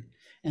humane,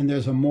 and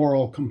there's a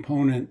moral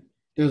component.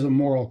 There's a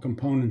moral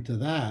component to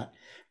that,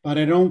 but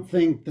I don't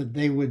think that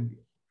they would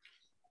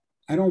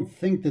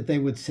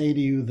say to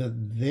you that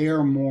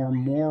they're more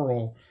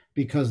moral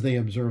because they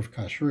observe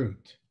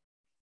kashrut.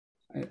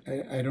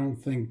 I don't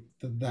think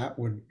that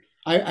would.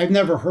 I've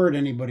never heard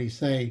anybody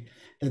say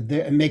that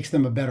it makes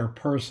them a better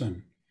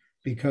person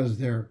because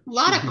they're. A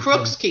lot of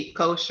crooks keep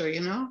kosher,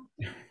 you know.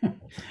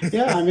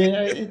 Yeah, I mean,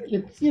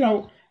 it's you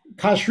know,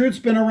 kashrut's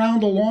been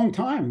around a long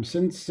time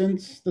since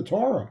the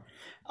Torah,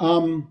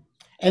 and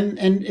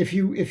if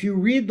you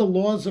read the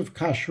laws of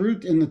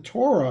kashrut in the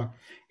Torah,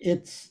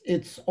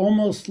 it's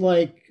almost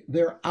like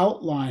they're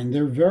outlined.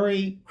 They're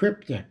very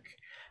cryptic.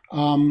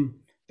 The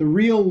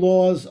real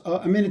laws.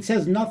 I mean, it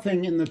says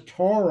nothing in the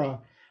Torah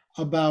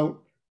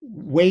about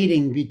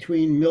waiting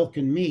between milk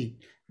and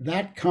meat.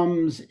 That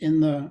comes in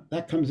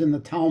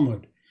the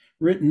Talmud,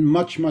 written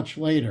much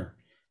later.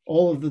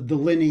 All of the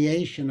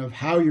delineation of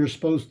how you're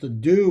supposed to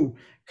do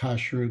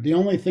kashrut. The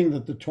only thing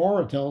that the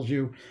Torah tells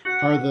you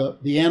are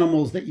the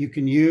animals that you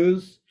can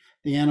use,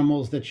 the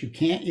animals that you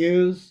can't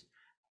use.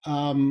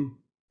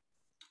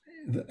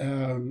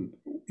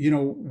 You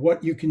know,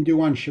 what you can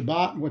do on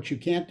Shabbat, what you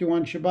can't do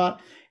on Shabbat.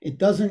 It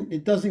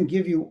doesn't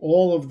give you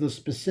all of the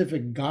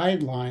specific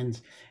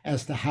guidelines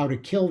as to how to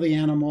kill the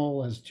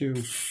animal, as to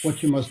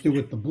what you must do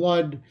with the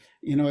blood.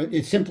 You know,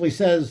 it simply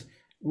says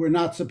we're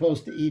not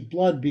supposed to eat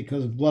blood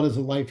because blood is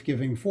a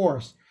life-giving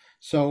force.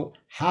 So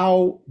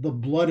how the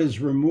blood is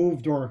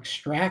removed or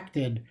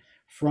extracted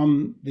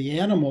from the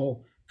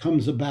animal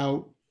comes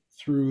about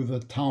through the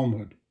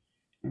Talmud.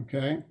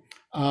 Okay.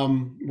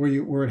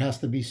 Where it has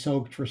to be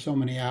soaked for so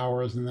many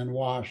hours and then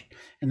washed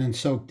and then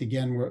soaked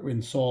again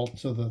in salt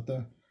so that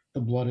the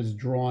blood is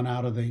drawn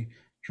out of the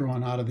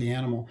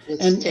animal.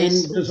 And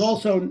there's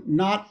also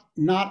not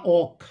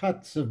all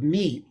cuts of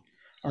meat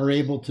are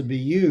able to be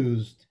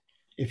used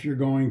if you're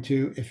going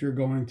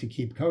to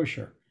keep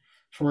kosher.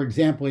 For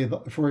example,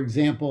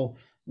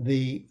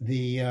 the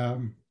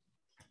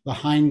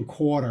hind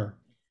quarter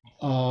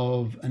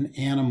of an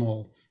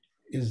animal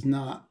is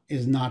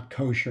not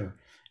kosher.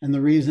 And the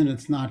reason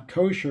it's not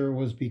kosher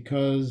was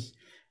because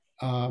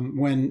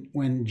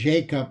when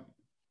Jacob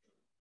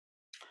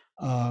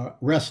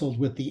wrestled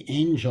with the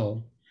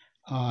angel,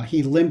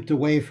 he limped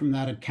away from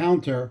that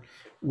encounter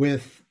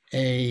with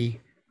a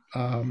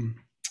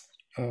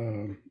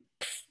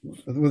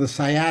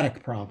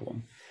sciatic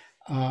problem.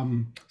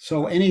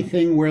 So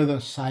anything where the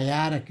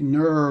sciatic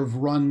nerve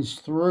runs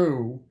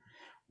through,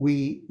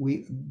 we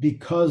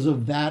because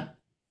of that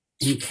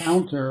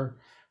encounter,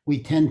 we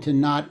tend to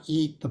not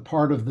eat the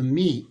part of the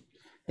meat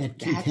that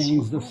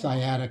contains the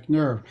sciatic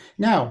nerve.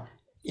 Now,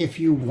 if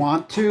you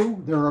want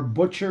to, there are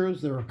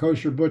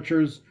kosher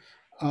butchers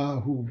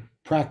who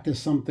practice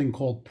something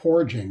called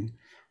porging,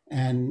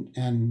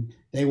 and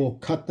they will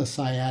cut the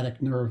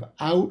sciatic nerve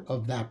out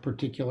of that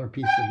particular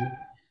piece of meat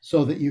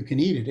so that you can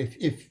eat it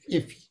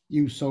if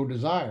you so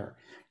desire.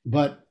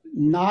 But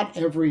not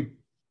every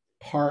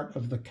part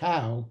of the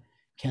cow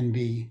can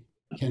be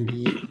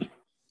eaten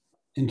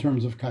in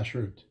terms of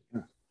kashrut.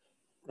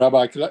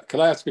 Rabbi, could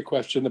I ask a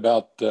question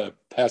about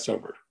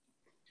Passover?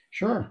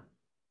 Sure.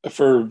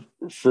 For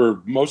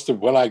most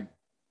of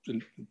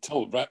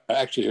until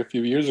actually a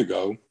few years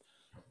ago,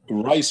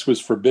 rice was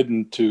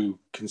forbidden to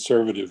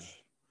conservative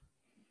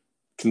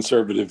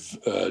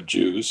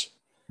Jews,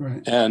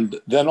 right? And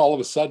then all of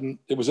a sudden,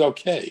 it was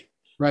okay,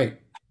 right?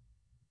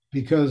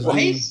 Because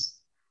rice,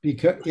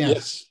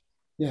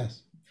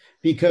 yes,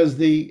 because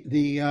the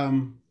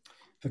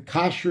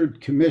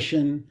Kashrut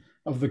Commission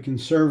of the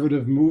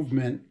conservative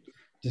movement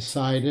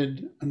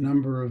decided a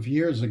number of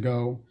years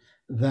ago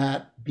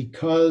that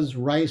because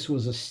rice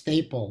was a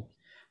staple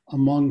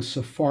among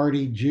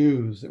Sephardi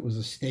Jews, it was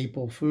a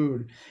staple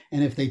food,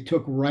 and if they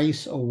took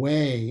rice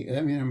away,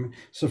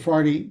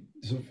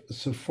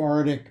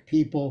 Sephardic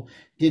people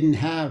didn't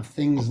have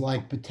things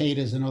like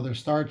potatoes and other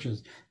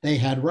starches. They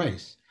had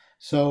rice.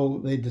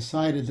 So they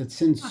decided that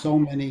since so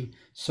many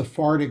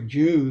Sephardic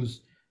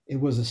Jews, it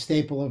was a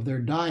staple of their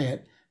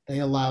diet, they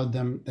allowed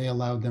them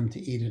to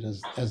eat it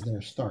as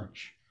their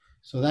starch.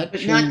 So that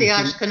but not the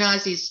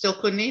Ashkenazis still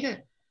couldn't eat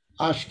it.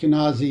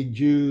 Ashkenazi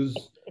Jews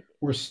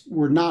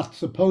were not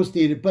supposed to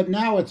eat it, but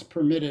now it's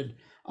permitted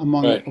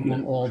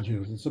among all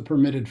Jews. It's a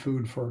permitted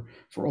food for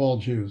all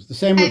Jews. The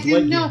same with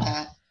legumes. Know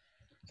that.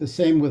 The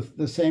same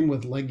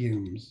with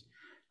legumes.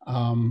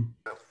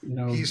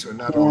 These are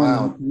not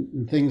allowed.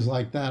 And things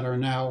like that are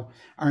now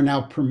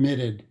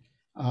permitted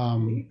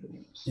in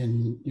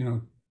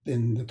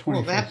the 21st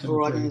Well, that century.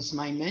 broadens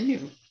my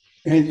menu.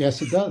 And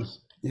yes, it does.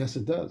 Yes,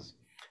 it does.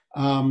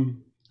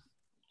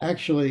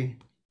 Actually,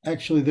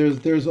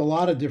 there's a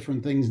lot of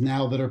different things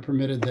now that are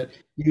permitted that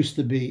used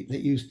to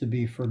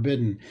be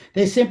forbidden.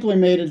 They simply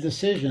made a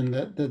decision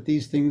that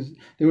these things,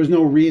 there was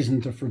no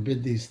reason to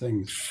forbid these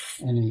things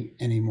any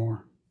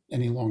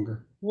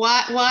longer.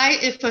 Why,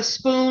 if a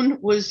spoon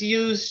was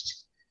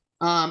used,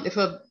 if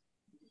a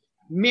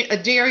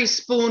dairy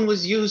spoon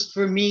was used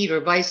for meat or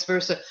vice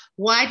versa,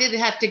 why did it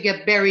have to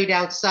get buried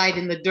outside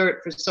in the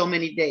dirt for so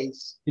many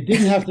days? It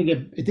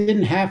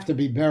didn't have to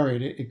be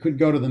buried. It could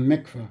go to the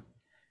mikveh,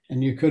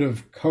 and you could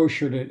have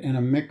koshered it in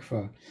a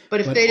mikveh.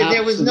 But if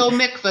there was no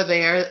mikveh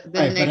there,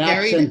 then they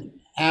buried it.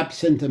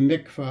 Absent a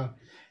mikveh,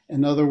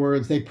 in other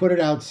words, they put it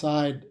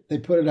outside. They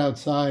put it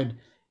outside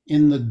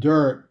in the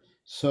dirt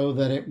so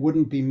that it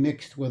wouldn't be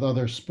mixed with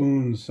other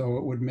spoons, so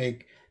it would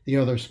make the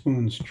other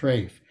spoons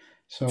trafe.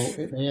 So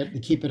they had to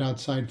keep it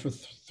outside for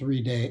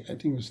 3 days. I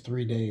think it was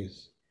 3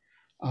 days.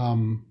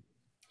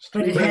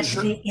 But it had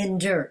to be in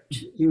dirt.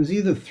 It was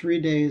either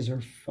 3 days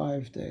or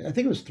 5 days. I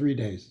think it was 3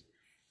 days.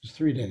 It was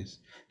 3 days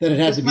that it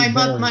had to be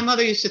buried. My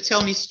mother used to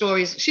tell me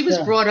stories. She was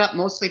brought up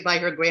mostly by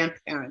her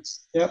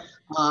grandparents. Yep.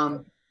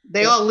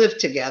 They all lived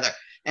together,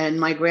 and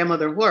my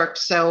grandmother worked.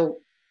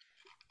 So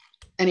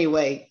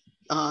anyway,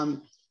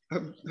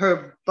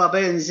 her Baba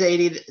and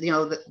Zaidi,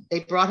 they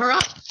brought her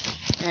up,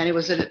 and it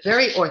was a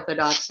very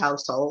Orthodox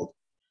household.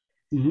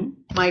 Mm-hmm.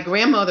 My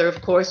grandmother,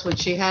 of course, when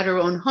she had her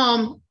own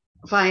home,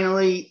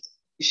 finally,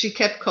 she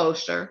kept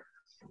kosher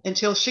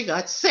until she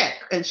got sick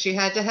and she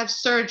had to have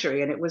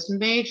surgery, and it was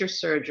major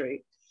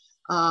surgery.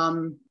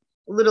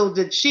 Little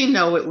did she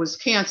know it was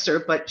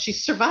cancer, but she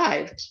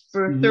survived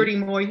for 30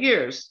 more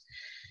years.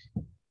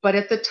 But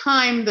at the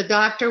time, the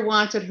doctor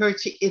wanted her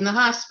in the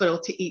hospital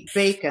to eat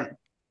bacon.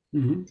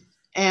 Mm-hmm.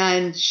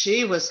 And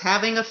she was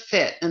having a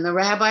fit, and the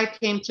rabbi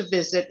came to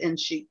visit, and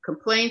she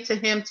complained to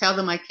him, tell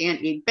them I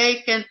can't eat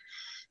bacon.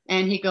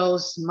 And he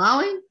goes,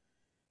 Molly,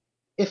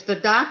 if the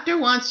doctor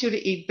wants you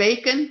to eat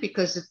bacon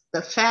because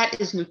the fat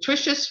is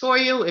nutritious for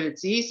you and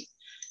it's easy,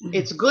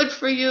 it's good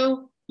for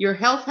you, your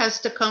health has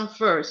to come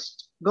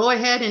first. Go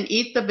ahead and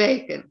eat the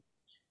bacon.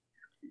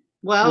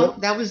 Well,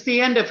 that was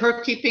the end of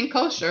her keeping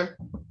kosher.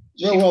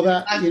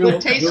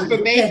 Good taste for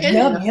bacon.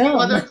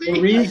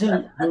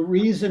 The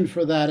reason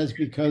for that is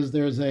because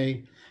there's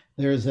a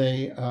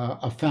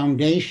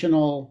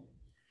foundational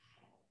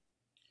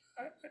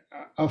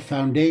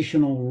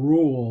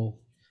rule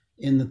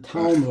in the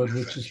Talmud,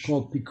 which is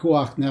called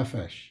Pikuach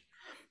Nefesh.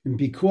 And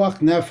Pikuach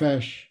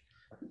Nefesh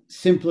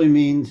simply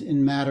means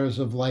in matters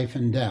of life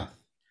and death.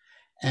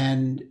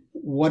 And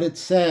what it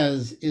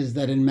says is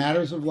that in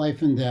matters of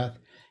life and death,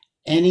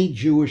 any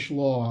Jewish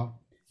law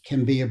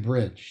can be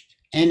abridged.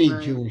 Any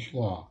Jewish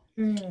law,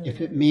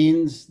 if it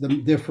means the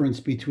difference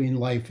between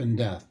life and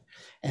death.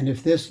 And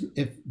if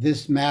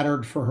this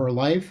mattered for her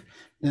life,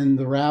 then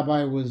the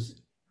rabbi was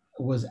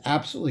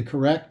absolutely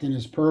correct in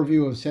his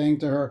purview of saying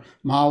to her,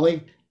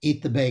 Molly,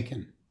 eat the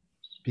bacon,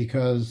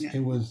 because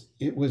it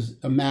was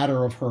a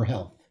matter of her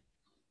health.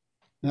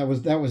 That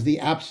was the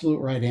absolute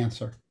right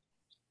answer.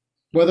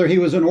 Whether he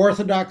was an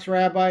Orthodox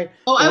rabbi.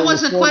 Oh, I or a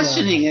wasn't Reform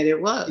questioning rabbi, it.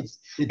 It was.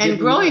 it And didn't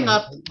growing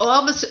matter. up,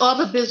 all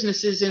the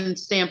businesses in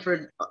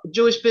Stamford,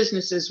 Jewish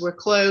businesses, were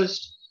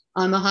closed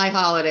on the high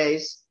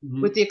holidays,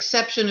 Mhm. with the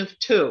exception of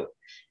two.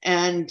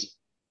 And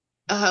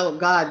oh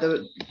God,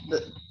 the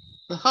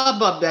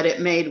hubbub that it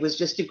made was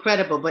just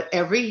incredible. But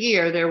every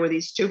year there were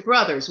these two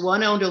brothers.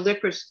 One owned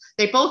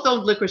they both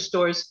owned liquor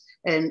stores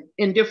and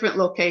in different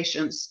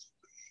locations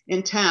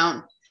in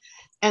town.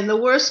 And the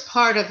worst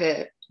part of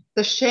it,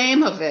 the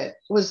shame of it,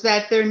 was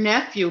that their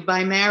nephew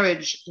by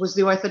marriage was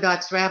the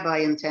Orthodox rabbi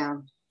in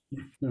town.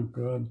 Oh,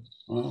 good.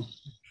 Wow.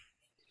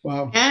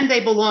 Wow. And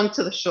they belonged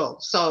to the shul.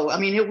 So, I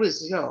mean, it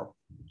was,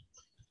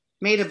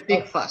 made a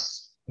big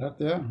fuss.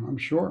 Yeah, I'm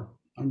sure.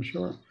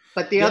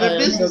 But the Yeah, other I know.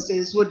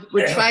 businesses would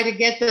try to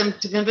get them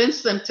to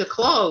convince them to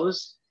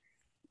close,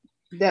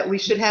 that we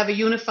should have a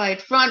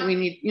unified front. We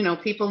need,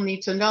 people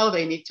need to know,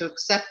 they need to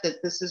accept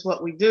that this is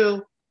what we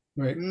do.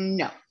 Right.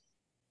 No.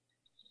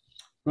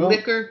 Well,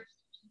 Liquor.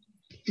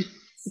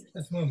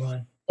 Let's move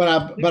on. But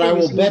I Liquor will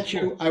was bet moved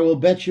you, I will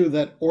bet you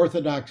that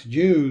Orthodox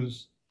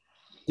Jews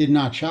did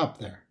not shop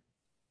there.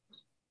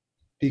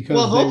 Because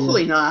Well, they were-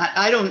 hopefully not.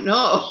 I don't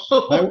know.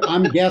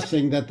 I'm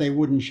guessing that they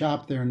wouldn't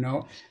shop there.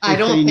 No, I if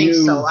they don't think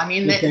knew so. I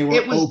mean, that they were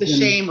it was the open-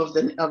 shame of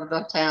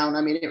the town.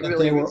 I mean, it that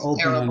really they were was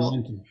open on terrible.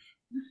 Lenten.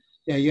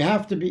 Yeah, you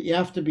have to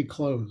be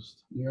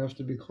closed. You have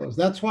to be closed.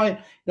 That's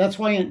why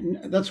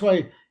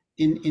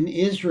in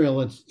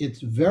Israel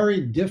it's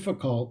very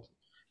difficult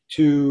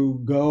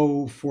to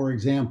go, for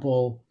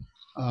example,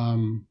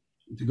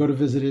 to go to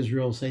visit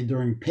Israel, say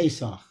during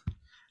Pesach,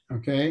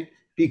 okay?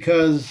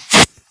 Because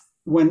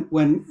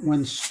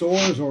when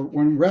stores or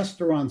when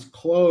restaurants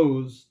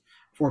close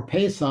for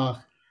Pesach,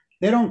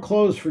 they don't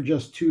close for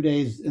just 2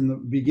 days in the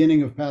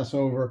beginning of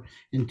Passover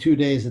and 2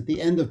 days at the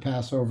end of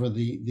Passover,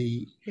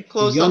 the They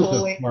closed the Yom whole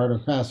Tov way. part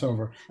of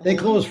Passover. They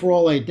close for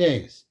all 8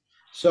 days.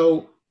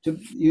 So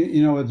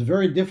it's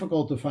very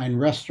difficult to find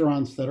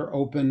restaurants that are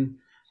open,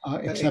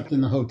 except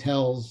in the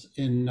hotels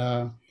in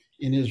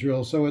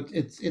Israel. So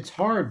it's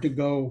hard to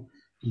go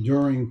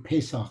during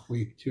Pesach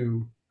week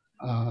to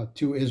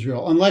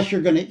Israel, unless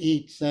you're going to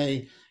eat,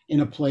 say,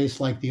 in a place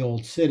like the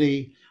Old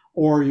City,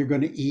 or you're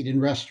going to eat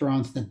in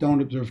restaurants that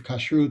don't observe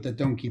kashrut, that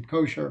don't keep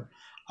kosher.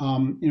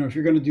 If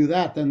you're going to do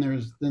that, then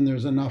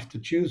there's enough to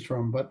choose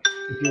from. But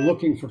if you're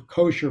looking for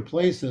kosher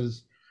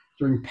places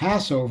during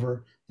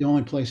Passover, the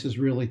only places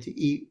really to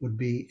eat would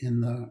be in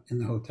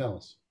the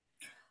hotels.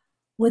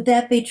 Would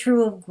that be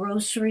true of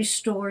grocery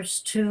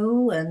stores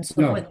too, and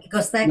so No. forth?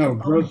 Because that No,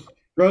 could-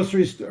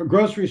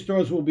 grocery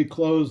stores will be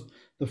closed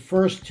the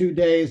first 2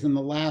 days and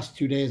the last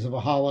 2 days of a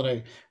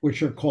holiday,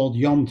 which are called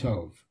Yom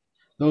Tov.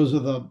 Those are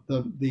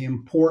the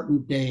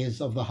important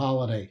days of the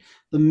holiday.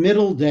 The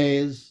middle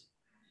days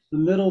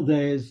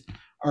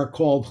are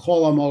called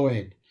Chol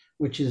HaMoed,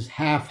 which is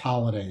half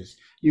holidays.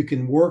 You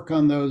can work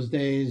on those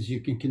days.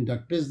 You can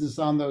conduct business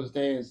on those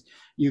days.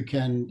 You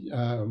can,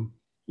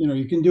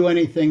 you can do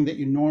anything that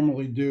you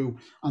normally do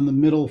on the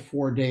middle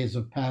 4 days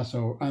of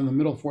Passover.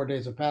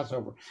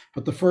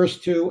 But the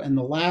first two and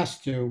the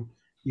last two,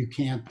 you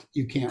can't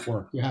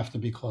work. You have to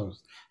be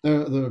closed.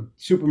 The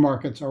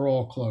supermarkets are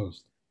all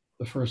closed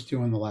the first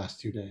 2 and the last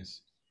 2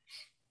 days.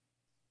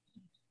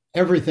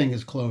 Everything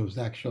is closed,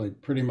 actually,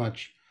 pretty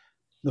much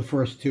the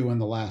first 2 and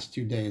the last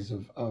 2 days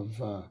of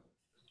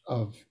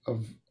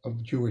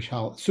Jewish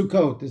holiday.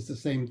 Sukkot is the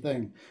same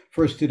thing.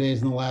 First 2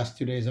 days and the last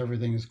 2 days,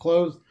 everything is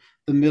closed.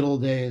 The middle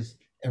days,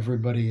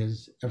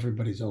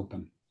 everybody's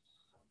open.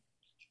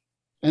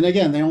 And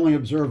again, they only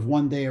observe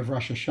 1 day of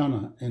Rosh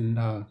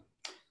Hashanah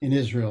in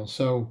Israel,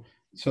 so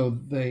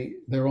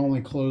they're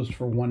only closed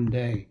for 1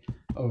 day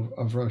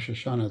of Rosh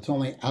Hashanah. It's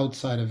only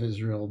outside of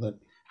Israel that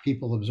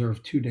people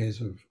observe 2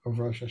 days of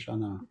Rosh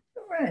Hashanah.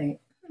 right.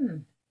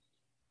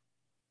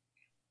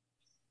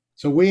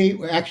 So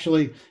we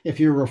actually, if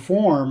you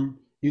reform,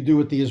 you do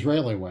it the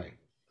Israeli way.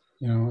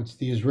 It's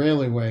the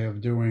Israeli way of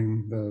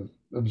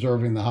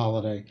observing the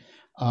holiday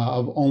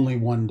of only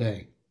 1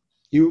 day.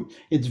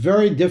 It's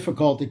very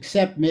difficult,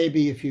 except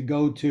maybe if you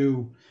go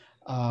to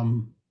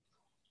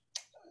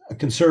a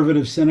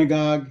conservative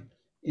synagogue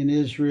in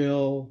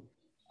Israel,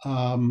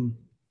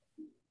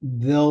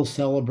 they'll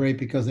celebrate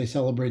because they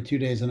celebrate 2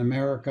 days in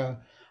America.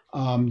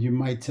 You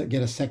might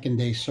get a second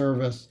day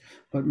service,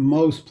 but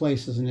most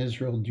places in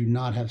Israel do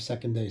not have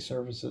second day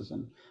services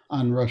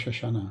on Rosh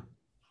Hashanah.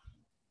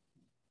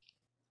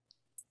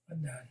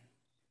 I'm done.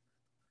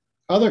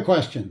 Other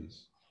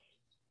questions?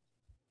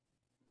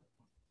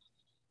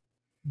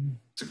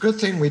 It's a good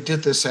thing we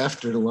did this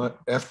after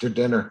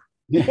dinner.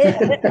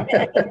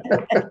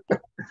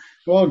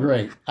 Well,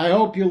 great. I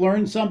hope you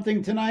learned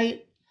something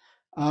tonight.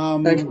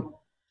 Thank you.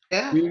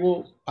 Yeah.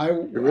 I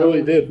really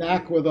will did. be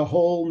back with a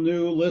whole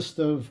new list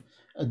of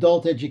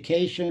adult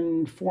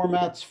education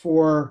formats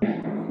for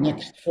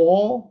next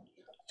fall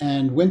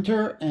and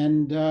winter,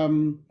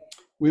 and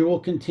we will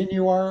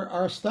continue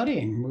our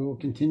studying. We will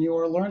continue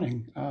our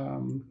learning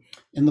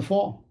in the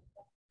fall.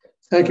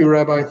 Thank you,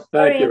 Rabbi.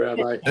 Thank you,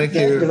 Rabbi. Thank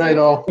you. Good night,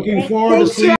 all. Looking forward to seeing